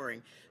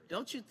scoring.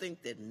 Don't you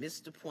think that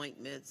missed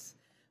appointments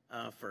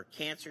for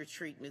cancer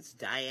treatments,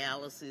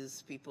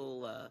 dialysis,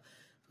 people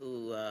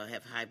who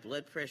have high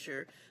blood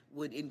pressure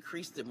would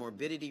increase the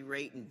morbidity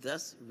rate and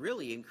thus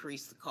really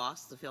increase the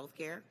cost of health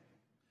care?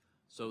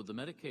 So the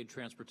Medicaid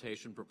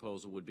transportation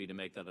proposal would be to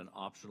make that an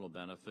optional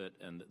benefit,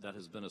 and that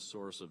has been a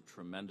source of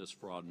tremendous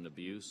fraud and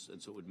abuse,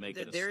 and so it would make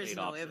it a state option. There is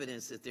no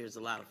evidence that there's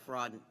a lot of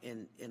fraud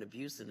and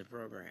abuse in the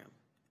program.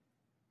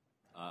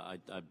 I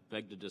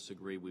beg to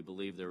disagree. We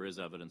believe there is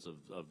evidence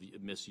of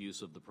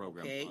misuse of the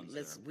program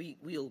funds.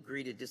 We'll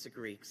agree to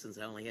disagree since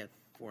I only have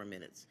 4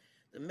 minutes.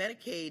 The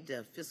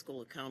Medicaid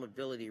fiscal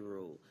accountability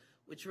rule,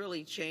 which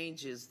really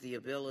changes the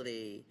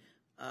ability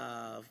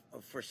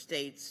for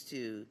states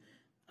to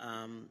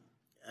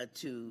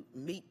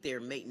meet their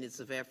maintenance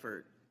of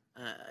effort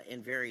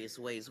in various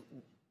ways.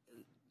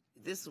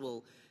 This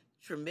will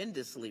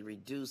tremendously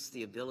reduce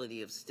the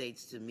ability of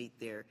states to meet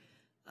their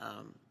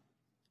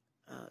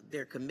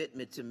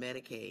commitment to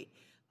Medicaid.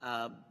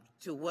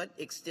 To what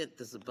extent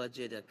does the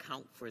budget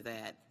account for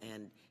that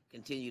and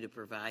continue to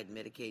provide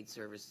Medicaid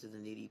service to the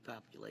needy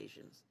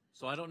populations?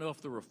 So I don't know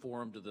if the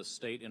reform to the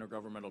state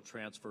intergovernmental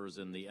transfers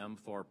in the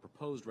MFAR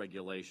proposed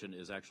regulation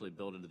is actually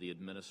built into the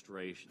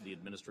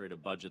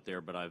administrative budget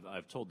there, but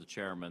I've told the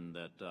chairman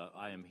that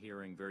I am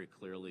hearing very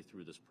clearly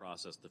through this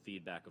process the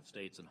feedback of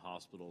states and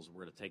hospitals.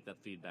 We're going to take that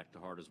feedback to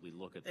heart as we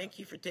look at Thank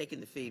you for taking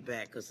the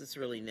feedback, because it's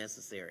really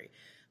necessary.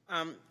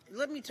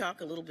 Let me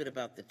talk a little bit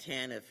about the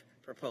TANF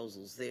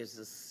proposals. There's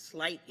a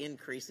slight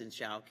increase in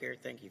child care.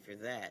 Thank you for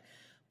that.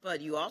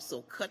 But you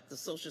also cut the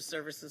social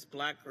services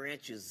block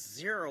grant. You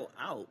zero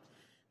out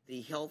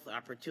the health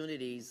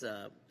opportunities,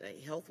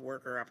 health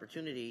worker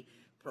opportunity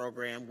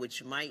program,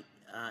 which might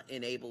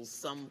enable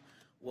some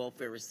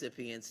welfare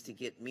recipients to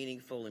get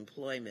meaningful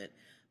employment.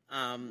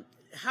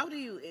 How do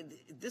you,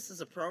 this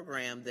is a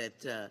program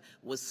that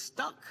was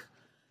stuck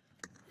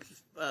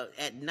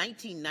at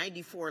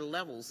 1994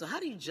 levels. So how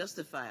do you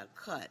justify a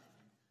cut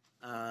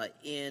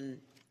in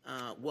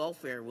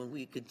welfare when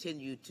we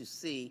continue to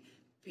see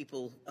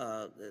people,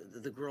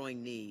 the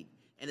growing need,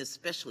 and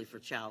especially for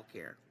child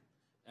care?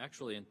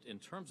 Actually, in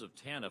terms of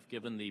TANF,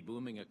 given the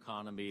booming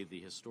economy, the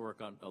historic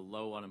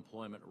low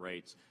unemployment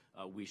rates,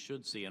 we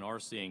should see and are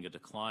seeing a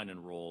decline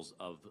in roles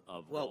of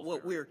well,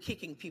 what we're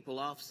kicking people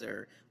off,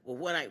 sir.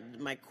 Well,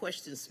 my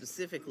question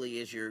specifically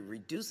is you're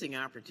reducing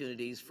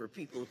opportunities for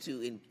people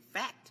to, in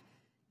fact,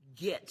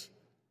 get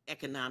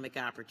economic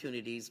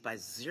opportunities by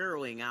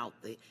zeroing out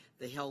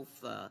the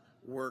health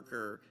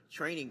worker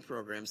training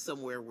program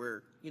somewhere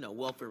where, you know,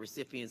 welfare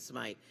recipients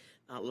might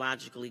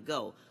logically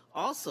go.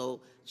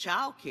 Also,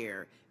 child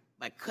care,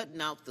 by cutting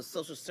out the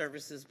social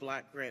services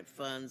block grant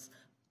funds,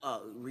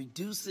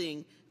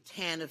 reducing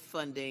TANF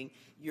funding,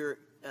 you're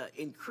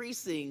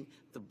increasing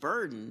the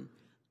burden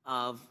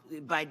of,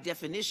 by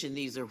definition,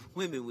 these are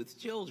women with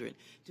children,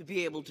 to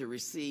be able to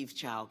receive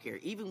child care.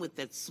 Even with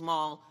that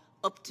small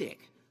uptick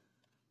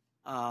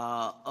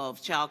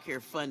of child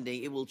care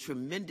funding, it will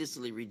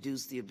tremendously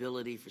reduce the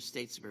ability for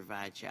states to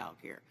provide child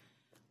care.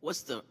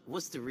 What's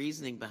the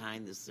reasoning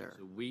behind this, sir?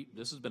 So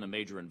this has been a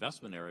major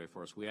investment area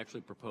for us. We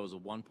actually propose a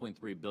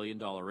 $1.3 billion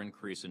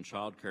increase in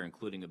child care,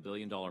 including a $1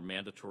 billion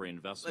mandatory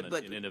investment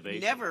in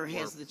innovation. But never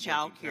has the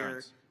child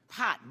care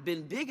pot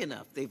been big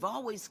enough. They've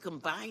always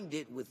combined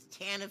it with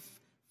TANF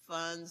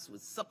funds,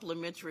 with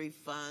supplementary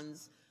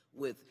funds,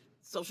 with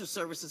social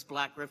services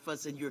block grant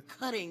funds, and you're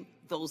cutting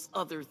those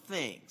other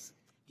things.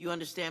 Do you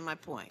understand my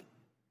point?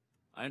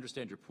 I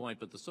understand your point,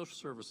 but the social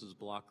services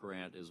block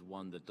grant is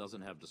one that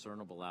doesn't have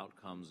discernible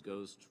outcomes,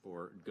 goes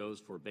for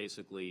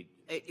basically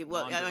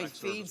it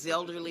feeds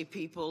elderly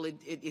people.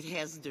 It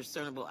has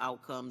discernible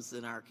outcomes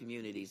in our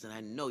communities, and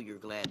I know you're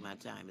glad my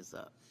time is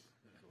up.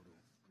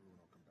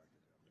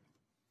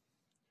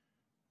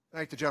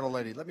 Thank the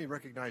gentlelady. Let me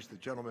recognize the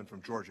gentleman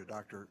from Georgia,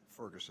 Dr.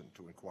 Ferguson,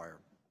 to inquire.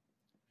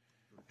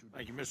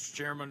 Thank you, Mr.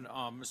 Chairman.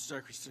 Mr.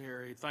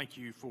 Secretary, thank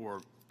you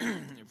for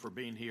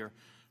being here.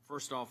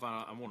 First off,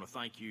 I want to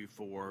thank you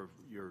for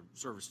your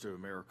service to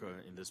America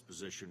in this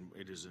position.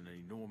 It is an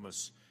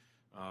enormous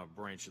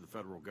branch of the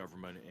federal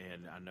government,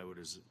 and I know it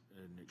is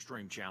an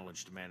extreme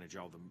challenge to manage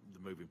all the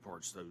moving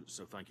parts,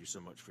 so thank you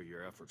so much for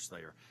your efforts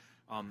there.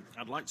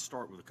 I'd like to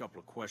start with a couple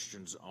of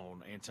questions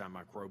on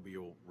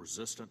antimicrobial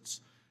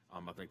resistance.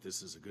 I think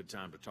this is a good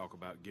time to talk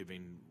about,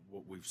 given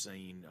what we've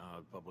seen,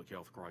 public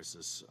health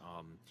crisis,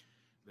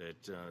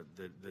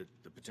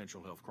 the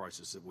potential health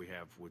crisis that we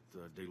have with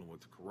dealing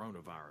with the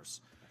coronavirus.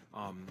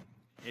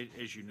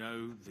 As you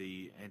know,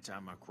 the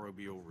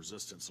antimicrobial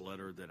resistance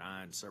letter that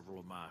I and several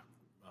of my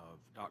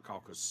Doc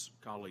Caucus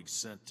colleagues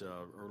sent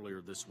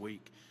earlier this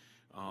week,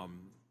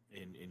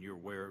 and you're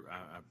aware,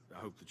 I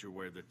hope that you're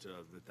aware that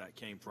that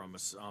came from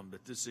us,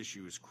 that this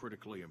issue is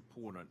critically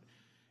important.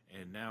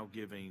 And now,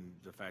 given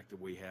the fact that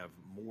we have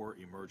more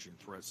emerging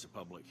threats to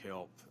public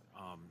health,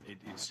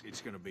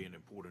 it's going to be an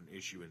important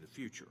issue in the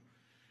future.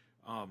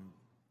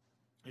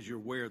 As you're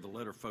aware, the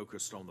letter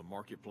focused on the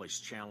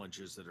marketplace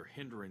challenges that are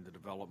hindering the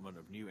development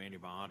of new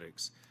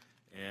antibiotics,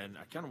 and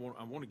I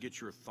want to get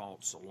your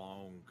thoughts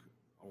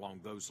along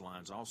those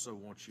lines. I also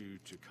want you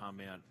to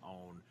comment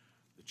on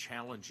the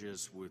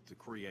challenges with the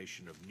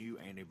creation of new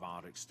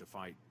antibiotics to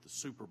fight the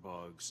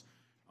superbugs.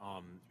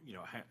 You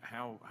know,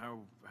 how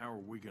are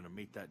we going to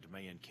meet that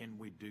demand? Can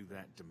we do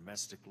that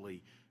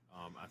domestically?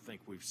 I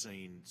think we've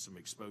seen some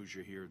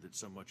exposure here that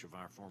so much of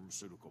our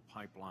pharmaceutical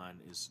pipeline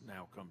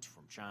now comes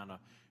from China,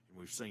 and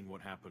we've seen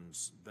what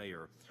happens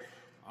there.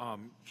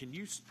 Can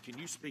you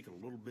speak a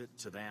little bit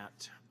to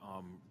that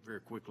very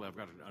quickly? I've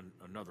got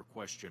another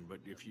question, but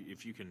if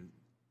you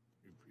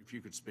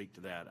could speak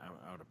to that,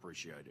 I would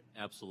appreciate it.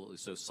 Absolutely.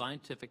 So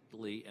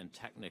scientifically and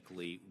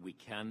technically, we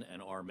can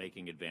and are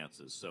making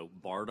advances. So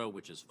BARDA,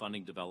 which is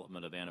funding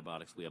development of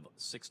antibiotics, we have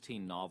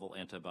 16 novel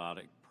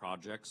antibiotic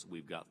projects.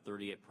 We've got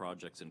 38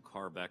 projects in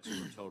CARB-X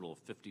for a total of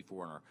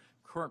 54 in our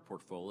current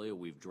portfolio.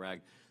 We've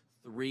dragged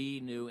 3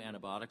 new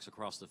antibiotics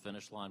across the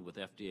finish line with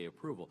FDA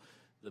approval.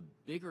 The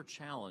bigger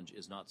challenge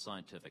is not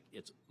scientific,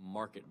 it's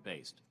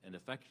market-based. And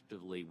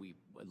effectively,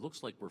 it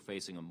looks like we're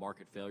facing a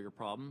market failure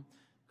problem,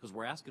 because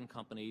we're asking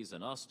companies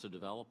and us to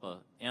develop an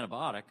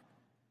antibiotic,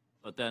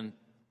 but then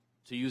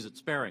to use it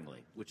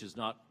sparingly, which is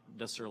not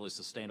necessarily a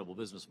sustainable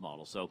business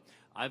model. So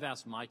I've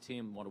asked my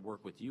team, want to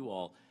work with you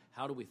all,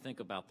 how do we think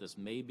about this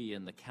maybe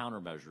in the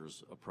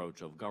countermeasures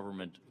approach of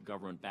government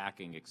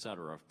backing, et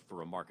cetera,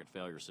 for a market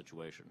failure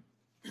situation?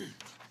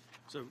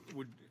 So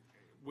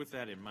with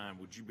that in mind,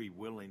 would you be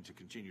willing to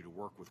continue to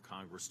work with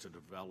Congress to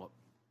develop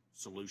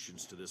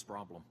solutions to this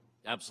problem?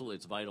 Absolutely.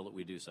 It's vital that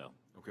we do so.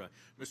 Okay.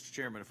 Mr.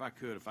 Chairman, if I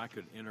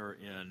could enter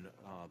in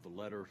the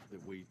letter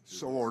that we...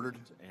 So ordered.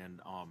 And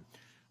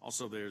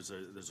also there's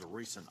a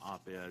recent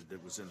op-ed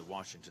that was in the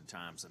Washington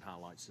Times that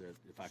highlights it.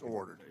 If I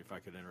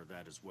could enter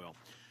that as well.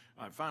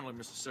 Finally,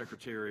 Mr.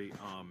 Secretary,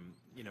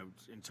 you know,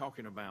 in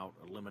talking about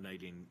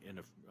eliminating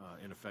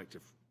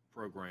ineffective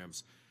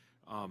programs,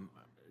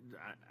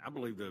 I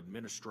believe the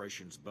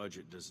administration's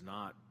budget does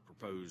not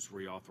propose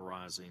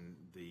reauthorizing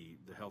the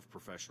health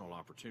professional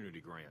opportunity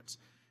grants,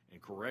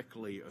 and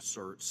correctly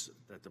asserts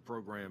that the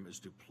program is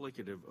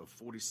duplicative of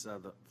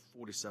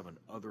 47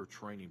 other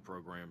training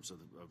programs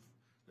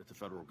that the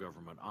federal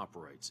government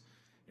operates.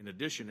 In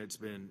addition, it's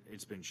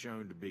been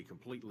shown to be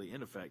completely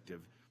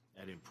ineffective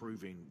at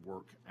improving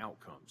work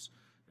outcomes.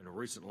 In a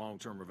recent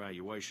long-term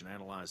evaluation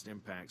analyzed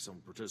impacts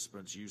on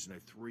participants using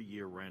a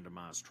 3-year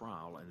randomized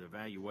trial, and the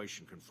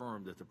evaluation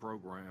confirmed that the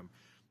program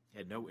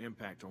had no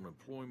impact on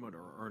employment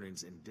or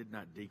earnings and did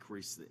not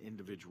decrease the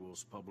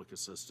individual's public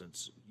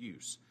assistance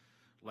use.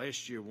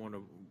 Last year,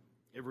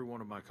 every one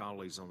of my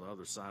colleagues on the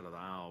other side of the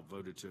aisle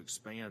voted to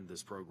expand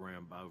this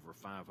program by over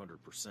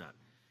 500%.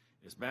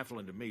 It's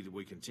baffling to me that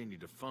we continue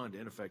to fund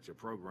ineffective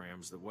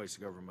programs that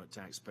waste government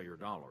taxpayer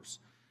dollars.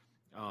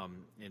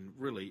 And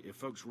really, if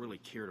folks really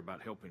cared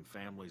about helping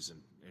families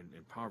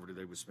in poverty,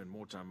 they would spend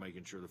more time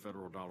making sure the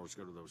federal dollars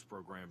go to those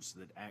programs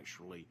that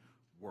actually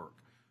work.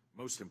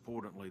 Most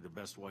importantly, the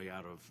best way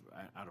out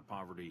of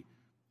poverty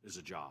is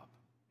a job,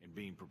 and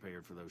being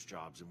prepared for those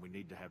jobs, and we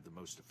need to have the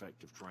most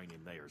effective training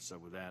there. So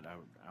with that,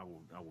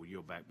 I will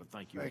yield back, but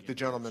thank you. Thank the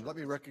gentleman. Let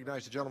me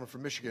recognize the gentleman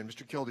from Michigan,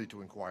 Mr. Kildee,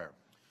 to inquire.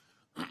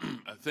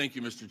 Thank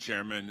you, Mr.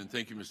 Chairman, and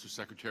thank you, Mr.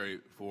 Secretary,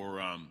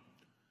 for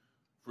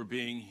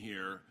being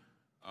here.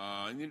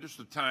 In the interest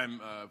of time,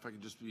 if I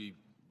could just be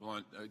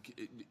blunt,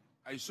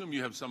 I assume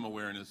you have some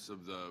awareness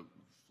of the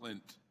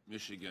Flint,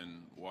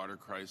 Michigan water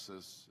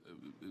crisis.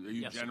 Are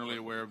you generally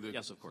aware of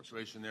the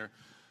situation there?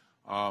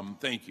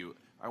 Thank you.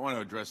 I want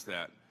to address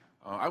that.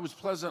 I was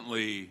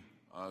pleasantly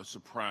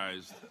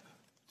surprised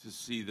to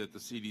see that the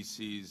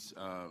CDC's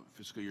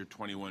fiscal year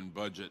 21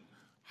 budget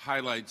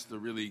highlights the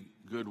really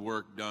good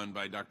work done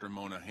by Dr.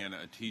 Mona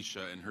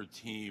Hanna-Attisha and her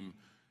team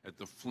at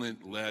the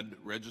Flint Lead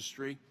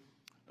Registry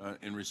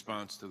in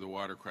response to the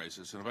water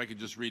crisis. And if I could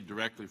just read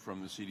directly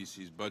from the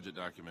CDC's budget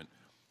document,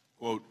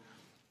 quote,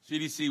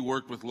 CDC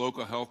worked with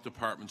local health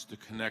departments to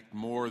connect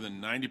more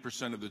than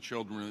 90% of the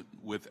children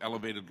with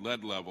elevated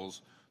lead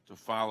levels to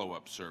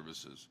follow-up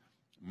services.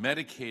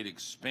 Medicaid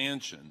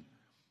expansion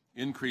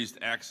increased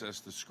access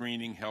to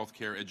screening,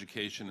 healthcare,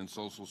 education, and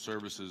social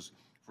services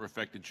for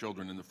affected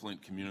children in the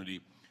Flint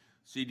community.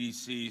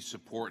 CDC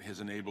support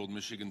has enabled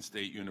Michigan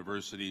State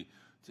University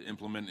to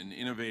implement an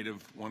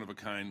innovative,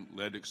 one-of-a-kind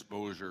lead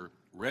exposure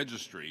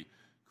registry,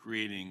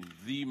 creating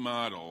the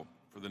model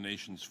for the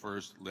nation's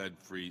first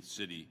lead-free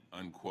city,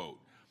 unquote.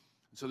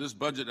 So this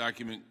budget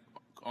document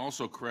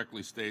also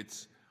correctly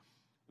states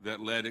that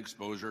lead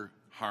exposure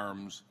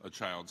harms a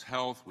child's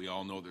health. We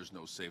all know there's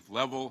no safe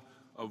level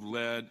of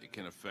lead. It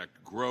can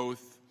affect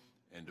growth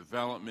and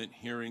development,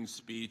 hearing,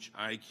 speech,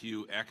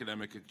 IQ,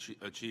 academic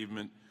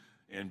achievement,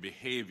 and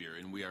behavior.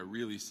 And we are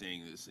really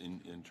seeing this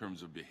in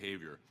terms of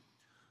behavior.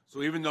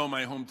 So even though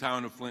my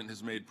hometown of Flint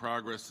has made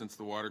progress since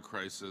the water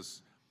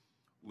crisis,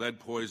 lead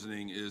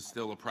poisoning is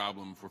still a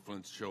problem for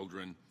Flint's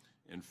children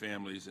and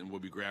families, and we'll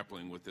be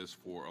grappling with this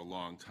for a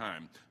long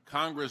time.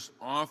 Congress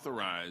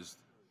authorized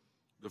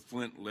the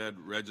Flint Lead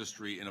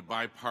Registry in a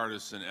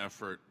bipartisan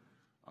effort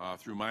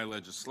through my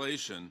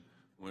legislation,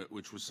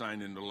 which was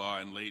signed into law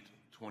in late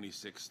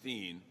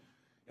 2016.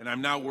 And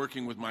I'm now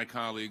working with my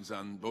colleagues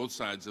on both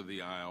sides of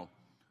the aisle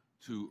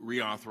to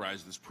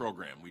reauthorize this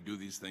program. We do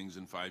these things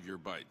in 5-year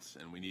bites,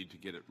 and we need to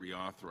get it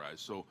reauthorized.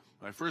 So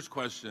my first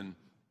question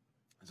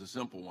is a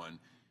simple one,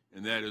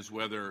 and that is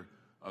whether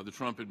the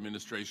Trump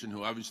administration,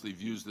 who obviously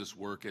views this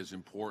work as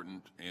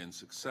important and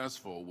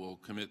successful, will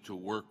commit to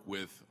work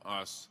with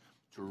us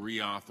to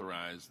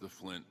reauthorize the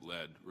Flint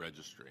Lead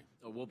Registry.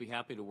 We'll be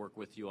happy to work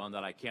with you on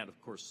that. I can't, of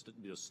course,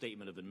 do a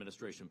statement of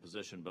administration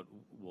position, but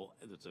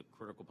it's a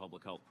critical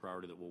public health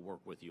priority that we'll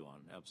work with you on,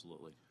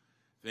 absolutely.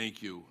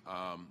 Thank you.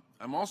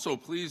 I'm also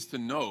pleased to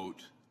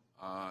note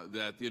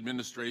that the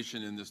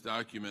administration in this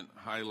document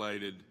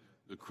highlighted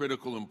the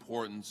critical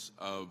importance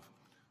of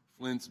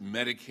Flint's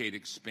Medicaid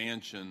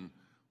expansion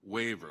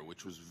waiver,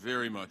 which was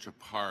very much a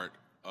part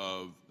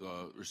of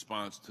the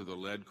response to the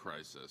lead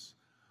crisis.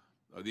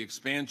 The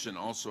expansion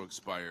also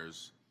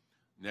expires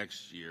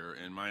next year,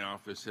 and my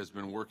office has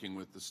been working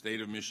with the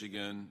state of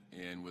Michigan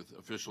and with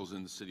officials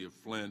in the city of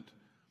Flint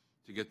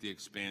to get the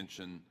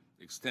expansion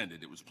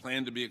extended. It was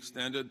planned to be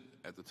extended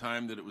at the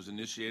time that it was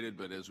initiated,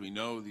 but as we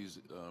know, these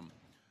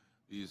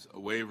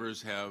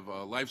waivers have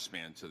a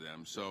lifespan to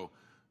them. So,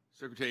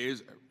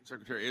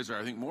 Secretary Azar,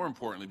 I think more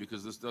importantly,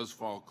 because this does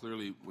fall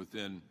clearly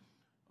within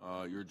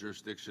your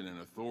jurisdiction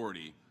and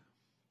authority,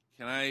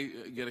 can I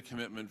get a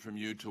commitment from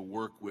you to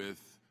work with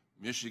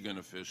Michigan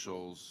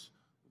officials,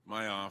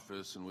 my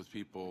office, and with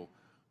people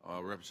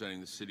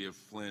representing the city of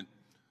Flint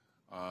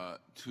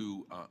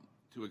to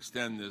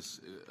extend this,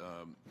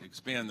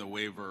 expand the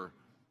waiver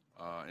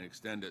and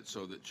extend it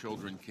so that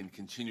children can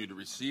continue to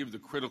receive the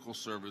critical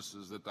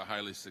services that the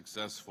highly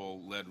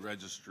successful lead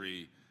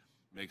registry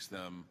makes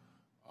them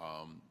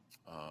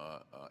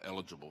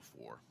eligible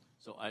for?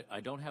 So I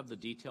don't have the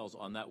details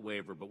on that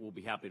waiver, but we'll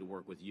be happy to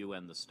work with you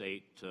and the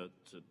state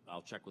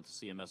I'll check with the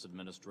CMS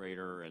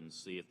administrator and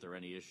see if there are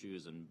any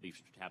issues and be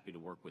happy to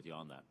work with you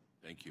on that.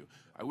 Thank you.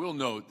 I will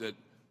note that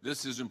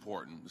this is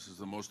important. This is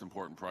the most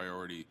important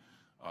priority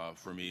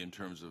for me in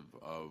terms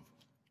of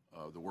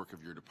the work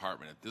of your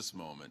department at this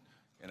moment.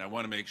 And I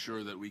want to make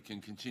sure that we can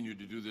continue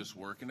to do this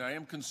work. And I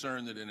am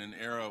concerned that in an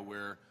era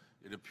where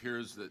it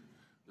appears that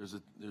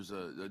there's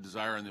a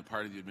desire on the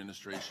part of the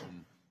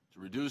administration to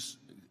reduce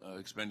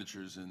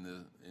expenditures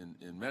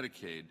in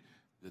Medicaid,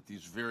 that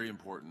these very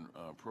important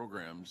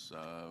programs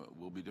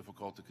will be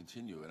difficult to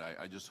continue. And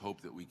I just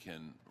hope that we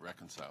can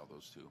reconcile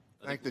those two.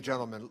 Thank the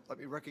gentleman. Let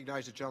me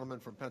recognize the gentleman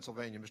from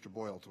Pennsylvania, Mr.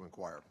 Boyle, to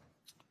inquire.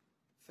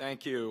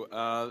 Thank you.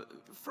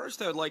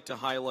 First, I would like to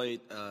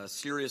highlight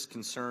serious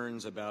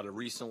concerns about a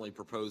recently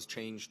proposed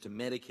change to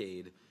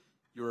Medicaid,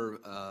 your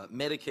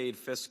Medicaid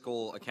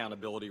fiscal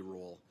accountability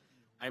rule.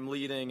 I'm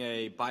leading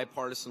a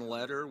bipartisan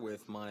letter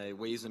with my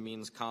Ways and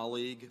Means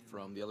colleague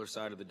from the other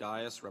side of the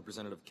dais,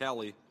 Representative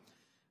Kelly,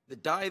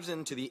 that dives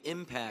into the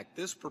impact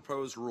this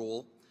proposed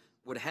rule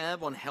would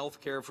have on health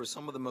care for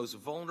some of the most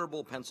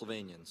vulnerable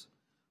Pennsylvanians,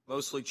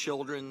 mostly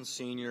children,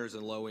 seniors,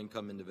 and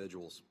low-income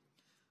individuals.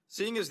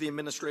 Seeing as the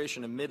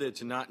administration admitted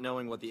to not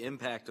knowing what the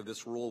impact of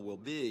this rule will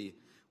be,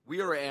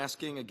 we are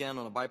asking, again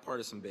on a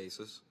bipartisan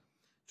basis,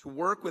 to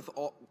work with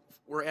all,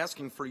 we're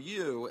asking for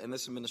you and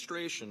this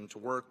administration to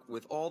work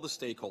with all the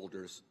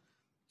stakeholders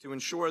to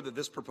ensure that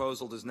this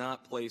proposal does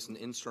not place an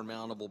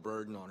insurmountable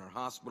burden on our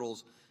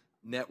hospitals,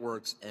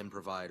 networks, and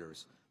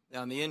providers.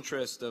 Now, in the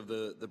interest of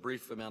the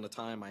brief amount of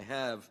time I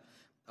have,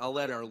 I'll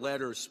let our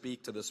letter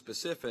speak to the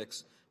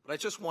specifics, but I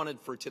just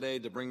wanted for today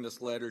to bring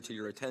this letter to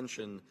your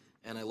attention,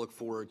 and I look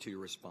forward to your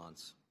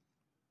response.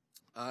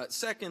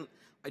 Second,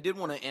 I did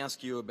want to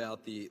ask you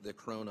about the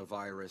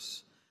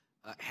coronavirus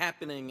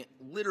happening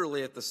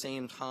literally at the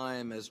same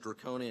time as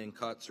draconian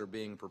cuts are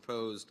being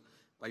proposed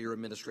by your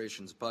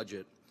administration's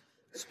budget.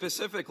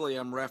 Specifically,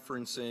 I'm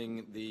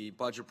referencing the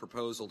budget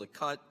proposal to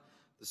cut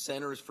the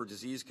Centers for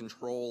Disease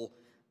Control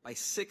by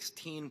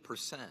 16%.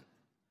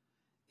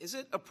 Is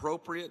it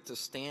appropriate to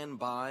stand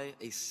by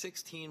a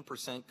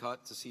 16%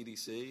 cut to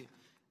CDC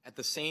at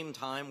the same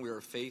time we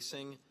are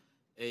facing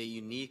a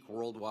unique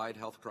worldwide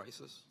health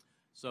crisis?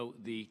 So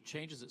the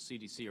changes at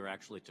CDC are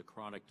actually to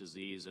chronic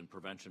disease and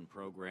prevention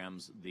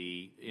programs.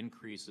 The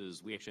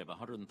increases, we actually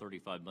have a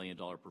 $135 million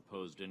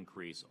proposed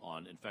increase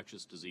on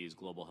infectious disease,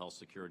 global health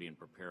security, and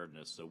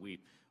preparedness. So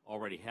we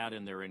already had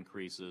in there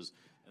increases,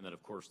 and then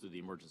of course through the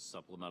emergency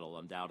supplemental,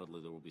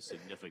 undoubtedly there will be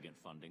significant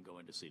funding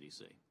going to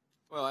CDC.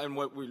 Well, and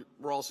what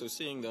we're also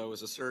seeing, though,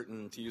 is a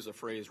certain, to use a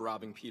phrase,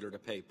 robbing Peter to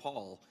pay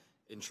Paul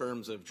in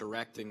terms of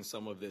directing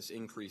some of this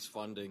increased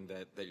funding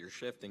that you're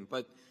shifting.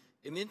 But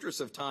In the interest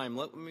of time,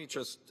 let me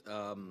just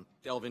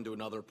delve into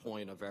another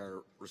point of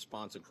our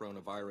response to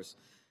coronavirus.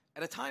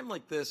 At a time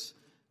like this,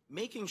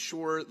 making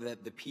sure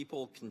that the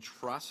people can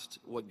trust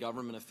what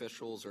government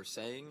officials are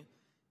saying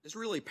is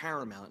really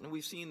paramount, and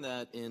we've seen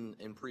that in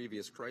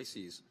previous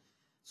crises.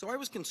 So I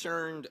was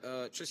concerned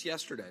just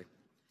yesterday.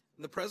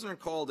 The president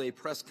called a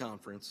press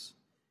conference,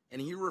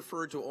 and he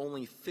referred to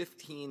only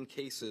 15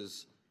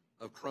 cases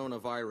of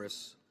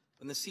coronavirus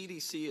when the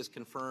CDC has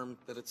confirmed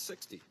that it's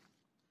 60.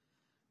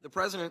 The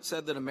president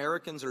said that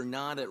Americans are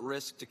not at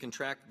risk to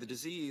contract the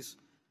disease,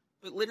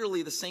 but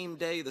literally the same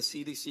day the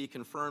CDC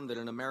confirmed that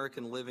an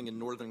American living in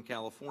Northern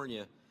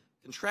California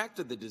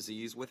contracted the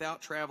disease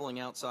without traveling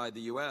outside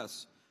the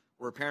U.S.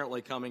 or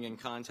apparently coming in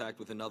contact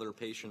with another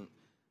patient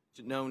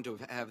known to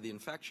have the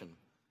infection.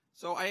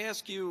 So I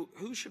ask you,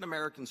 who should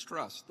Americans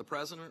trust, the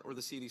president or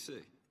the CDC?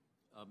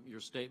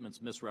 Your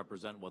statements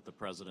misrepresent what the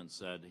president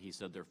said. He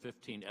said there are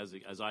 15,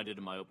 as I did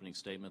in my opening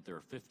statement, there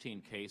are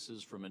 15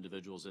 cases from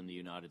individuals in the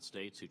United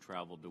States who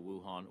traveled to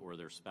Wuhan or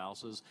their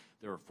spouses.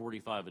 There are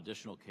 45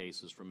 additional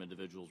cases from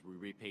individuals we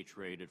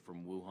repatriated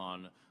from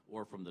Wuhan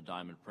or from the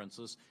Diamond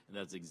Princess, and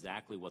that's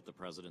exactly what the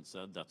president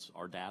said. That's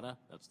our data.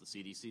 That's the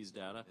CDC's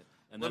data.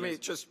 And let me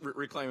just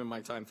reclaim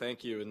my time.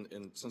 Thank you.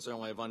 And since I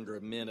only have under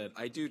a minute,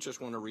 I do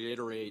just want to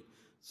reiterate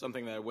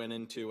something that I went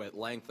into at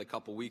length a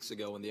couple weeks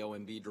ago when the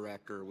OMB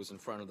director was in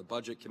front of the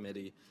Budget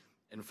Committee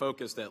and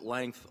focused at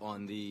length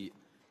on the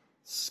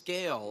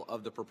scale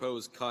of the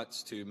proposed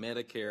cuts to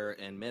Medicare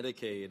and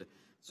Medicaid.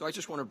 So I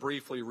just want to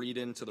briefly read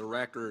into the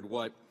record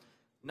what,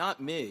 not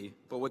me,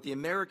 but what the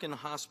American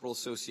Hospital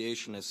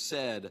Association has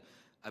said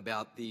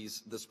about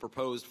this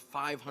proposed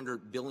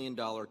 $500 billion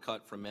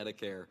cut from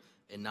Medicare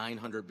and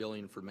 $900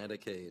 billion for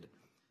Medicaid.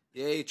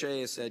 The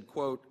AHA has said,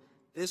 quote,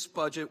 "This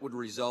budget would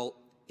result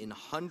in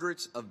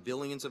hundreds of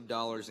billions of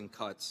dollars in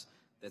cuts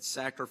that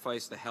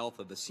sacrifice the health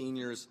of the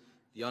seniors,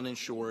 the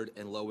uninsured,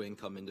 and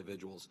low-income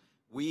individuals.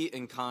 We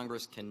in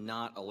Congress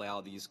cannot allow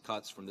these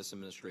cuts from this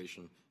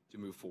administration to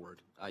move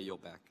forward." I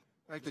yield back.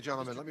 Thank the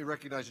gentleman. Let me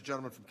recognize the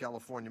gentleman from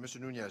California, Mr.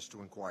 Nunez,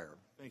 to inquire.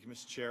 Thank you,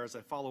 Mr. Chair. As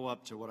I follow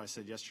up to what I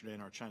said yesterday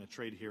in our China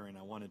trade hearing,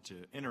 I wanted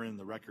to enter in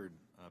the record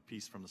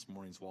piece from this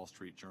morning's Wall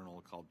Street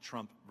Journal called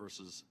 "Trump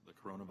versus the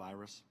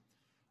Coronavirus."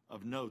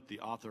 Of note, the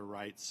author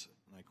writes,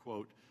 and I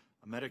quote,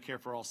 "A Medicare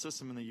for All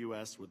system in the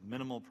U.S. with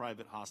minimal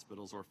private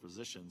hospitals or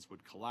physicians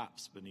would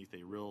collapse beneath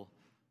a real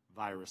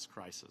virus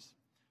crisis.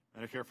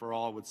 Medicare for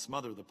All would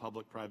smother the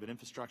public-private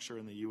infrastructure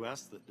in the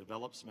U.S. that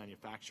develops,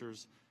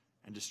 manufactures,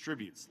 and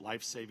distributes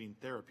life-saving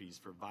therapies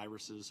for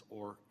viruses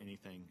or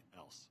anything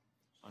else."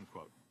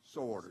 Unquote.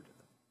 So ordered.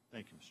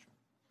 Thank you, Mr. Chairman.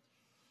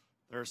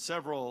 There are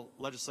several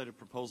legislative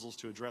proposals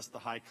to address the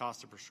high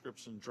cost of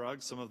prescription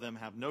drugs. Some of them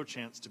have no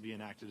chance to be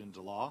enacted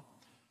into law,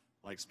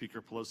 like Speaker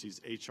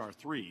Pelosi's H.R.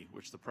 3,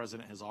 which the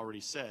President has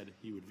already said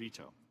he would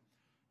veto.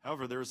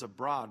 However, there is a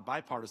broad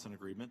bipartisan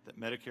agreement that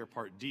Medicare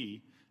Part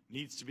D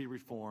needs to be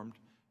reformed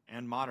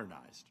and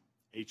modernized,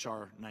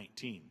 H.R.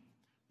 19,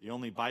 the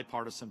only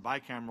bipartisan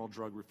bicameral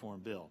drug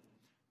reform bill,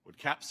 would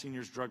cap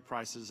seniors' drug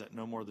prices at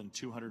no more than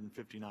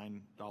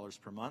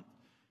 $259 per month.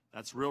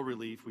 That's real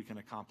relief we can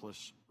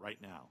accomplish right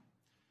now.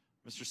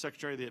 Mr.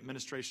 Secretary, the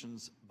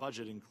administration's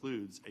budget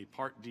includes a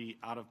Part D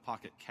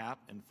out-of-pocket cap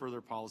and further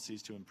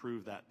policies to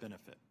improve that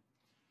benefit.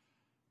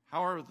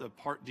 How are the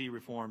Part D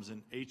reforms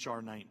in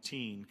H.R.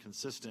 19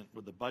 consistent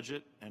with the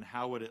budget, and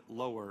how would it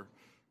lower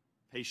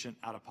patient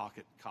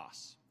out-of-pocket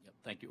costs? Yep,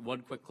 thank you. One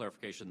quick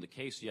clarification. The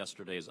case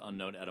yesterday is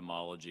unknown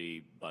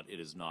etymology, but it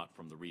is not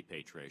from the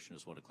repatriation. I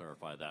just want to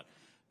clarify that.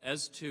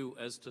 As to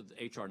the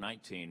H.R.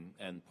 19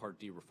 and Part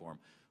D reform,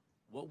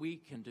 what we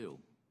can do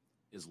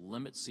is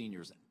limit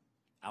seniors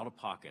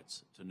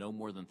out-of-pockets to no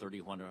more than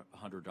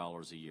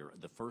 $3,100 a year,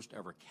 the first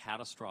ever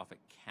catastrophic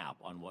cap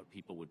on what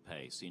people would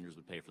pay, seniors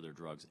would pay for their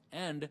drugs,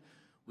 and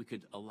we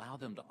could allow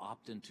them to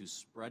opt into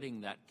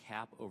spreading that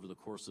cap over the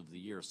course of the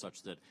year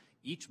such that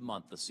each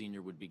month the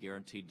senior would be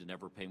guaranteed to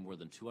never pay more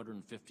than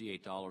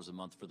 $258 a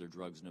month for their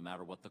drugs, no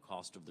matter what the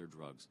cost of their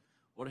drugs.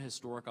 What a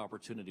historic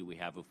opportunity we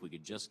have if we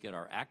could just get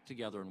our act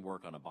together and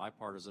work on a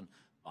bipartisan,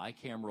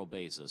 bicameral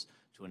basis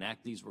to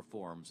enact these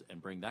reforms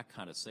and bring that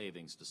kind of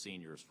savings to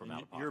seniors from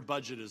out of pocket. Your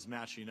budget is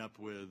matching up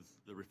with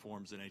the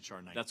reforms in H.R.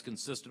 19. That's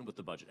consistent with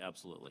the budget,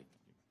 absolutely.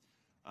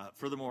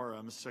 Furthermore,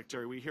 Mr.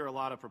 Secretary, we hear a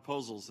lot of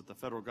proposals that the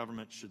federal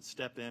government should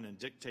step in and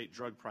dictate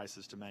drug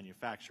prices to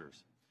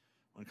manufacturers.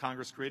 When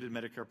Congress created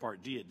Medicare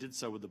Part D, it did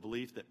so with the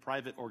belief that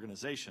private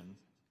organizations,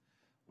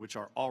 which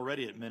are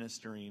already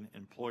administering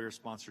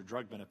employer-sponsored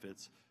drug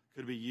benefits,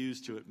 could be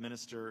used to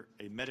administer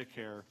a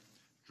Medicare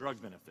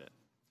drug benefit.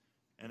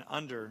 And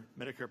under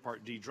Medicare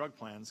Part D, drug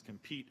plans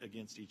compete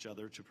against each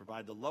other to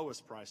provide the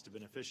lowest price to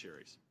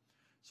beneficiaries.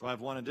 So I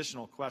have one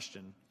additional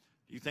question.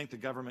 Do you think the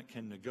government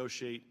can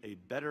negotiate a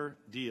better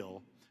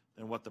deal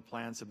than what the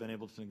plans have been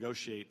able to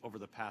negotiate over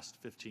the past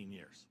 15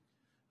 years?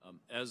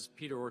 As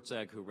Peter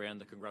Orszag, who ran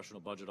the Congressional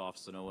Budget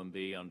Office in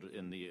OMB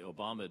in the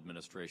Obama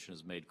administration,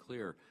 has made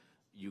clear,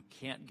 you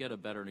can't get a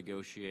better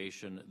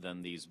negotiation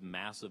than these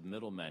massive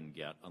middlemen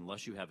get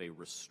unless you have a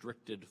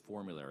restricted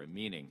formulary,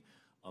 meaning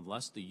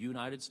unless the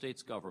United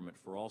States government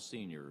for all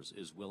seniors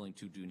is willing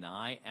to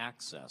deny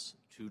access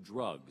to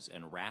drugs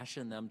and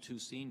ration them to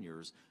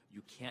seniors,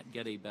 you can't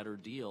get a better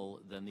deal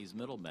than these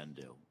middlemen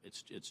do.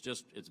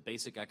 It's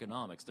basic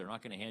economics. They're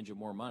not going to hand you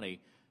more money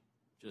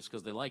just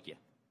because they like you.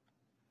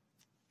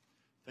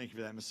 Thank you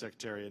for that, Mr.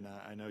 Secretary. And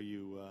I know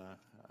you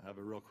have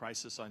a real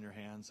crisis on your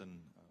hands, and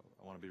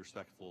I want to be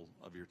respectful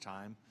of your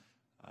time.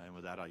 And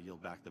with that, I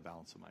yield back the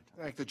balance of my time.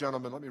 Thank the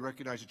gentleman. Let me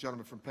recognize the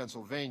gentleman from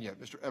Pennsylvania,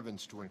 Mr.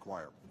 Evans, to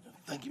inquire.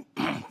 Thank you.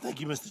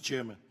 Thank you, Mr.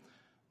 Chairman.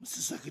 Mr.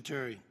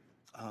 Secretary,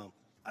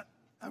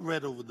 I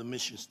read over the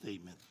mission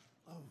statement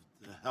of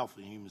the Health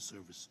and Human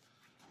Service.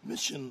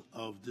 Mission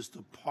of this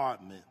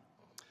department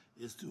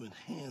is to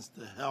enhance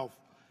the health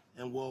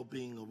and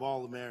well-being of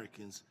all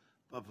Americans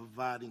by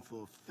providing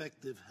for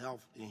effective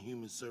health and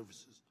human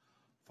services,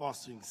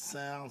 fostering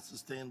sound,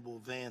 sustainable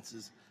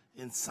advances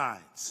in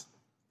science.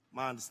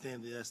 My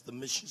understanding, that's the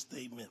mission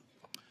statement.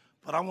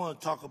 But I want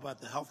to talk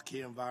about the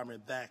healthcare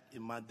environment back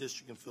in my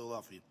district in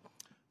Philadelphia,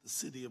 the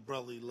city of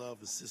brotherly love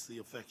and sisterly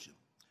affection.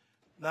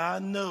 Now, I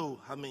know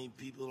how many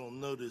people don't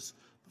know this,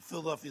 but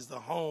Philadelphia is the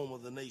home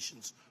of the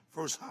nation's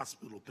first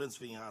hospital,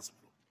 Pennsylvania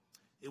Hospital.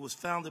 It was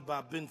founded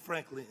by Ben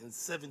Franklin in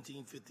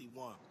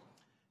 1751,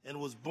 and I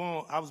was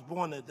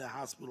born at that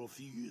hospital a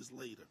few years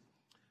later.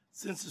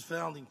 Since its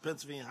founding,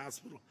 Pennsylvania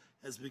Hospital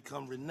has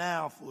become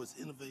renowned for its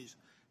innovation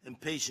in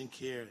patient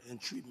care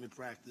and treatment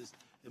practice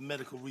and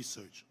medical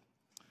research.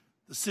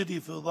 The city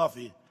of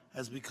Philadelphia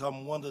has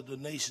become one of the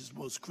nation's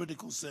most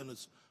critical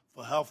centers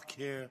for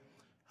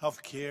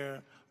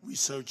healthcare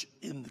research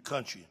in the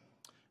country.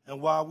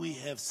 And while we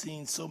have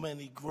seen so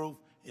many growth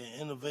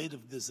and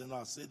innovativeness in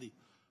our city,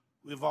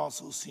 we've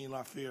also seen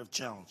our share of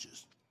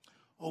challenges.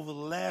 Over the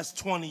last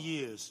 20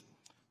 years,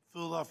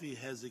 Philadelphia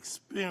has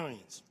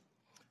experienced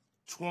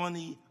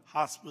 10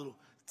 hospital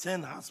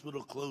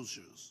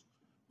closures,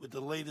 with the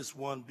latest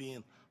one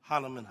being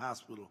Hahnemann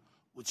Hospital,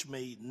 which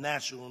made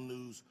national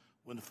news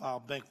when it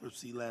filed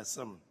bankruptcy last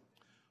summer.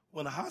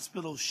 When a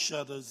hospital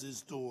shutters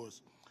its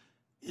doors,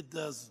 it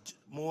does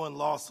more than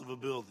loss of a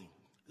building.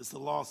 It's the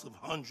loss of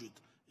hundreds,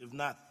 if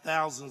not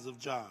thousands of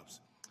jobs.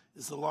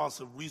 It's the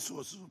loss of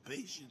resources for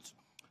patients,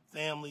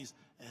 families,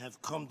 and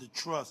have come to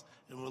trust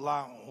and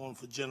rely on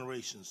for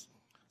generations.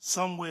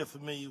 Somewhere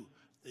familiar,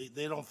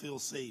 they don't feel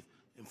safe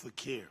and for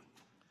care.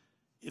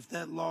 If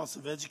that loss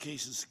of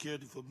education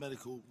security for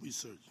medical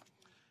research,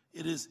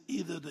 it is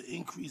either the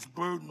increased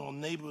burden on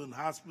neighboring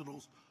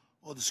hospitals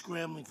or the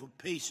scrambling for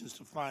patients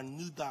to find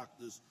new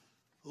doctors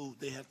who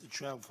they have to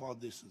travel far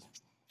distance.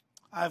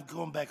 I've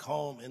gone back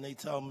home and they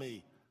tell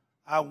me,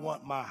 I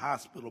want my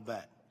hospital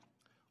back.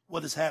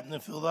 What is happening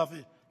in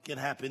Philadelphia can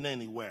happen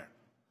anywhere.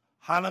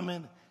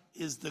 Hahnemann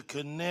is the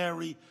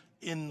canary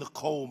in the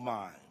coal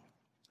mine.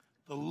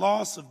 The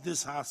loss of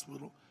this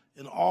hospital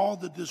and all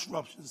the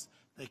disruptions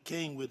that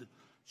came with it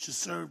should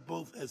serve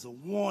both as a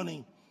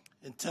warning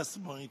and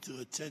testimony to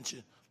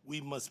attention we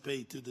must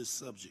pay to this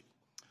subject.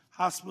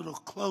 Hospital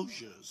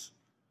closures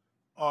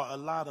are a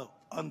lot of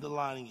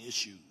underlying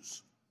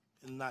issues,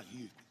 and not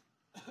you.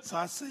 So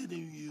I say to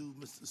you,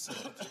 Mr.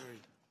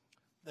 Secretary,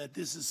 that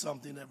this is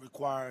something that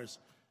requires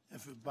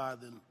effort by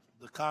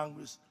the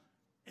Congress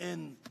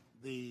and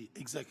the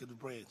executive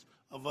branch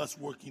of us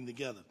working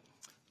together.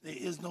 There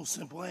is no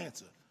simple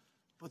answer.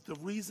 But the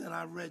reason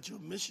I read your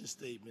mission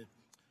statement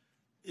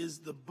is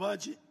the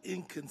budget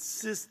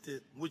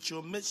inconsistent with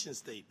your mission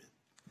statement.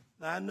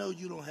 Now, I know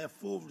you don't have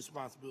full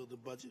responsibility of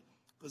the budget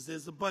because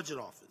there's a budget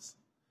office,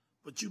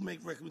 but you make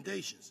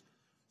recommendations.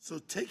 So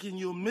taking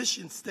your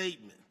mission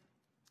statement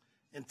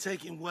and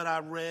taking what I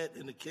read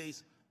in the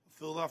case of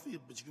Philadelphia,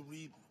 but you can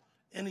read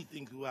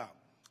anything throughout,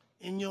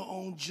 in your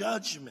own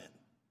judgment,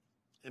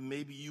 and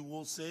maybe you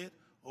will say it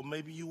or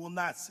maybe you will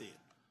not say it,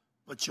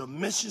 but your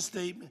mission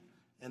statement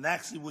and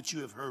actually what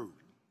you have heard,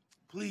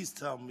 please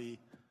tell me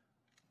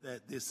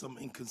that there's some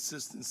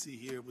inconsistency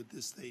here with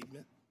this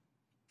statement.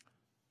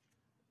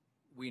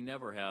 We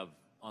never have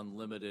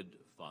unlimited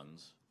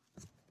funds.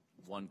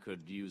 One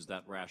could use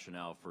that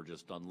rationale for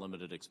just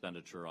unlimited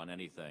expenditure on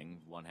anything.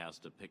 One has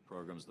to pick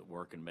programs that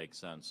work and make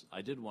sense.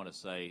 I did want to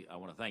say, I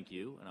want to thank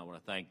you, and I want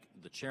to thank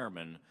the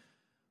chairman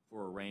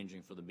for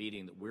arranging for the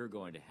meeting that we're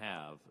going to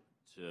have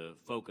to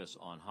focus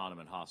on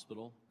Hahnemann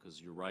Hospital,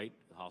 because you're right,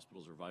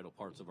 hospitals are vital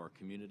parts of our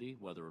community,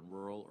 whether in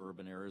rural,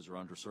 urban areas, or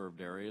underserved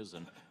areas,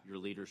 and your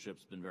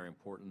leadership's been very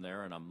important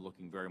there, and I'm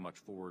looking very much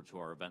forward to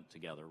our event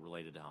together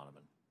related to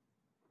Hahnemann.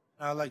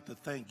 I'd like to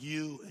thank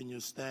you and your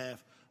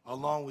staff,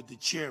 along with the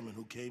chairman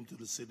who came to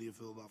the city of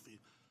Philadelphia,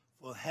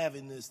 for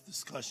having this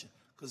discussion,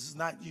 because it's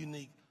not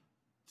unique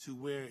to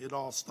where it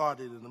all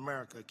started in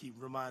America. I keep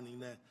reminding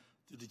that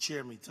to the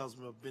chairman. He tells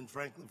me about Ben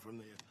Franklin from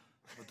there.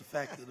 But the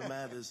fact of the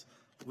matter is,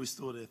 we're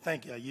still there.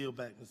 Thank you. I yield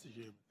back, Mr.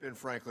 Chairman. Ben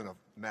Franklin of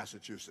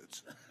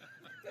Massachusetts.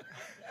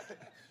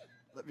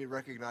 Let me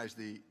recognize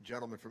the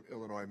gentleman from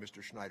Illinois,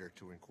 Mr. Schneider,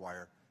 to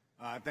inquire.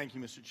 Thank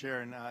you, Mr.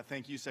 Chair, and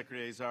thank you,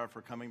 Secretary Azar,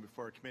 for coming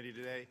before our committee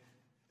today.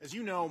 As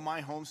you know,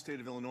 my home state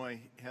of Illinois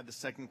had the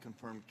second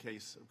confirmed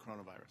case of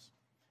coronavirus.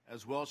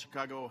 As well,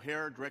 Chicago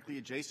O'Hare, directly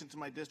adjacent to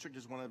my district,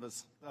 is one of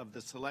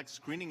the select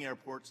screening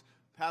airports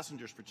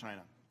passengers for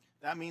China.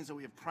 That means that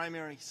we have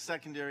primary,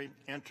 secondary,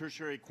 and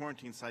tertiary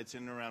quarantine sites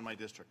in and around my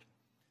district.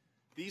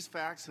 These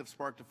facts have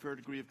sparked a fair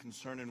degree of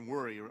concern and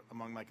worry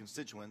among my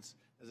constituents,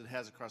 as it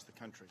has across the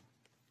country.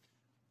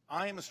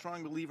 I am a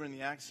strong believer in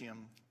the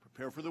axiom,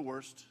 prepare for the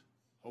worst,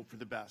 hope for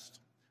the best.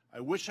 I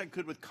wish I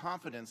could, with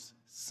confidence,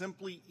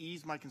 simply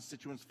ease my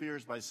constituents'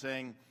 fears by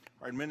saying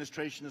our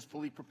administration is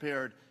fully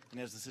prepared and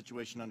has the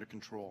situation under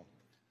control.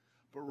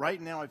 But right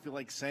now, I feel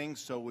like saying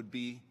so would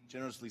be,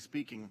 generously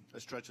speaking, a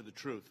stretch of the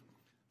truth.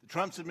 The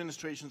Trump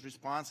administration's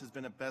response has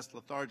been at best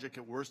lethargic,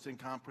 at worst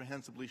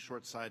incomprehensibly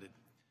short-sighted.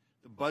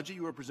 The budget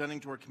you are presenting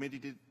to our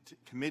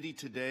committee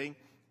today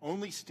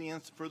only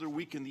stands to further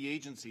weaken the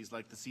agencies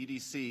like the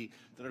CDC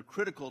that are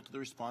critical to the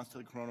response to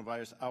the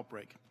coronavirus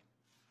outbreak.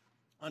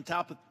 On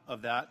top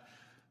of that,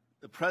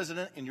 the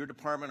President and your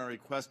department are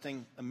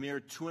requesting a mere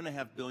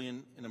 $2.5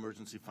 billion in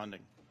emergency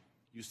funding.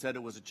 You said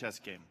it was a chess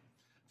game.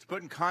 To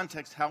put in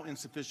context how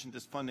insufficient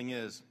this funding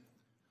is,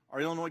 our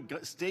Illinois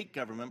state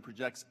government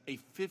projects a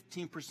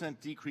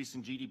 15% decrease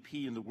in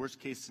GDP in the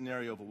worst-case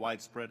scenario of a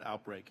widespread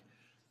outbreak.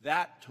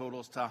 That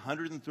totals to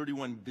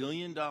 $131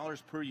 billion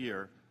per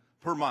year,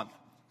 or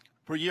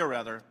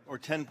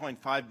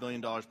 $10.5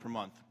 billion per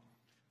month.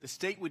 The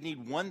state would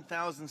need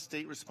 1,000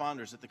 state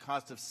responders at the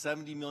cost of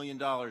 $70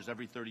 million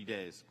every 30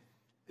 days.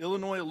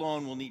 Illinois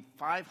alone will need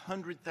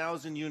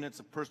 500,000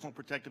 units of personal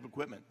protective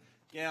equipment,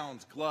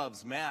 gowns,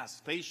 gloves,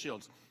 masks, face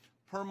shields,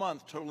 per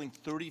month, totaling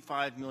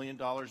 $35 million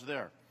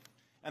there.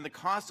 And the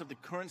cost of the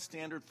current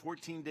standard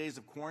 14 days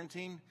of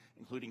quarantine,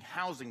 including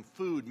housing,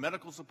 food,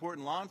 medical support,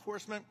 and law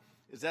enforcement,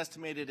 is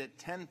estimated at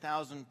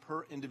 $10,000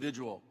 per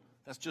individual.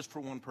 That's just for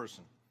one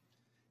person.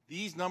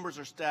 These numbers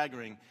are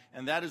staggering,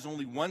 and that is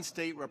only one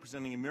state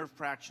representing a mere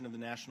fraction of the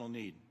national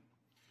need.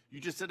 You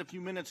just said a few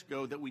minutes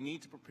ago that we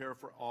need to prepare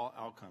for all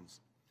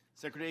outcomes.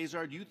 Secretary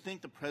Azar, do you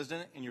think the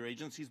President and your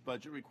agency's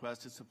budget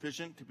request is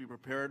sufficient to be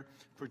prepared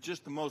for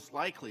just the most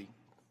likely,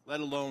 let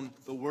alone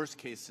the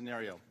worst-case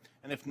scenario?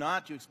 And if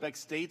not, do you expect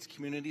states,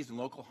 communities, and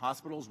local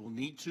hospitals will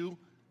need to,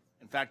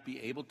 in fact,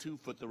 be able to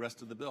foot the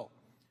rest of the bill?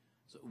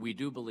 So we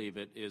do believe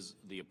it is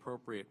the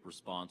appropriate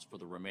response for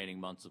the remaining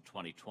months of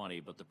 2020,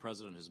 but the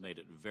President has made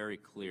it very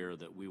clear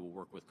that we will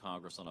work with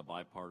Congress on a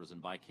bipartisan,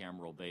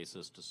 bicameral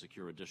basis to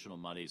secure additional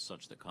money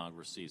such that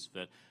Congress sees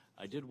fit.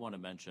 I did want to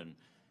mention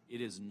it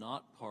is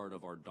not part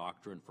of our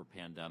doctrine for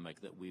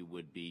pandemic that we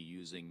would be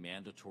using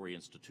mandatory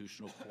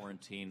institutional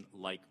quarantine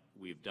like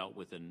we've dealt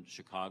with in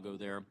Chicago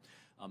there.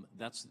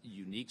 That's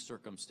unique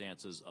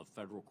circumstances of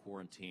federal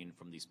quarantine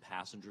from these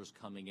passengers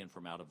coming in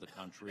from out of the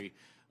country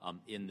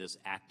in this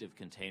active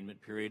containment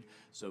period.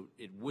 So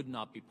it would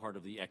not be part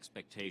of the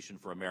expectation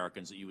for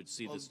Americans that you would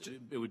see this.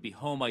 It would be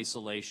home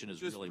isolation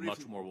is really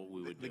much more what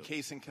we would do. The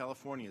case in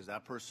California, is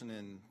that person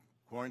in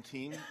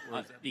quarantine?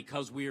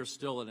 Because we are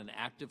still in an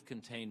active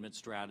containment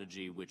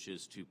strategy, which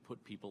is to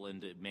put people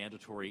into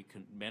mandatory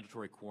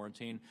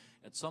quarantine.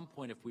 At some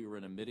point, if we were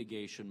in a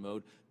mitigation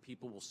mode,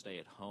 people will stay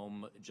at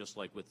home, just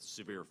like with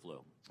severe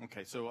flu.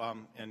 Okay, so,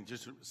 and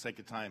just for the sake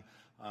of time,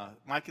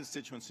 my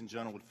constituents in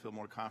general would feel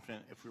more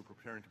confident if we were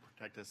preparing to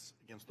protect us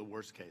against the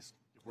worst case,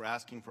 if we're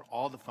asking for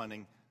all the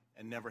funding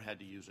and never had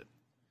to use it.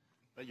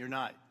 But you're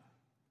not,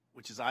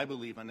 which is, I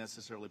believe,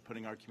 unnecessarily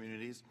putting our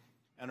communities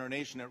and our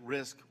nation at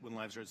risk when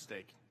lives are at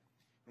stake.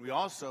 And we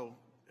also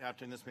have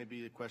to, and this may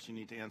be a question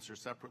you need to answer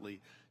separately,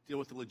 deal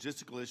with the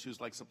logistical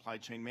issues like supply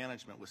chain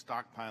management with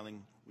stockpiling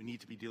we need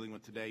to be dealing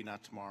with today,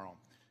 not tomorrow.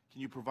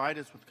 Can you provide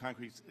us with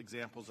concrete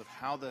examples of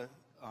how the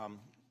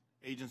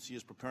agency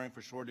is preparing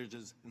for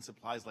shortages in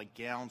supplies like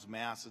gowns,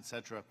 masks, et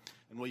cetera,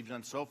 and what you've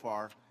done so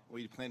far,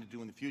 what you plan to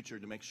do in the future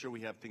to make sure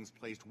we have things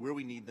placed where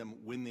we need them,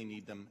 when they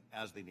need them,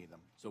 as they need them?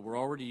 So we're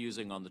already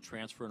using on the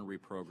transfer and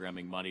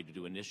reprogramming money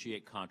to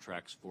initiate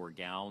contracts for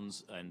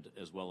gowns and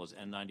as well as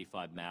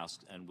N95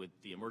 masks, and with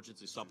the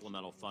emergency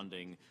supplemental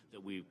funding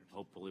that we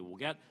hopefully will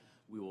get,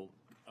 we will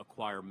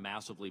acquire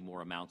massively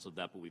more amounts of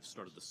that, but we've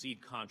started the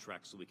seed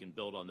contracts so we can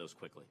build on those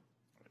quickly.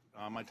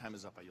 My time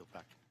is up. I yield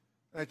back.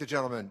 Thank the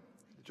gentleman.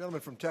 The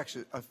gentleman from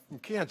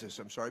Kansas,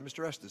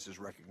 Mr. Estes is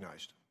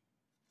recognized.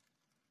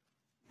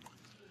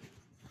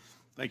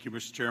 Thank you,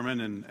 Mr. Chairman,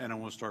 and I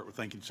want to start with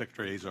thanking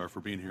Secretary Azar for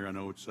being here. I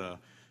know it's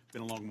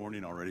been a long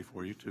morning already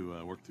for you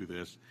to work through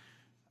this.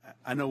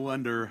 I know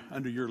under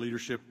your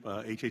leadership,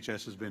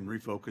 HHS has been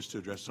refocused to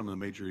address some of the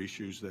major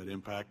issues that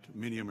impact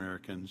many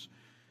Americans,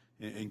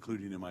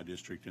 including in my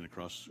district and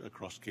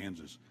across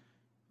Kansas.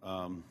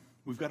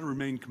 We've got to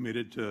remain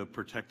committed to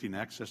protecting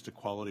access to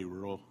quality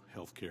rural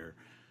health care,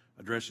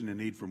 addressing the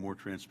need for more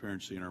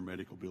transparency in our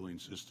medical billing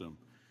system,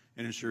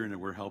 and ensuring that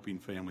we're helping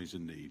families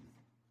in need.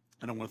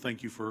 And I want to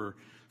thank you for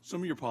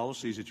some of your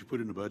policies that you put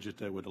in the budget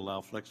that would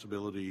allow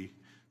flexibility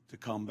to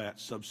combat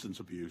substance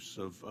abuse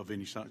of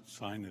any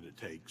sign that it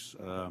takes.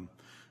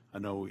 I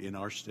know in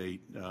our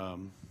state,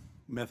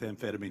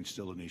 methamphetamine is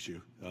still an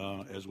issue,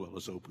 as well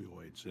as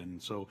opioids.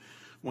 And so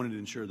wanted to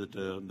ensure that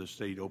the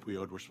state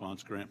opioid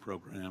response grant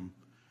program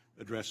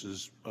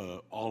addresses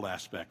all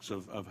aspects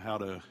of how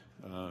to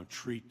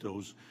treat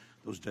those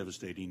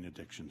devastating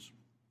addictions.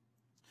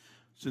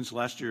 Since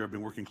last year, I've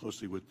been working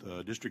closely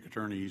with district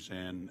attorneys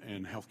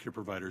and healthcare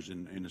providers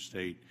in the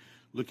state,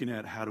 looking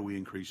at how do we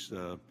increase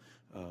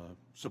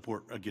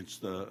support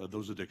against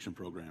those addiction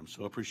programs.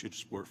 So I appreciate the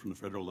support from the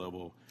federal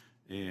level,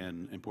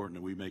 and important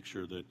that we make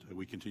sure that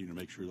we continue to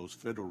make sure those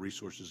federal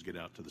resources get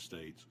out to the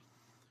states.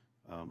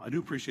 I do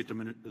appreciate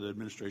the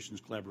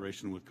administration's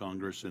collaboration with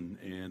Congress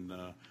and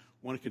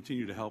want to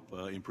continue to help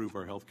improve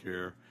our health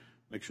care,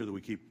 make sure that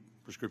we keep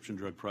prescription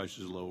drug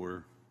prices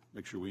lower,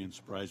 make sure we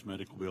surprise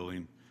medical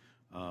billing.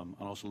 I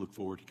also look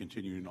forward to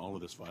continuing all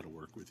of this vital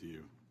work with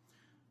you.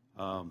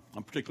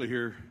 I'm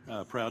particularly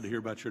proud to hear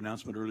about your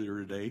announcement earlier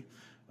today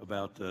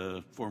about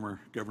former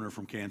governor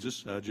from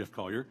Kansas, Jeff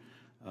Collier,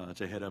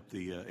 to head up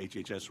the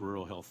HHS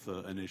rural health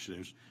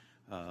initiatives.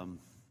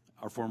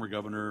 Our former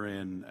governor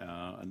and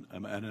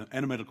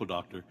a medical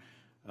doctor,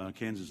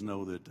 Kansas,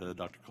 know that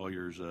Dr.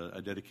 Collier is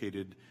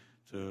dedicated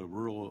to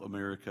rural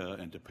America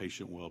and to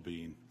patient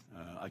well-being.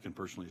 I can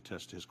personally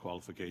attest to his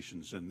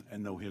qualifications and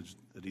know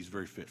that he's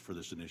very fit for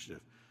this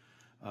initiative.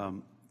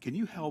 Can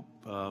you help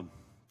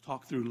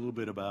talk through a little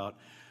bit about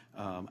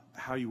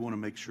how you want to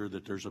make sure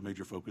that there's a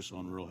major focus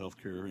on rural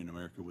health care in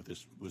America with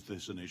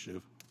this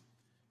initiative?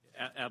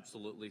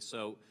 Absolutely.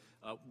 So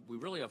we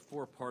really have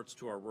 4 parts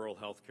to our rural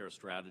health care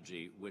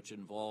strategy, which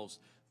involves,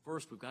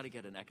 first, we've got to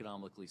get an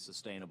economically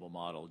sustainable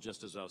model.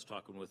 Just as I was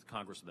talking with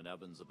Congressman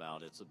Evans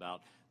about, it's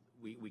about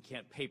we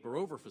can't paper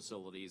over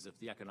facilities if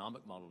the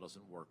economic model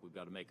doesn't work. We've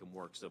got to make them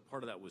work. So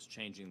part of that was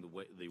changing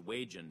the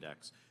wage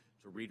index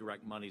to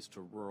redirect monies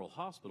to rural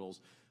hospitals.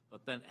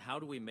 But then how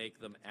do we make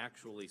them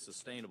actually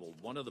sustainable?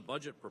 One of the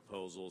budget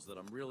proposals that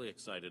I'm really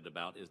excited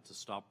about is to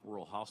stop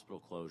rural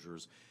hospital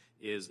closures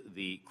is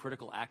the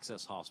critical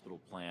access hospital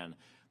plan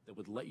that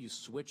would let you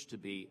switch to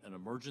be an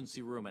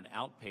emergency room and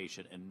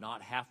outpatient and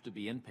not have to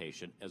be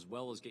inpatient, as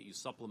well as get you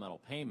supplemental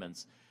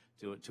payments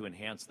to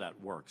enhance that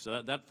work.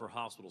 So that for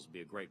hospitals would be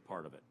a great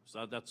part of it.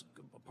 So that's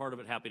a part of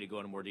it. Happy to go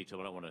into more detail,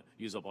 but I don't want to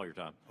use up all your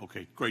time.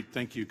 Okay, great,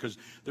 thank you, because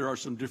there are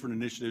some different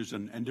initiatives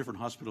and different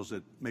hospitals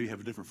that maybe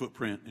have a different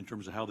footprint in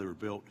terms of how they were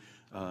built,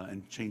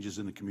 and changes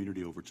in the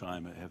community over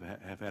time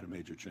have had a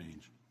major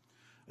change.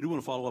 I do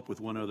want to follow up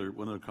with one other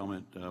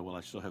comment while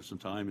I still have some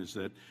time, is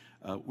that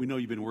we know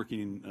you've been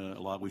working a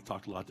lot. We've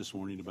talked a lot this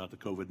morning about the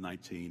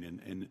COVID-19,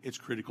 and it's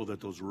critical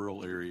that those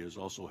rural areas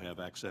also have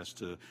access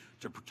to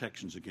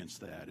protections against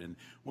that. And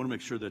want to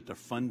make sure that the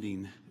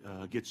funding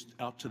gets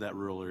out to that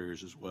rural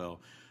areas as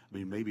well. I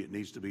mean, maybe it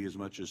needs to be as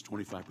much as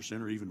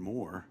 25% or even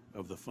more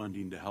of the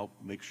funding to help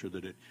make sure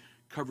that it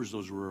covers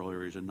those rural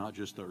areas and not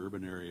just the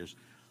urban areas.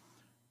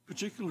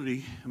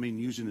 Particularly, I mean,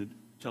 using the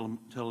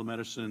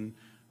telemedicine,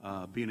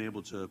 being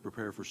able to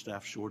prepare for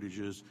staff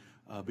shortages,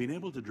 being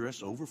able to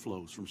address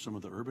overflows from some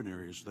of the urban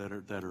areas that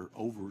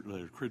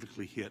are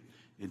critically hit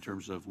in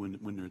terms of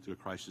when the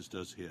crisis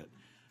does hit.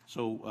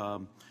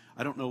 So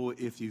I don't know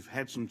if you've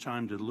had some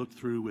time to look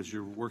through as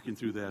you're working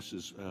through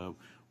this,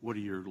 what are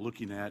you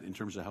looking at in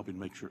terms of helping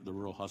make sure the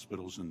rural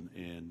hospitals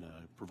and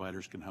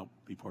providers can help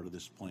be part of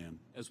this plan?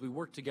 As we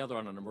work together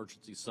on an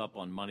emergency sup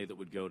on money that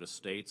would go to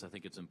states, I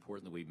think it's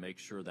important that we make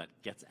sure that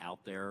gets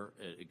out there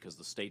because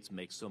the states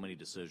make so many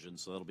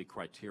decisions. So that'll be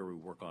criteria we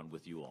work on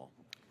with you all.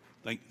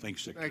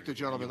 Thanks, Secretary. Thank the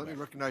gentleman. Let me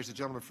recognize the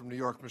gentleman from New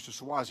York, Mr.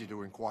 Swazi,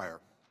 to inquire.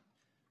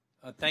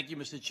 Thank you,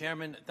 Mr.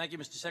 Chairman. Thank you,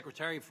 Mr.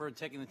 Secretary, for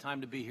taking the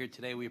time to be here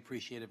today. We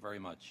appreciate it very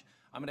much.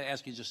 I'm going to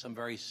ask you just some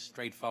very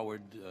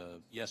straightforward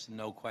yes and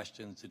no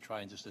questions to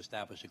try and just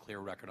establish a clear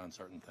record on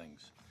certain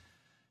things.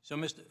 So,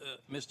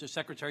 Mr.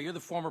 Secretary, you're the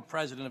former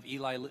president of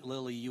Eli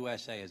Lilly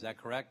USA, is that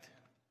correct?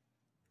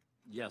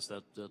 Yes,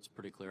 that's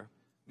pretty clear.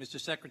 Mr.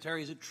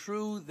 Secretary, is it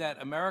true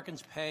that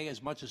Americans pay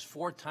as much as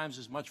 4 times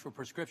as much for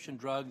prescription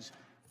drugs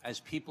as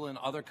people in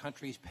other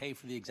countries pay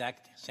for the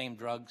exact same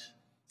drugs?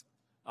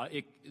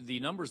 The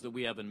numbers that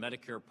we have in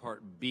Medicare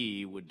Part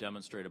B would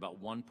demonstrate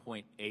about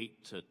 1.8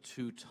 to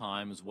 2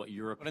 times what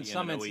European but in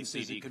some and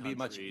instances, OECD it could be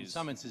much. In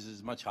some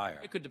instances, much higher.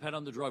 It could depend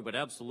on the drug, but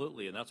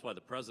absolutely, and that's why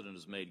the president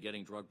has made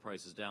getting drug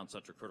prices down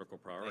such a critical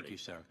priority. Thank you,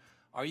 sir.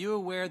 Are you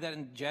aware that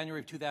in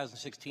January of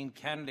 2016,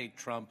 candidate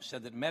Trump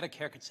said that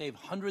Medicare could save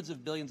hundreds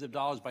of billions of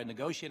dollars by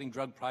negotiating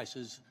drug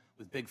prices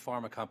with big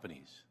pharma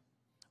companies?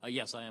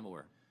 Yes, I am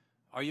aware.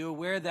 Are you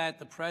aware that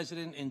the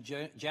president in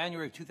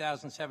January of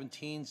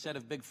 2017 said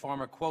of Big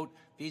Pharma, quote,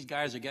 "These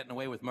guys are getting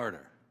away with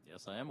murder"?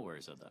 Yes, I am aware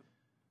he said that.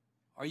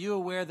 Are you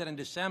aware that in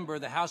December,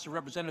 the House of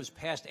Representatives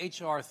passed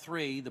H.R.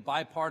 3, the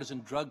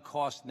Bipartisan Drug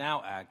Cost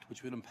Now Act,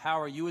 which would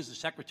empower you as the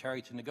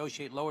secretary to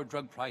negotiate lower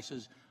drug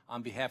prices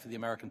on behalf of the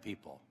American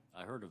people?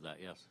 I heard of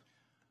that, yes.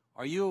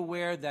 Are you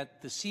aware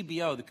that the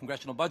CBO, the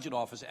Congressional Budget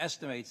Office,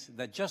 estimates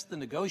that just the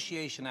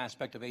negotiation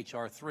aspect of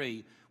H.R.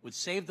 3 would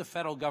save the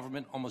federal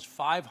government almost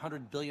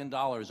 $500 billion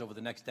over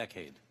the next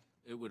decade?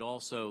 It would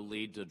also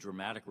lead to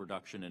dramatic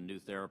reduction in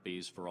new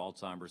therapies for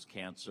Alzheimer's,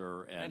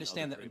 cancer, and I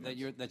understand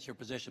that's your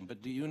position,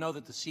 but do you know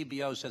that the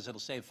CBO says it'll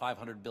save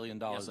 $500 billion?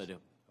 Yes, I do.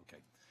 Okay.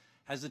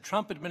 Has the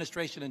Trump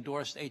administration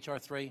endorsed H.R.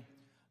 3?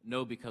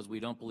 No, because we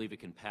don't believe it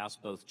can pass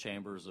both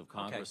chambers of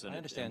Congress, Okay, I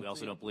understand. and we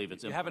also don't believe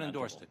it's You haven't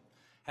endorsed implementable. it.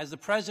 Has the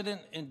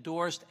President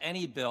endorsed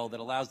any bill that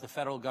allows the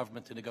federal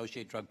government to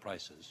negotiate drug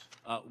prices?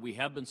 We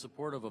have been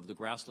supportive of the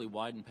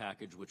Grassley-Wyden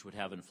package, which would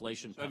have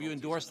inflation So have you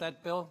penalties. endorsed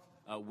that bill?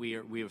 We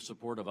are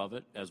supportive of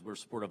it, as we're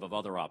supportive of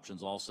other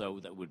options also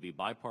that would be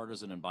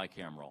bipartisan and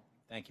bicameral.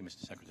 Thank you,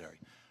 Mr. Secretary.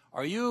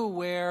 Are you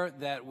aware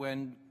that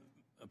when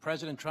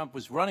President Trump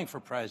was running for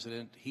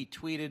president, he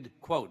tweeted,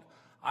 quote,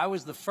 "I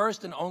was the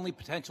first and only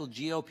potential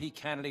GOP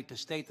candidate to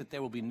state that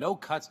there will be no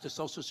cuts to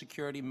Social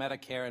Security,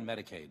 Medicare, and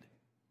Medicaid"?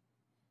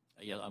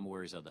 Yeah, I'm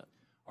aware he said that.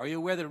 Are you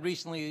aware that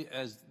recently,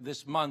 as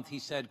this month, he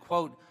said,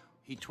 quote,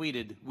 he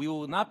tweeted, "We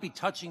will not be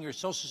touching your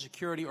Social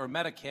Security or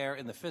Medicare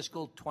in the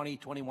fiscal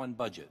 2021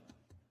 budget"?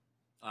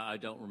 I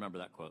don't remember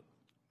that quote.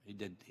 He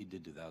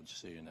did do that,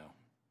 just so you know.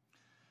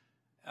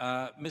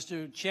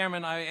 Mr.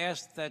 Chairman, I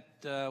ask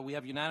that we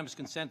have unanimous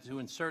consent to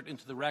insert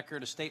into the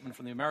record a statement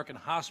from the American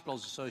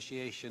Hospitals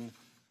Association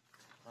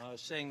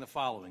saying the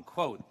following,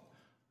 quote,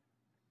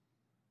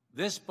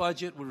 "This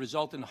budget would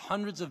result in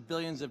hundreds of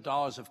billions of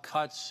dollars of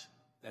cuts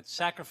that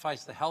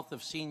sacrifice the health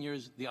of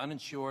seniors, the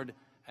uninsured,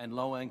 and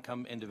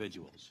low-income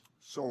individuals."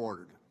 So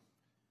ordered.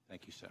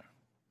 Thank you, sir.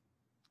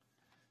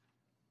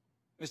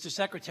 Mr.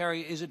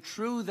 Secretary, is it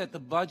true that the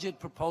budget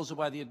proposal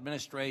by the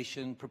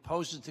administration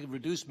proposes to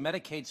reduce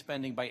Medicaid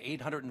spending by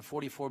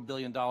 $844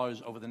 billion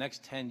over the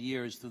next 10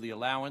 years through the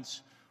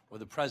allowance or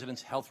the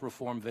President's health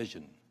reform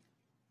vision?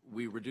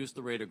 We reduced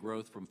the rate of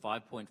growth from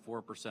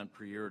 5.4%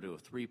 per year to a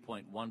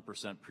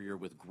 3.1% per year,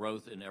 with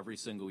growth in every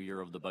single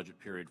year of the budget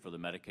period for the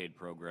Medicaid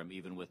program,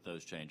 even with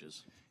those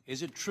changes.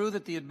 Is it true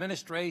that the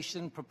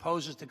administration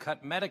proposes to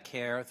cut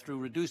Medicare through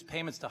reduced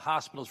payments to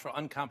hospitals for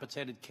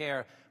uncompensated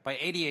care by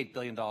 $88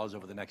 billion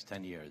over the next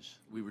 10 years?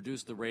 We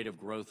reduced the rate of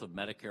growth of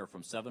Medicare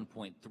from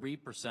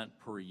 7.3%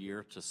 per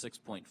year to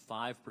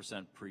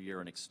 6.5% per year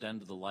and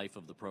extended the life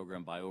of the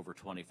program by over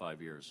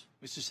 25 years.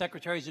 Mr.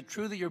 Secretary, is it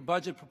true that your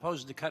budget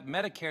proposes to cut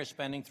Medicare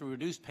spending through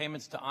reduced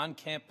payments to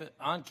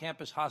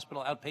on-campus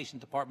hospital outpatient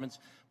departments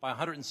by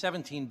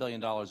 $117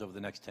 billion over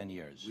the next 10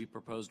 years? We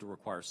propose to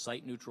require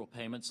site-neutral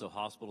payments so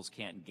hospitals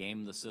can't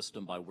game the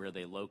system by where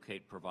they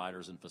locate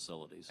providers and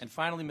facilities. And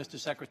finally, Mr.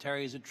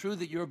 Secretary, is it true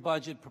that your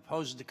budget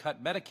proposes to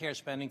cut Medicare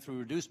spending through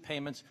reduced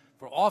payments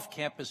for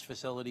off-campus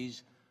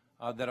facilities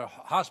that are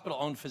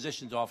hospital-owned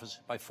physicians' office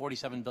by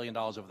 $47 billion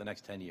over the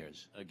next 10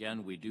 years?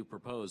 Again, we do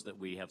propose that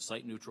we have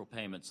site-neutral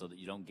payments so that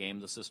you don't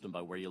game the system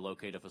by where you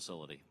locate a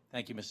facility.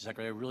 Thank you, Mr.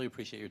 Secretary. I really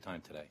appreciate your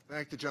time today.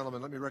 Thank the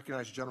gentleman. Let me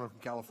recognize the gentleman from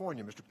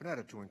California, Mr.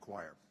 Panetta, to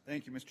inquire.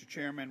 Thank you, Mr.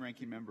 Chairman,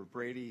 Ranking Member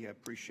Brady. I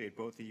appreciate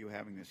both of you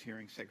having this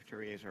hearing.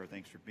 Secretary Azar,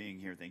 thanks for being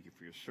here. Thank you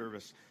for your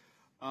service.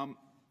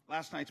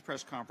 Last night's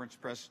press conference,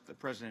 the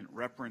President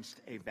referenced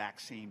a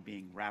vaccine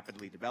being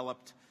rapidly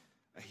developed.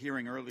 A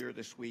hearing earlier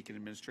this week, an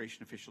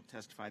administration official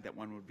testified that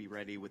one would be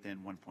ready within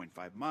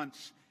 1.5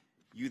 months.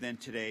 You then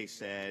today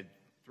said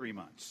 3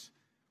 months.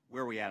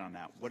 Where are we at on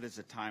that? What is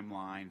the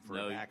timeline for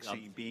a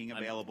vaccine being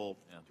available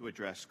to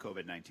address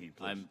COVID-19,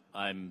 please?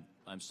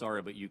 I'm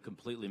sorry, but you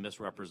completely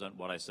misrepresent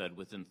what I said.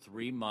 Within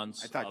 3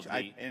 months and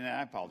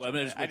I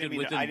apologize. I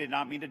did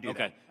not mean to do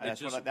that.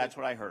 That's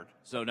what I heard.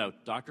 So no,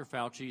 Dr.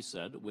 Fauci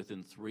said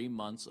within 3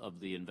 months of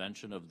the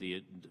invention of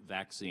the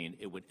vaccine,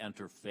 it would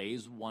enter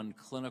phase 1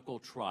 clinical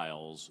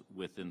trials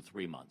within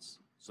 3 months.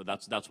 So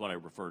that's what I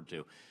referred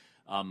to.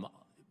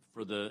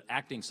 For the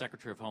acting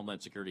Secretary of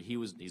Homeland Security,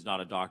 he's not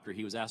a doctor.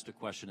 He was asked a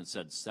question and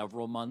said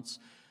several months.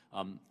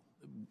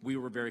 We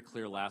were very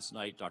clear last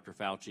night, Dr.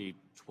 Fauci,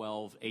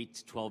 12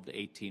 to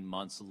 18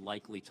 months,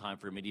 likely time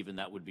frame, and even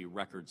that would be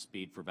record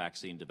speed for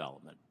vaccine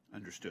development.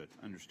 Understood.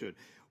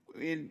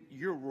 In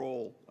your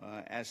role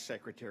as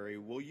Secretary,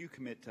 will you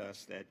commit to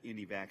us that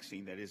any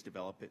vaccine that is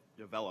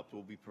developed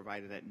will be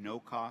provided at no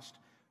cost,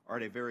 or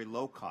at a very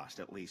low cost,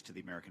 at least, to the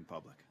American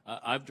public?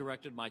 I've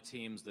directed my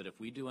teams that if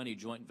we do any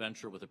joint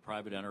venture with a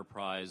private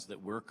enterprise, that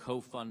we're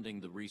co-funding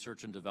the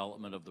research and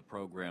development of the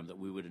program, that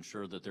we would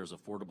ensure that there's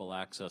affordable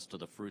access to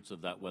the fruits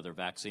of that, whether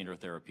vaccine or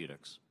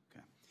therapeutics.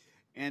 Okay.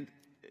 And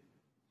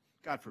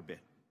God forbid,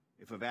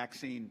 if a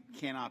vaccine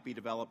cannot be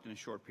developed in a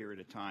short period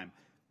of time,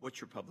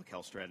 what's your public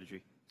health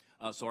strategy?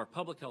 So our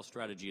public health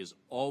strategy is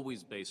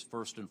always based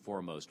first and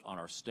foremost on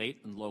our state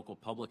and local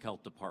public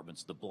health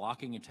departments, the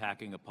blocking and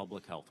tackling of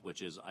public health,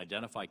 which is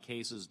identify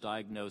cases,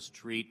 diagnose,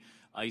 treat,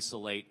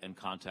 isolate, and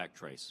contact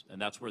trace.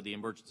 And that's where the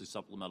emergency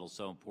supplemental is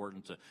so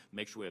important, to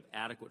make sure we have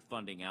adequate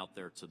funding out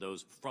there to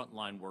those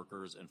frontline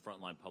workers and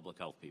frontline public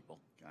health people.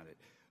 Got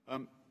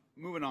it.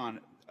 Moving on,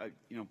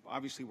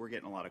 obviously we're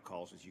getting a lot of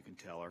calls, as you can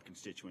tell. Our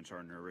constituents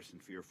are nervous and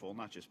fearful,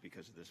 not just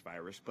because of this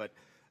virus, but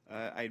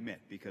I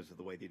admit because of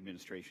the way the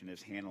administration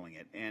is handling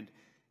it. And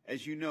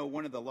as you know,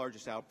 one of the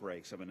largest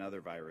outbreaks of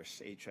another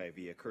virus,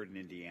 HIV, occurred in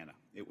Indiana.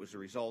 It was a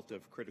result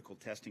of critical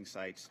testing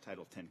sites,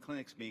 Title X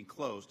clinics, being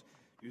closed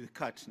due to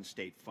cuts in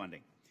state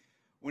funding.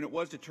 When it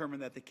was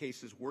determined that the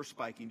cases were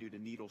spiking due to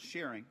needle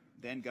sharing,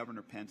 then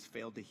Governor Pence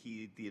failed to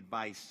heed the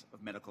advice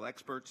of medical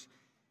experts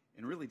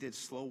and really did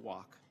slow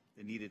walk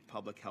the needed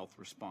public health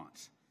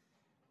response.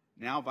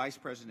 Now, Vice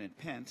President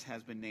Pence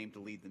has been named to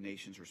lead the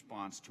nation's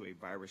response to a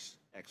virus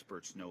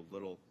experts know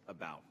little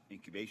about: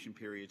 incubation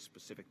periods,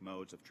 specific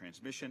modes of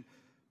transmission,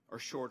 or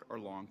short or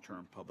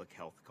long-term public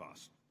health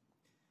costs.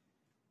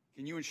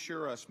 Can you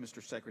assure us,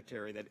 Mr.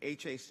 Secretary, that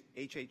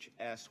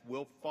HHS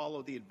will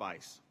follow the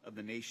advice of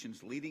the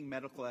nation's leading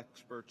medical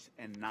experts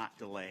and not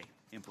delay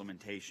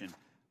implementation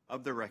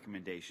of their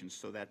recommendations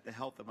so that the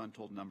health of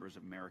untold numbers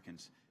of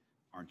Americans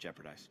aren't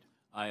jeopardized?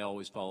 I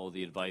always follow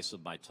the advice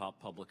of my top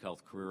public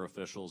health career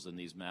officials in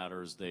these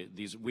matters.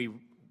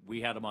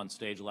 We had them on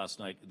stage last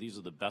night. These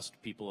are the best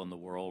people in the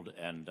world,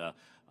 and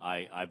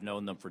I've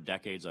known them for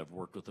decades. I've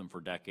worked with them for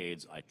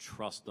decades. I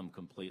trust them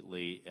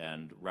completely,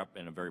 and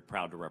I'm very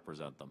proud to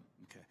represent them.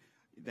 Okay,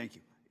 thank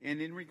you. And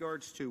in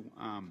regards to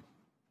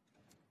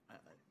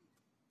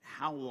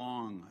how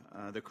long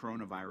the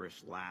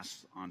coronavirus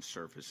lasts on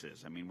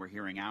surfaces, I mean, we're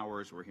hearing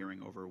hours, we're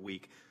hearing over a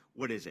week.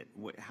 What is it?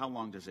 How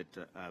long does it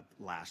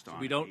last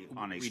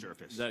on a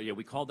surface?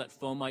 We call that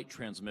fomite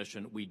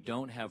transmission. We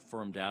don't have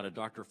firm data.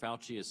 Dr.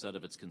 Fauci has said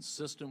if it's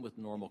consistent with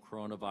normal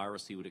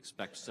coronavirus, he would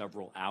expect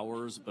several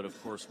hours. But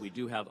of course, we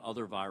do have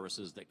other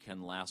viruses that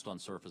can last on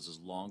surfaces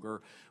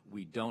longer.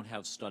 We don't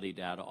have study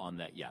data on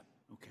that yet.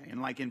 Okay, and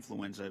like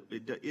influenza,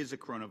 is a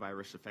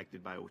coronavirus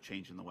affected by a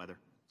change in the weather?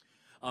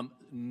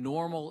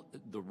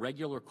 The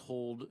regular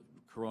cold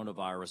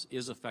coronavirus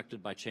is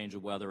affected by change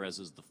of weather, as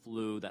is the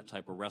flu, that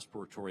type of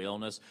respiratory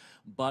illness.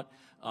 But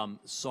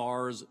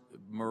SARS,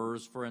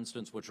 MERS, for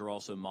instance, which are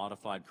also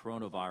modified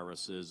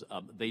coronaviruses,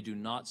 they do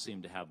not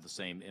seem to have the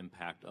same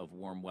impact of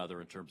warm weather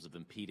in terms of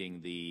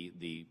impeding the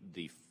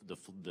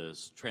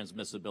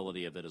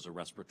transmissibility of it as a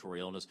respiratory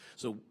illness.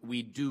 So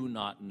we do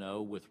not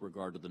know, with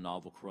regard to the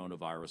novel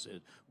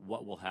coronavirus,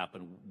 what will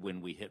happen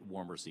when we hit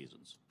warmer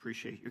seasons.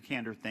 Appreciate your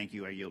candor. Thank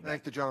you. I yield back.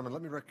 Thank the gentleman.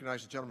 Let me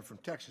recognize the gentleman from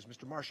Texas,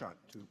 Mr. Marchant,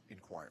 to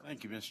inquire.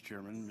 Thank you, Mr.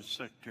 Chairman. Mr.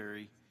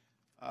 Secretary,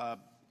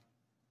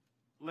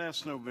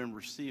 last November,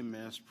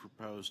 CMS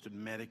proposed a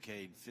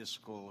Medicaid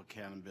Fiscal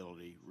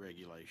Accountability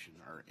Regulation,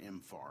 or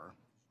MFAR,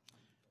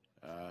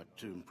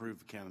 to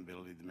improve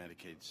accountability of the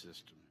Medicaid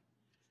system.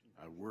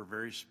 We're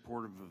very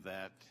supportive of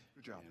that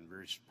and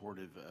very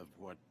supportive of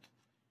what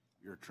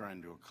you're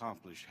trying to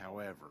accomplish.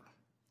 However,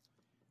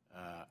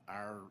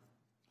 our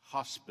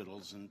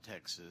hospitals in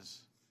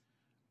Texas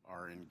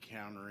are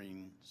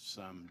encountering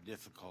some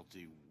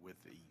difficulty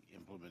with the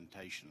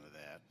implementation of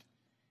that,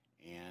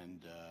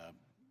 and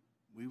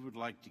we would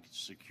like to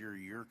secure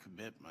your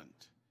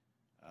commitment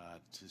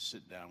to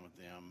sit down with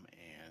them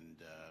and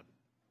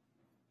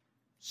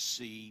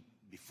see,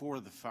 before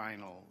the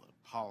final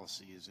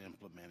policy is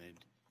implemented,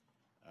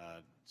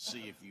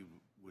 see if you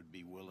would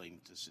be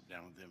willing to sit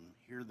down with them,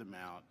 hear them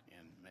out,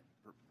 and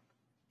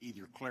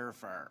either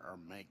clarify or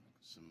make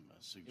some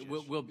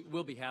suggestions.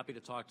 We'll be happy to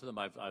talk to them.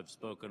 I've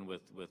spoken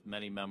with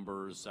many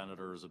members,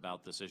 senators,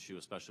 about this issue,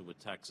 especially with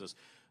Texas.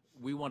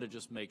 We want to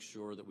just make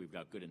sure that we've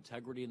got good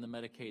integrity in the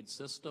Medicaid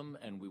system,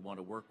 and we want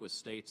to work with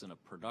states in a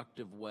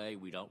productive way.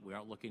 We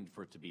aren't looking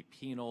for it to be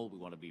penal. We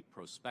want to be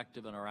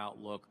prospective in our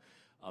outlook,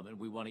 and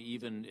we want to,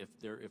 even if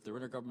they're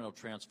intergovernmental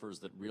transfers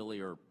that really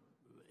are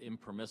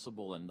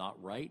impermissible and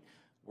not right,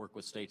 work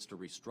with states to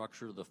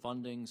restructure the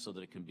funding so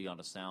that it can be on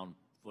a sound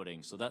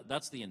footing. So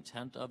that's the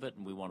intent of it,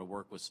 and we want to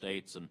work with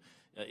states and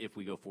if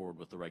we go forward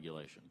with the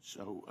regulation.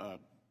 So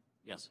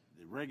yes,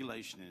 the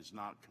regulation is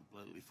not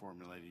completely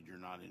formulated. You're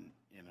not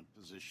in a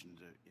position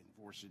to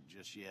enforce it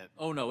just yet?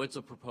 Oh, no, it's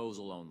a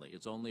proposal only.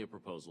 It's only a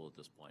proposal at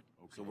this point.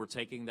 Okay. So we're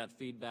taking that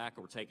feedback,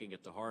 we're taking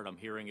it to heart. I'm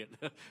hearing it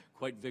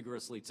quite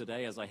vigorously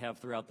today, as I have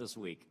throughout this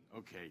week.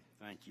 Okay,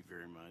 thank you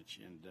very much.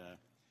 And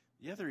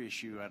the other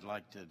issue I'd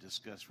like to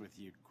discuss with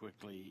you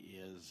quickly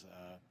is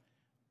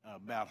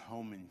about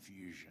home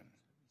infusion.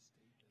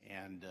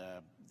 And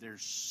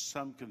there's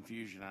some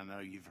confusion. I know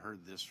you've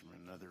heard this from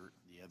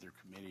the other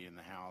committee in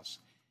the House,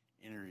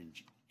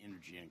 Energy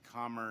and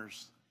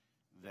Commerce,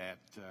 that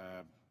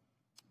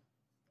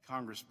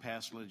Congress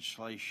passed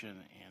legislation,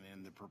 and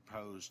in the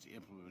proposed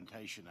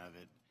implementation of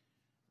it,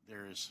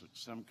 there is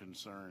some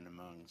concern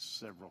among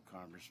several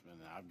congressmen.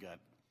 I've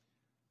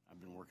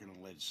been working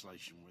on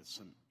legislation with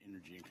some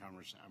Energy and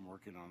Commerce. I'm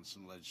working on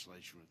some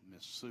legislation with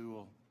Ms.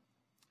 Sewell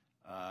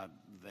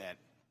that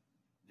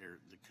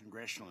the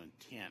congressional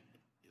intent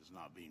is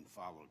not being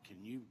followed.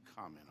 Can you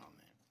comment on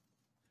that?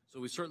 So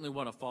we certainly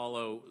want to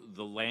follow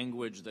the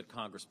language that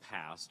Congress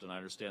passed, and I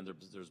understand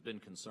there's been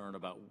concern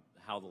about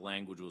how the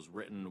language was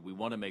written. We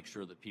want to make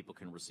sure that people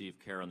can receive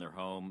care in their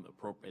home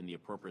in the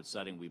appropriate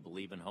setting. We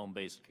believe in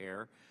home-based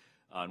care.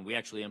 And we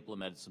actually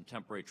implemented some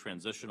temporary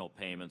transitional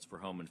payments for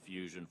home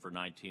infusion for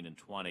 19 and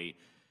 20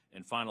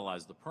 and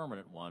finalized the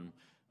permanent one.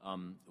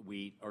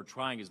 We are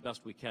trying as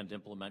best we can to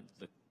implement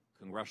the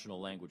congressional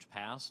language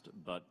passed,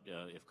 but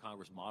if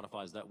Congress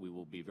modifies that, we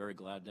will be very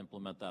glad to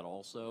implement that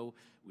also.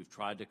 We've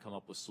tried to come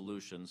up with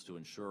solutions to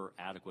ensure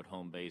adequate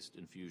home-based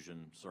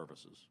infusion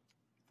services.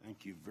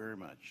 Thank you very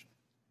much.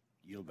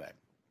 Yield back.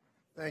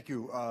 Thank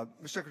you.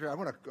 Mr. Secretary, I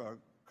want to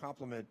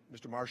compliment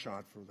Mr.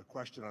 Marchant for the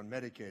question on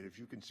Medicaid. If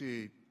you can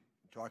see, in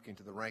talking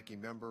to the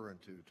ranking member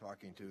and to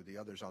talking to the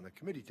others on the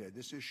committee today,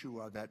 this issue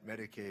of that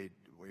Medicaid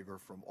waiver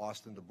from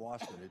Austin to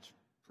Boston, it's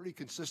pretty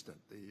consistent,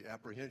 the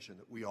apprehension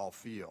that we all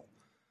feel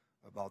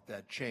about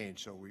that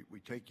change. So we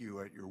take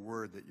you at your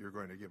word that you're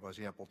going to give us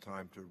ample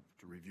time to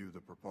review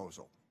the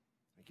proposal.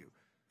 Thank you.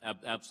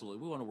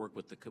 Absolutely. We want to work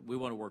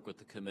with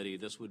the committee.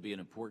 This would be an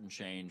important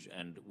change,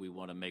 and we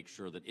want to make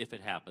sure that if it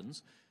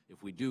happens,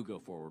 if we do go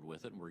forward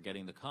with it, and we're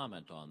getting the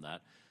comment on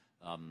that,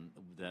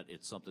 that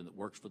it's something that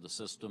works for the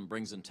system,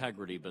 brings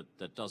integrity, but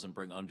that doesn't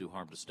bring undue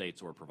harm to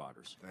states or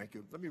providers. Thank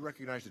you. Let me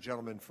recognize the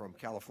gentleman from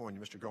California,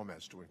 Mr.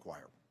 Gomez, to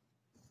inquire.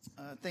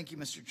 Thank you,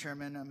 Mr.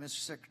 Chairman. Mr.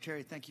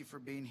 Secretary, thank you for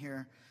being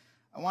here.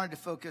 I wanted to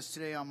focus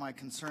today on my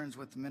concerns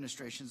with the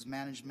administration's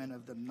management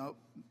of the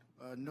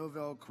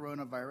novel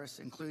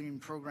coronavirus, including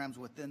programs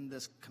within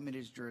this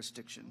committee's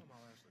jurisdiction.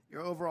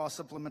 Your overall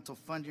supplemental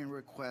funding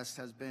request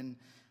has been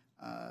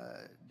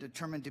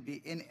determined to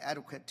be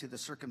inadequate to the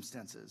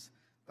circumstances,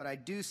 but I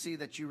do see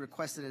that you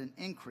requested an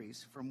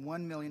increase from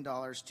 $1 million to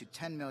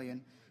 $10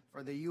 million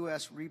for the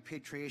U.S.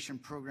 repatriation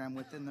program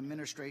within the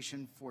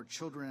Administration for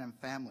Children and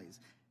Families,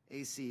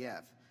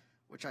 ACF,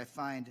 which I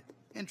find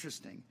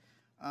interesting.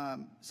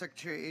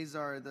 Secretary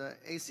Azar, the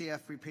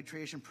ACF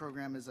repatriation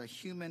program is a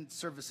human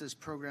services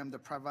program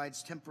that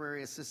provides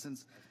temporary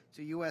assistance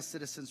to U.S.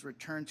 citizens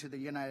returned to the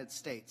United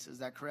States. Is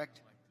that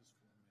correct?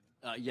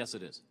 Yes,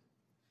 it is.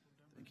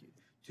 Thank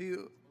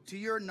you. To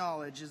your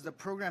knowledge, is the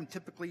program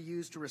typically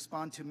used to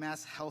respond to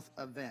mass health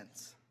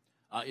events?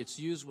 It's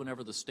used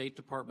whenever the State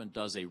Department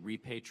does a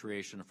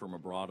repatriation from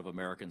abroad of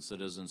American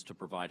citizens to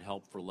provide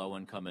help for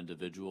low-income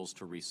individuals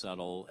to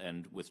resettle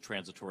and with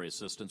transitory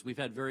assistance. We've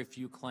had very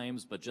few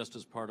claims, but just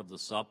as part of the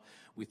SUP,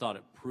 we thought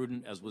it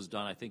prudent, as was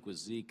done, I think, with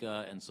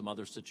Zika and some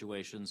other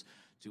situations,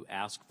 to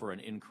ask for an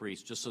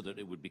increase just so that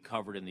it would be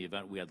covered in the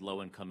event we had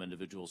low-income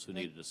individuals who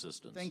needed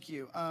assistance. Thank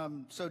you.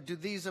 So do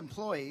these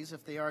employees,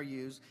 if they are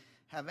used,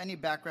 have any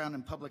background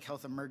in public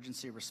health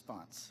emergency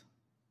response?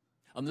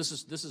 This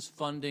is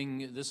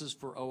funding. This is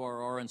for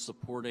ORR and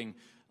supporting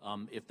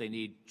if they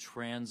need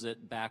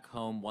transit back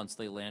home once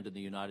they land in the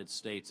United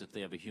States. If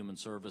they have a human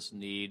service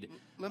need.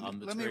 Let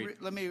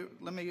me.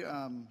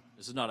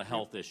 This is not a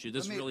health issue.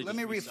 This really. Let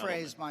me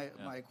rephrase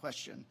my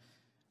question.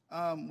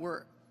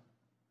 Were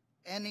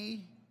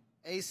any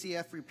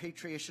ACF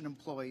repatriation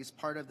employees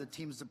part of the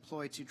teams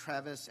deployed to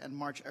Travis and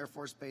March Air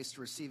Force Base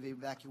to receive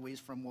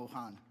evacuees from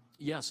Wuhan?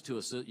 Yes, to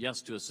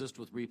assist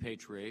with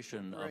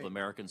repatriation of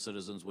American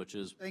citizens, which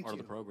is part of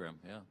the program.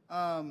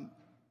 Yeah.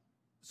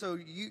 So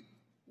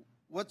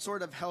what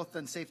sort of health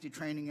and safety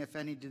training, if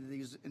any, did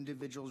these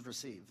individuals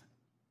receive?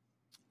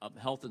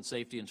 Health and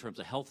safety in terms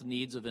of health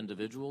needs of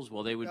individuals.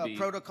 Well, they would be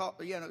protocol.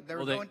 Yeah, they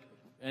were going.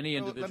 Any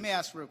individual. Let me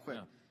ask real quick,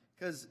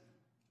 because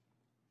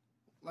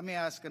let me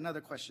ask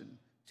another question.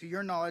 To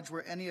your knowledge,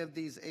 were any of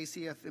these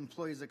ACF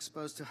employees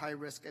exposed to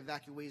high-risk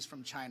evacuees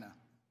from China?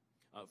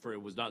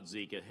 It was not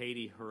Zika,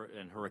 Haiti,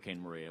 and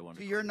Hurricane Maria.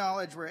 To your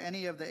knowledge, were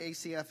any of the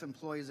ACF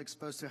employees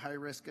exposed to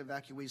high-risk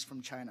evacuees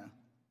from China?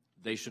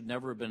 They should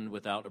never have been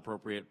without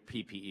appropriate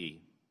PPE.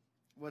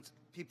 What's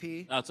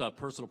PPE? That's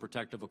personal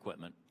protective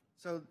equipment.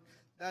 So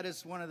that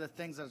is one of the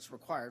things that's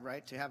required,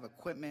 right? To have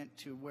equipment,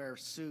 to wear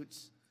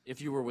suits. If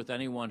you were with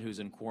anyone who's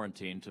in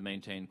quarantine, to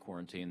maintain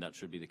quarantine, that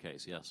should be the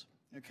case, yes.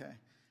 Okay.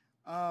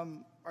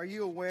 Are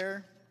you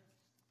aware,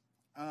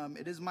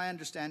 it is my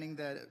understanding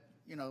that,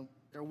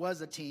 there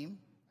was a team,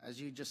 as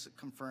you just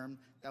confirmed,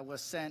 that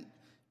was sent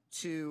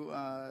to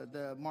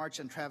the March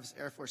and Travis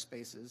Air Force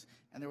bases,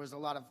 and there was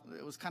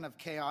it was kind of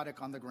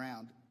chaotic on the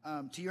ground.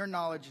 To your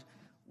knowledge,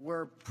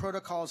 were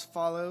protocols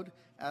followed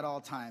at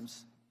all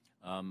times?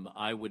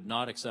 I would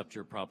not accept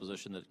your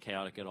proposition that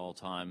chaotic at all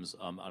times,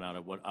 and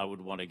I would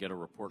want to get a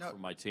report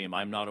from my team.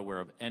 I'm not aware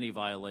of any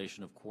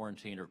violation of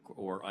quarantine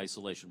or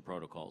isolation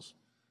protocols.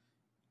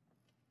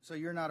 So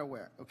you're not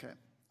aware, okay.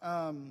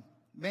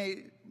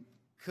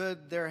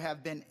 Could there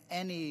have been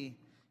any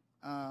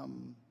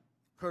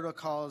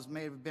protocols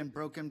may have been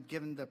broken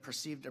given the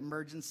perceived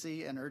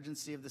emergency and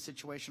urgency of the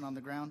situation on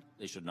the ground?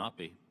 They should not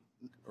be.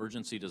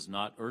 Urgency does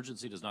not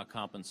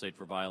compensate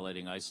for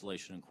violating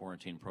isolation and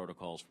quarantine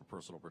protocols for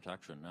personal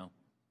protection, no.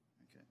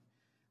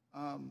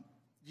 Okay.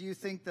 Do you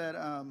think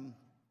that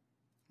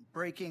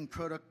breaking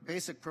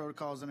basic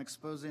protocols and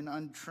exposing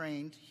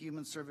untrained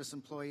human service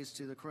employees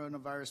to the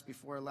coronavirus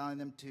before allowing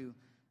them to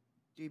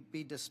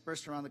be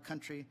dispersed around the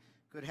country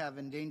could have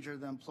endangered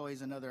the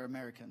employees and other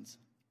Americans?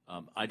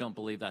 I don't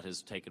believe that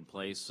has taken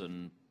place,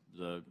 and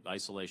the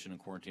isolation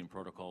and quarantine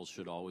protocols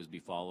should always be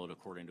followed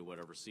according to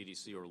whatever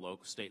CDC or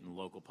state and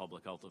local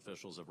public health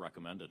officials have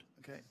recommended.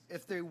 Okay.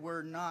 If they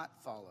were not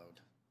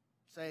followed,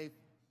 say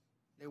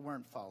they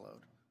weren't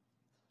followed,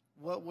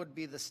 what would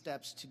be the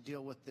steps to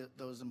deal with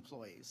those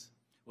employees?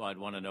 Well, I'd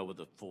want to know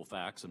the full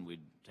facts, and we'd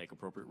take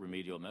appropriate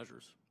remedial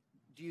measures.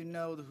 Do you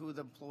know who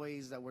the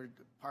employees that were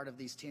part of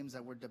these teams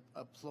that were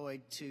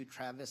deployed to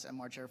Travis and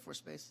March Air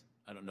Force Base?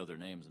 I don't know their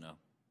names, no.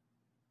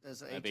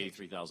 I have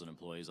 83,000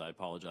 employees. I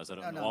apologize. I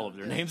don't know all of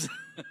their names.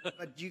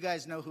 But do you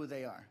guys know who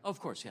they are? Of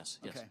course, yes.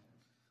 Okay.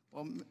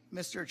 Well,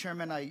 Mr.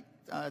 Chairman, I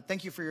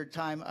thank you for your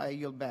time. I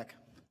yield back.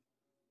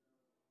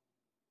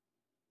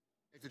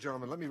 Thank the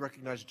gentleman. Let me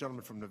recognize the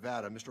gentleman from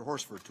Nevada, Mr.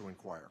 Horsford, to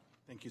inquire.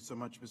 Thank you so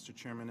much, Mr.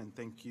 Chairman, and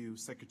thank you,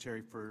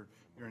 Secretary, for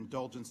your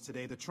indulgence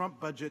today. The Trump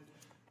budget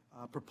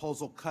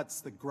proposal cuts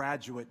the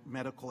graduate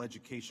medical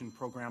education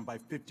program by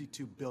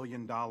 $52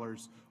 billion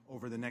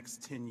over the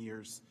next 10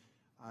 years.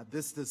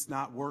 This does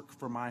not work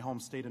for my home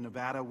state of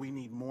Nevada. We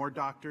need more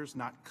doctors,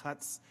 not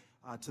cuts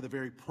to the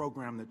very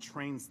program that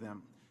trains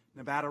them.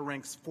 Nevada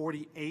ranks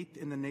 48th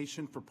in the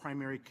nation for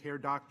primary care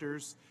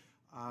doctors.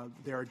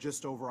 There are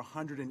just over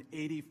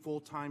 180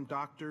 full-time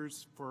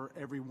doctors for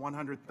every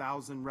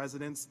 100,000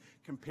 residents,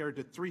 compared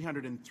to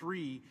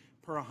 303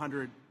 per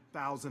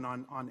 100,000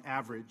 on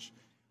average.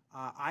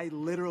 I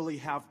literally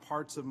have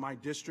parts of my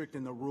district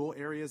in the rural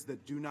areas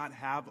that do not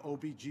have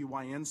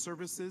OBGYN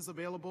services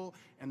available,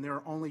 and there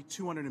are only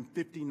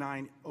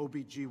 259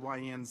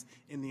 OBGYNs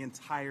in the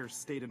entire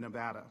state of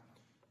Nevada.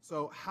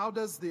 So how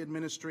does the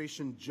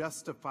administration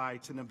justify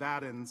to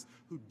Nevadans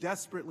who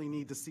desperately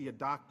need to see a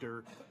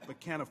doctor but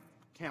can't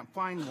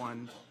find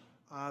one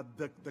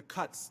the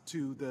cuts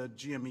to the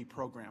GME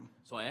program?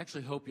 So I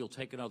actually hope you'll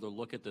take another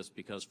look at this,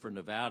 because for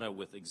Nevada,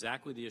 with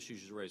exactly the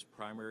issues you raised,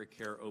 primary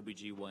care,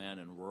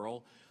 OBGYN, and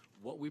rural,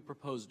 what we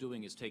propose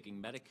doing is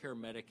taking Medicare,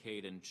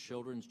 Medicaid, and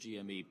children's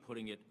GME,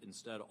 putting it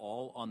instead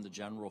all on the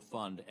general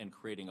fund and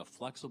creating a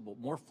flexible,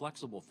 more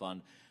flexible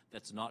fund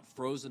that's not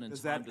frozen in time.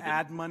 Does that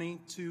add money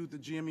to the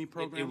GME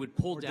program? It would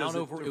pull or down does it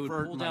over. It would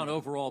pull divert down money?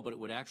 overall, but it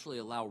would actually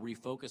allow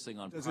refocusing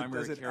on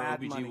primary does it care, add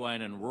OBGYN,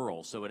 money? and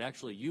rural. So it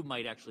actually, you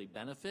might actually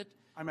benefit.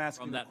 I'm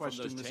asking from the that,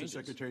 question, from those Mr. changes.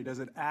 Secretary. Does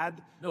it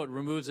add? No, it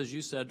removes, as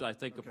you said, I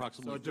think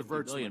approximately so it 50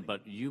 diverts billion.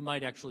 money. But you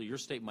might actually, your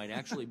state might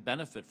actually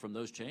benefit from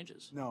those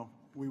changes. No,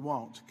 we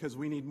won't, because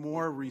we need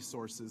more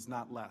resources,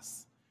 not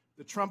less.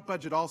 The Trump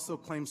budget also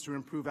claims to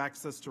improve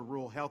access to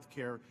rural health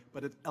care,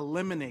 but it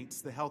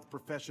eliminates the Health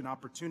Profession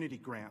Opportunity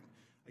Grant.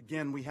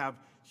 Again, we have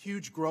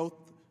huge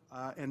growth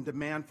and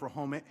demand for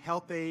home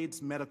health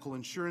aides, medical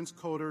insurance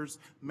coders,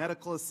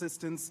 medical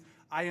assistants.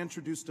 I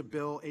introduced a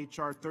bill,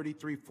 H.R.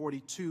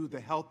 3342, the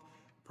Health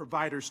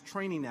Providers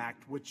Training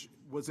Act, which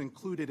was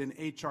included in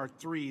H.R.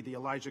 3, the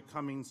Elijah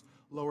Cummings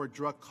Lower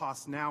Drug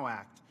Costs Now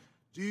Act.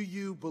 Do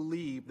you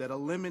believe that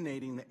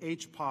eliminating the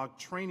HPOG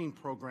training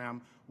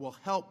program will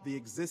help the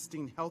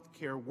existing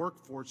healthcare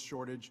workforce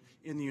shortage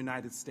in the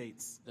United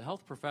States? The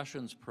Health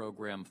Professions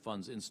Program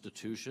funds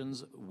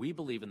institutions. We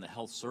believe in the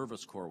Health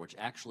Service Corps, which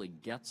actually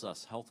gets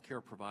us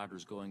healthcare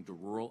providers going to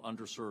rural,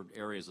 underserved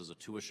areas as a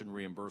tuition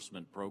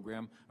reimbursement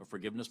program, a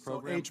forgiveness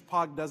program. So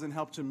HPOG doesn't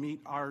help to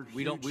meet our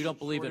We don't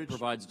believe shortage? it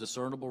provides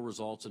discernible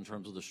results in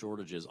terms of the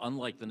shortages,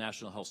 unlike the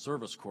National Health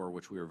Service Corps,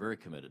 which we are very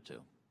committed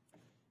to.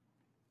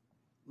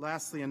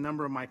 Lastly, a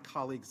number of my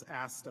colleagues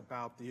asked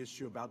about the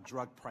issue about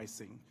drug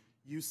pricing.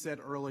 You said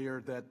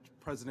earlier that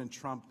President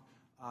Trump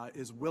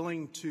is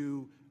willing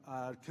to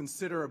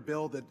consider a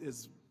bill that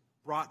is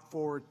brought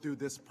forward through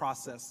this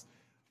process.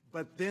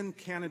 But then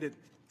candidate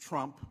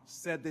Trump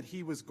said that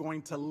he was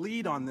going to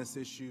lead on this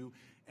issue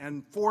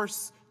and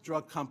force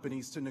drug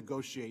companies to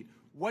negotiate.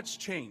 What's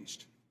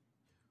changed?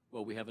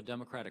 Well, we have a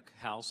Democratic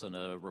House and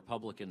a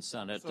Republican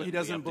Senate. So he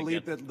doesn't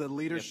believe that the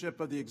leadership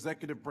of the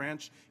executive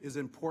branch is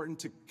important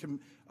to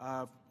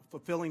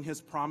fulfilling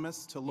his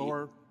promise to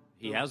lower.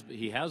 He has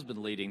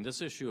been leading.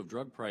 This issue of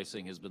drug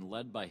pricing has been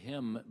led by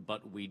him,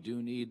 but we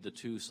do need the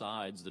two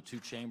sides, the two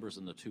chambers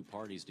and the two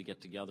parties to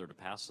get together to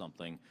pass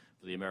something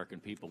for the American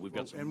people. We've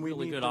got some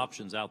really good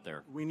options out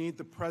there. We need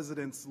the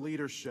president's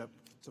leadership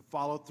to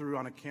follow through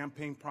on a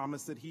campaign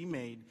promise that he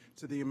made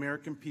to the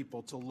American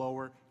people to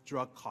lower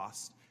drug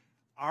costs.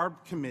 Our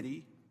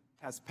committee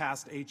has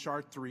passed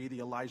H.R. 3, the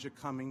Elijah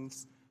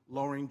Cummings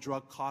Lowering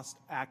Drug Cost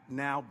Act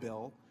Now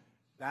bill.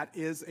 That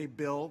is a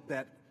bill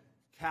that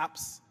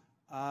caps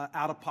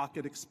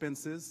out-of-pocket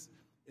expenses.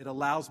 It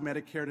allows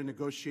Medicare to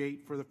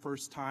negotiate for the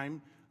first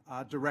time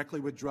directly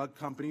with drug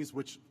companies,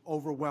 which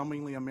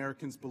overwhelmingly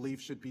Americans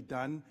believe should be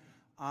done.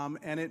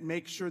 And it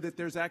makes sure that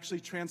there's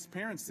actually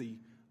transparency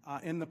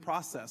in the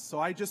process. So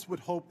I just would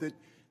hope that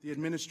the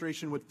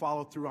administration would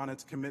follow through on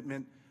its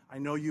commitment. I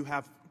know you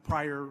have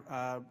prior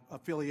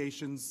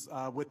affiliations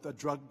with a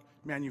drug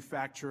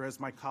manufacturer, as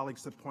my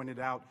colleagues have pointed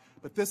out,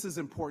 but this is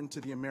important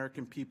to the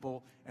American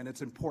people, and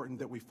it's important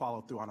that we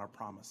follow through on our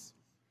promise.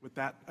 With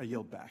that, I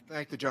yield back.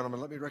 Thank the gentleman.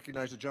 Let me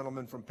recognize the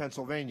gentleman from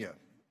Pennsylvania,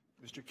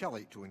 Mr.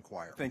 Kelly, to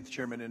inquire. Thank the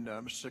Chairman, and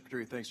Mr.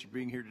 Secretary, thanks for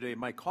being here today.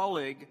 My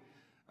colleague,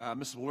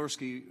 Mrs.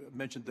 Walorski,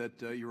 mentioned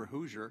that you're a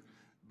Hoosier,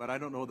 but I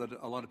don't know that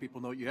a lot of people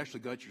know you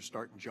actually got your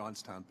start in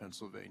Johnstown,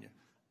 Pennsylvania.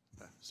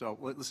 So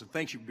listen,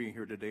 thanks for being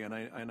here today, and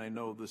I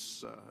know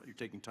this you're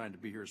taking time to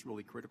be here is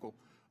really critical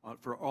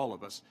for all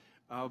of us.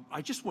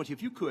 I just want you,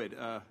 if you could,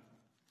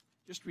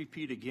 just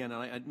repeat again.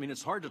 I mean,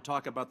 it's hard to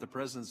talk about the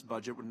president's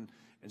budget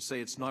and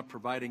say it's not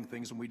providing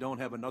things, and we don't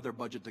have another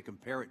budget to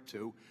compare it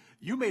to.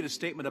 You made a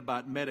statement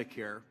about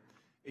Medicare,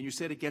 and you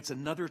said it gets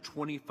another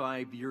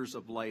 25 years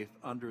of life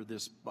under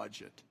this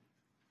budget.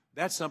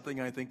 That's something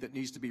I think that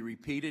needs to be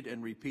repeated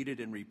and repeated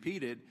and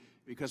repeated,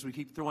 because we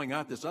keep throwing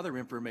out this other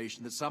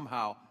information that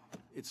somehow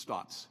it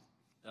stops.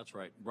 That's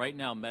right. Right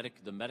now,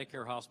 the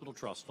Medicare Hospital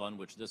Trust Fund,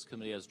 which this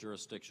committee has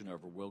jurisdiction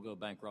over, will go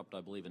bankrupt,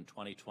 I believe, in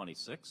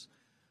 2026.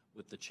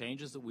 With the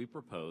changes that we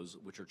propose,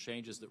 which are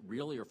changes that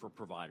really are for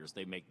providers,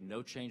 they make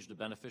no change to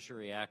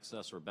beneficiary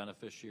access or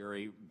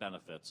beneficiary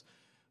benefits,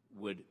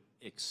 would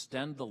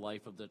extend the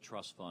life of the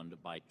trust fund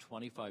by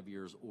 25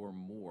 years or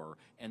more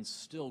and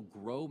still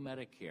grow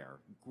Medicare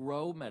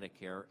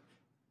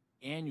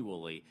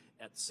annually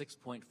at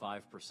 6.5%,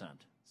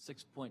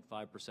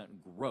 6.5%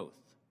 growth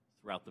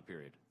throughout the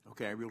period.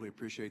 Okay, I really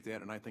appreciate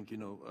that, and I think,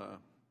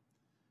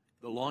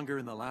 the longer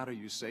and the louder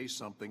you say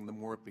something, the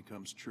more it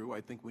becomes true.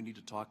 I think we need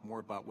to talk more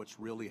about what's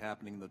really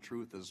happening in the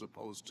truth as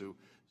opposed to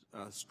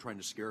trying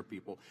to scare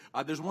people.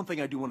 There's one thing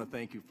I do want to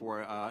thank you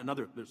for.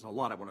 There's a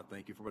lot I want to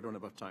thank you for, but I don't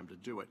have enough time to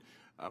do it.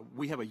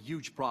 We have a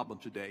huge problem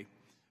today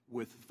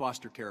with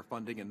foster care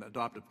funding and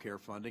adoptive care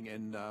funding,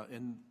 and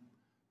in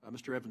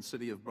Mr. Evans'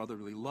 City of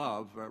Brotherly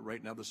Love,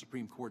 right now the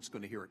Supreme Court's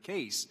going to hear a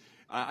case.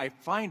 I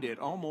find it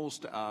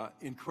almost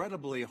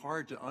incredibly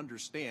hard to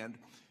understand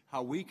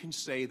how we can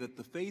say that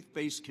the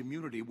faith-based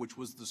community, which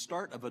was the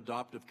start of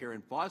adoptive care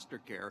and foster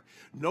care,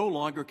 no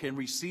longer can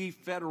receive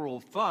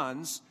federal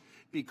funds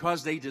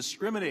because they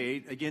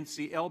discriminate against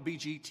the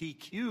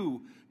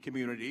LGBTQ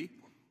community.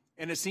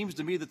 And it seems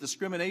to me that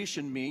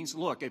discrimination means,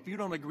 look, if you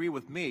don't agree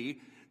with me,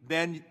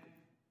 then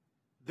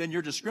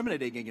you're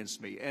discriminating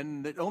against me.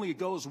 And it only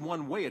goes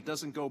one way. It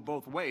doesn't go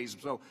both ways.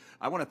 So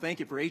I want to thank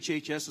you for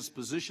HHS's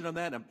position on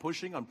that and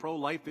pushing on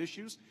pro-life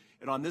issues.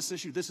 And on this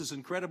issue, this is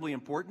incredibly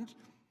important.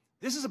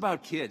 This is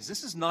about kids.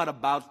 This is not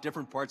about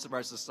different parts of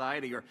our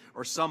society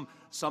or some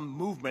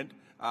movement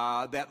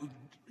that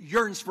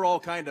yearns for all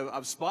kind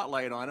of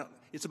spotlight on it.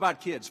 It's about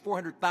kids.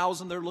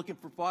 400,000 they're looking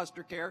for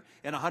foster care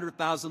and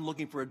 100,000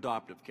 looking for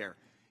adoptive care.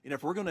 And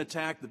if we're going to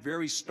attack the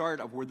very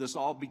start of where this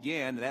all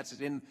began, that's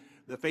in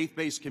the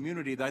faith-based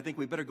community, then I think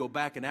we better go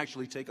back and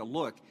actually take a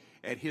look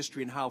at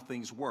history and how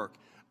things work.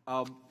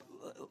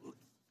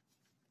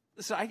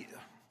 Listen,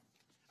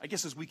 I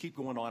guess as we keep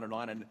going on,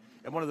 and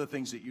one of the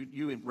things that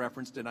you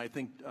referenced, and I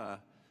think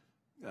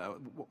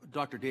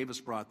Dr.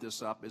 Davis brought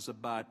this up, is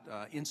about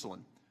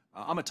insulin.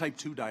 I'm a type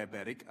 2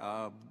 diabetic.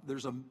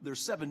 There's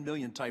 7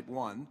 million type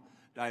 1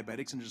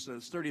 diabetics, and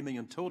there's 30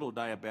 million total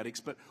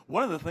diabetics. But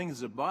one of the things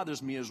that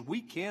bothers me is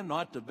we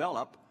cannot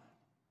develop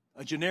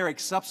a generic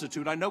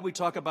substitute. I know we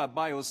talk about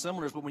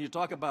biosimilars, but when you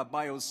talk about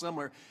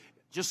biosimilar,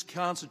 just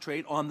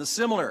concentrate on the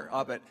similar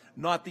of it,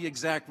 not the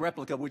exact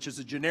replica, which is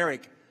a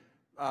generic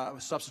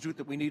substitute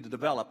that we need to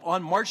develop.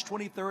 On March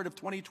 23rd of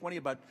 2020,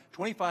 about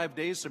 25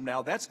 days from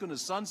now, that's going to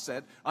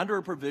sunset under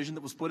a provision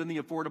that was put in the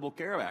Affordable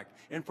Care Act.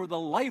 And for the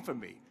life of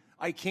me,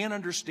 I can't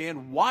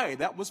understand why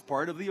that was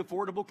part of the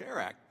Affordable Care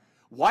Act.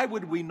 Why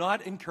would we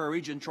not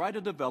encourage and try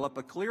to develop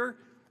a clear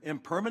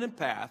and permanent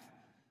path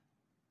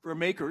for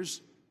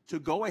makers to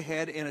go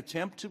ahead and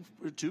attempt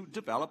to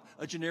develop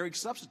a generic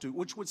substitute,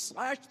 which would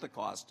slash the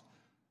cost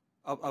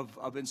of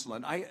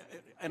insulin?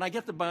 I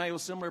get the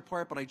biosimilar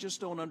part, but I just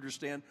don't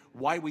understand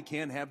why we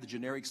can't have the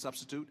generic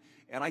substitute.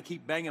 And I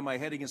keep banging my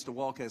head against the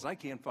wall because I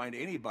can't find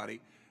anybody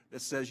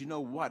that says, you know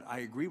what, I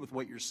agree with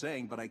what you're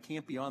saying, but I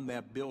can't be on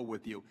that bill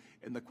with you.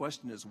 And the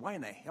question is, why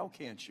in the hell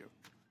can't you?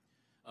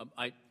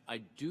 I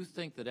do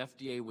think that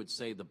FDA would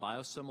say the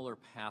biosimilar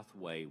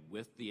pathway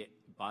with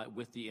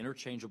the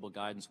interchangeable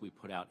guidance we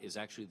put out is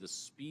actually the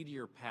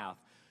speedier path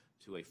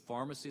to a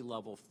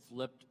pharmacy-level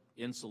flipped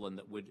insulin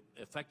that would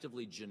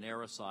effectively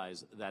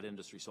genericize that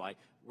industry. So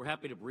we're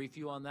happy to brief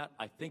you on that.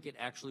 I think it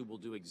actually will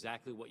do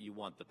exactly what you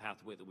want, the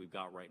pathway that we've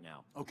got right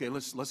now. Okay,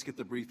 let's get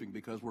the briefing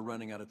because we're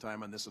running out of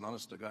time on this, and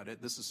honest to God,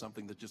 this is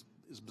something that just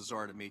is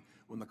bizarre to me.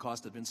 When the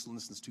cost of insulin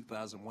since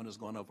 2001 has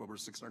gone up over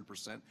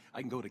 600%,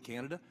 I can go to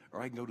Canada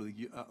or I can go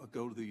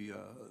to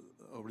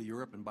over to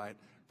Europe and buy it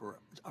for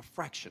a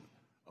fraction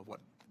of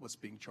what's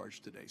being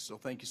charged today. So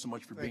thank you so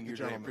much for being here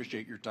today. I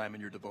appreciate your time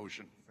and your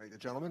devotion. Thank the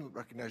gentleman.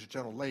 Recognize the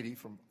gentlelady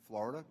from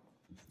Florida,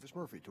 Ms.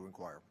 Murphy, to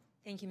inquire.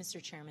 Thank you,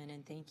 Mr. Chairman,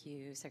 and thank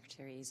you,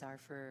 Secretary Azar,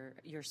 for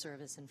your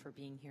service and for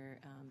being here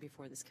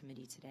before this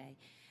committee today.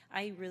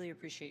 I really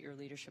appreciate your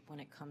leadership when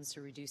it comes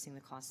to reducing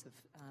the cost of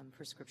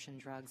prescription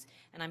drugs,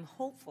 and I'm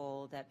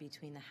hopeful that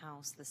between the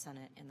House, the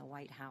Senate, and the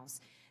White House,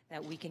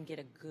 that we can get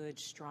a good,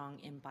 strong,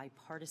 and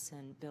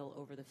bipartisan bill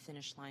over the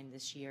finish line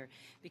this year,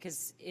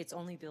 because it's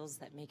only bills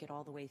that make it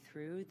all the way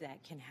through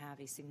that can have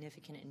a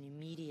significant and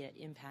immediate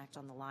impact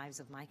on the lives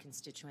of my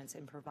constituents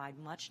and provide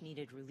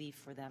much-needed relief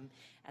for them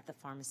at the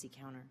pharmacy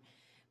counter.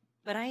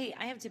 But I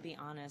have to be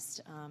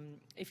honest,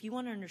 if you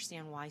want to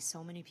understand why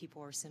so many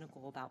people are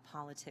cynical about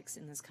politics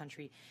in this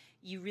country,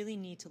 you really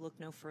need to look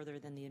no further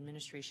than the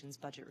administration's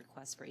budget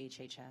request for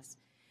HHS.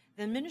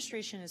 The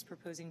administration is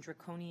proposing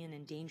draconian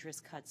and dangerous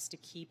cuts to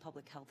key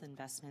public health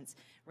investments,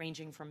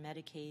 ranging from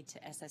Medicaid to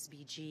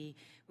SSBG,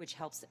 which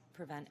helps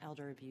prevent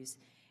elder abuse.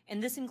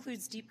 And this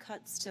includes deep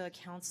cuts to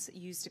accounts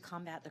used to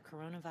combat the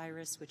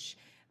coronavirus, which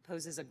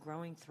poses a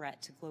growing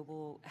threat to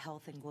global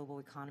health and global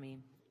economy.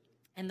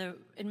 And the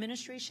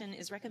administration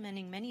is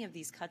recommending many of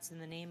these cuts in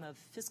the name of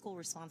fiscal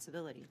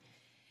responsibility.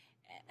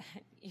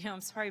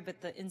 I'm sorry,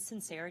 but the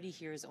insincerity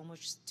here is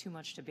almost too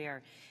much to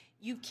bear.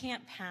 You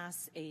can't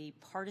pass a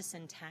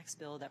partisan tax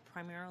bill that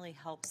primarily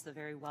helps the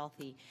very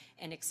wealthy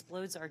and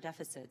explodes our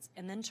deficits,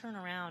 and then turn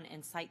around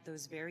and cite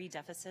those very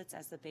deficits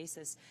as the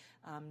basis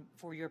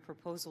for your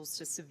proposals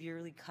to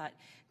severely cut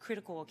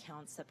critical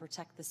accounts that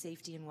protect the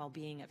safety and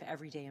well-being of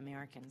everyday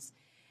Americans.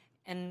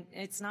 And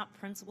it's not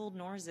principled,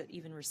 nor is it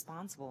even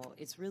responsible.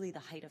 It's really the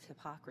height of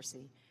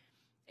hypocrisy.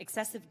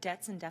 Excessive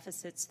debts and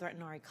deficits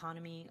threaten our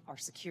economy, our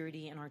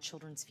security, and our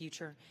children's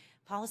future.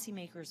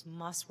 Policymakers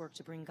must work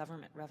to bring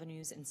government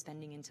revenues and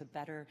spending into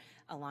better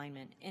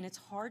alignment. And it's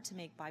hard to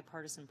make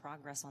bipartisan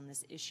progress on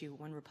this issue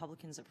when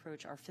Republicans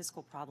approach our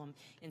fiscal problem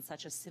in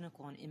such a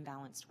cynical and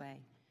imbalanced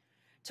way.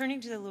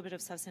 Turning to a little bit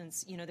of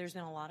substance, there's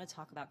been a lot of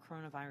talk about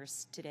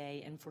coronavirus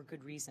today, and for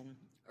good reason.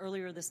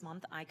 Earlier this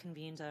month, I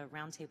convened a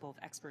roundtable of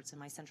experts in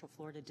my Central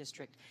Florida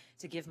district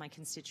to give my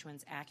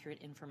constituents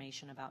accurate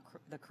information about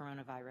the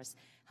coronavirus,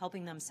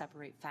 helping them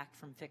separate fact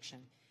from fiction.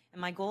 And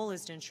my goal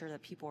is to ensure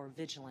that people are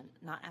vigilant,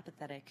 not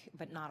apathetic,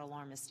 but not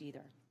alarmist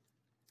either.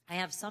 I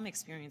have some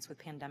experience with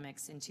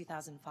pandemics. In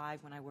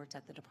 2005, when I worked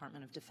at the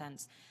Department of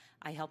Defense,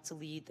 I helped to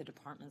lead the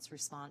department's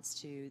response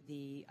to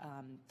the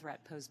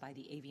threat posed by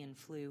the avian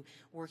flu,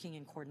 working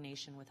in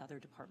coordination with other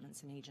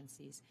departments and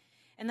agencies.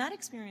 And that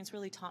experience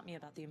really taught me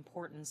about the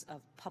importance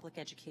of public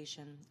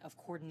education, of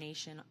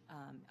coordination,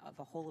 of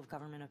a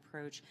whole-of-government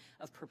approach,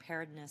 of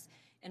preparedness,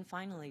 and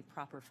finally,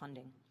 proper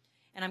funding.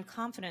 And I'm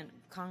confident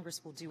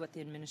Congress will do what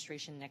the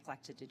administration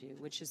neglected to do,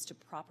 which is to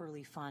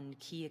properly fund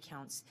key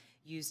accounts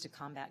used to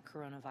combat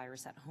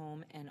coronavirus at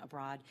home and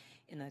abroad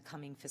in the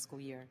coming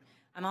fiscal year.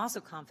 I'm also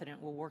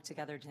confident we'll work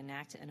together to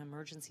enact an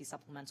emergency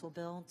supplemental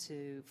bill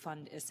to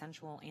fund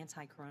essential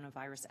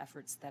anti-coronavirus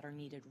efforts that are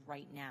needed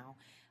right now.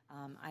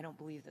 I don't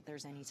believe that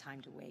there's any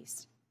time to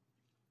waste.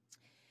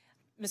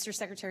 Mr.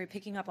 Secretary,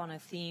 picking up on a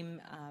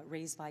theme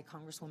raised by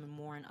Congresswoman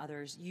Moore and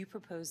others, you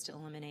propose to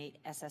eliminate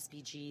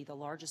SSBG, the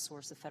largest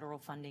source of federal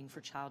funding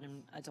for child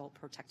and adult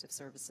protective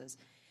services.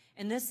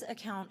 And this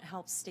account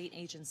helps state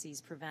agencies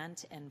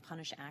prevent and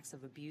punish acts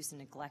of abuse and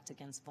neglect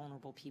against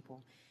vulnerable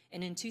people.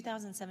 And in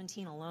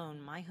 2017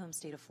 alone, my home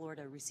state of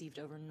Florida received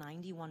over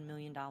 $91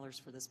 million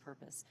for this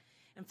purpose.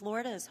 And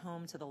Florida is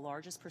home to the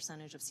largest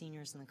percentage of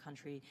seniors in the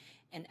country,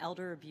 and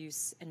elder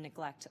abuse and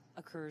neglect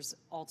occurs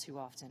all too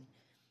often.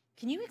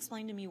 Can you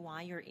explain to me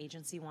why your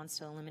agency wants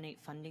to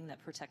eliminate funding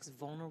that protects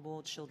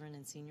vulnerable children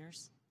and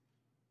seniors?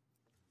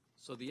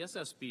 So the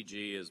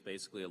SSBG is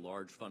basically a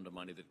large fund of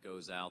money that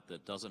goes out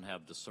that doesn't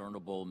have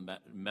discernible,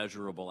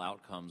 measurable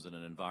outcomes in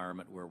an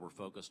environment where we're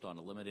focused on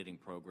eliminating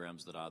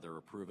programs that either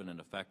are proven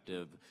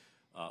ineffective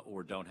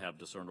or don't have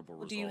discernible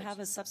results. Do you have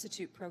a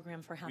substitute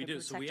program for how to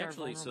protect our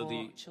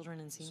vulnerable children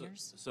and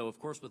seniors? So of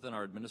course, within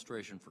our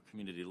Administration for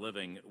Community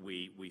Living,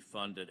 we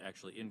funded,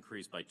 actually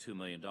increased by $2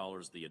 million,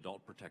 the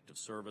Adult Protective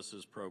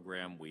Services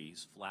Program. We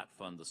flat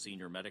fund the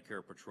Senior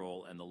Medicare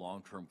Patrol and the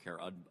Long-Term Care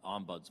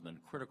Ombudsman,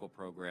 critical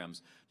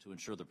programs to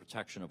ensure the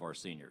protection of our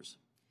seniors.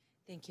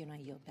 Thank you, and I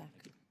yield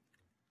back.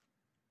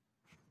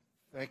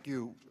 Thank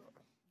you,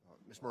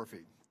 Ms.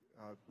 Murphy.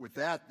 With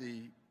that,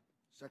 the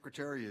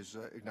Secretary is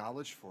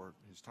acknowledged for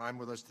his time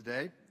with us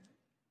today.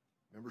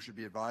 Members should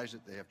be advised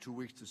that they have 2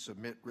 weeks to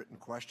submit written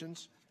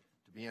questions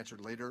to be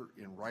answered later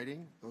in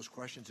writing. Those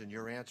questions and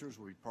your answers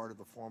will be part of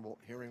the formal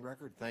hearing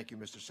record. Thank you,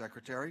 Mr.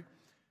 Secretary.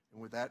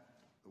 And with that,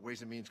 the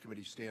Ways and Means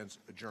Committee stands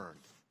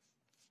adjourned.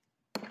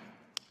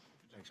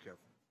 Thanks, Kev.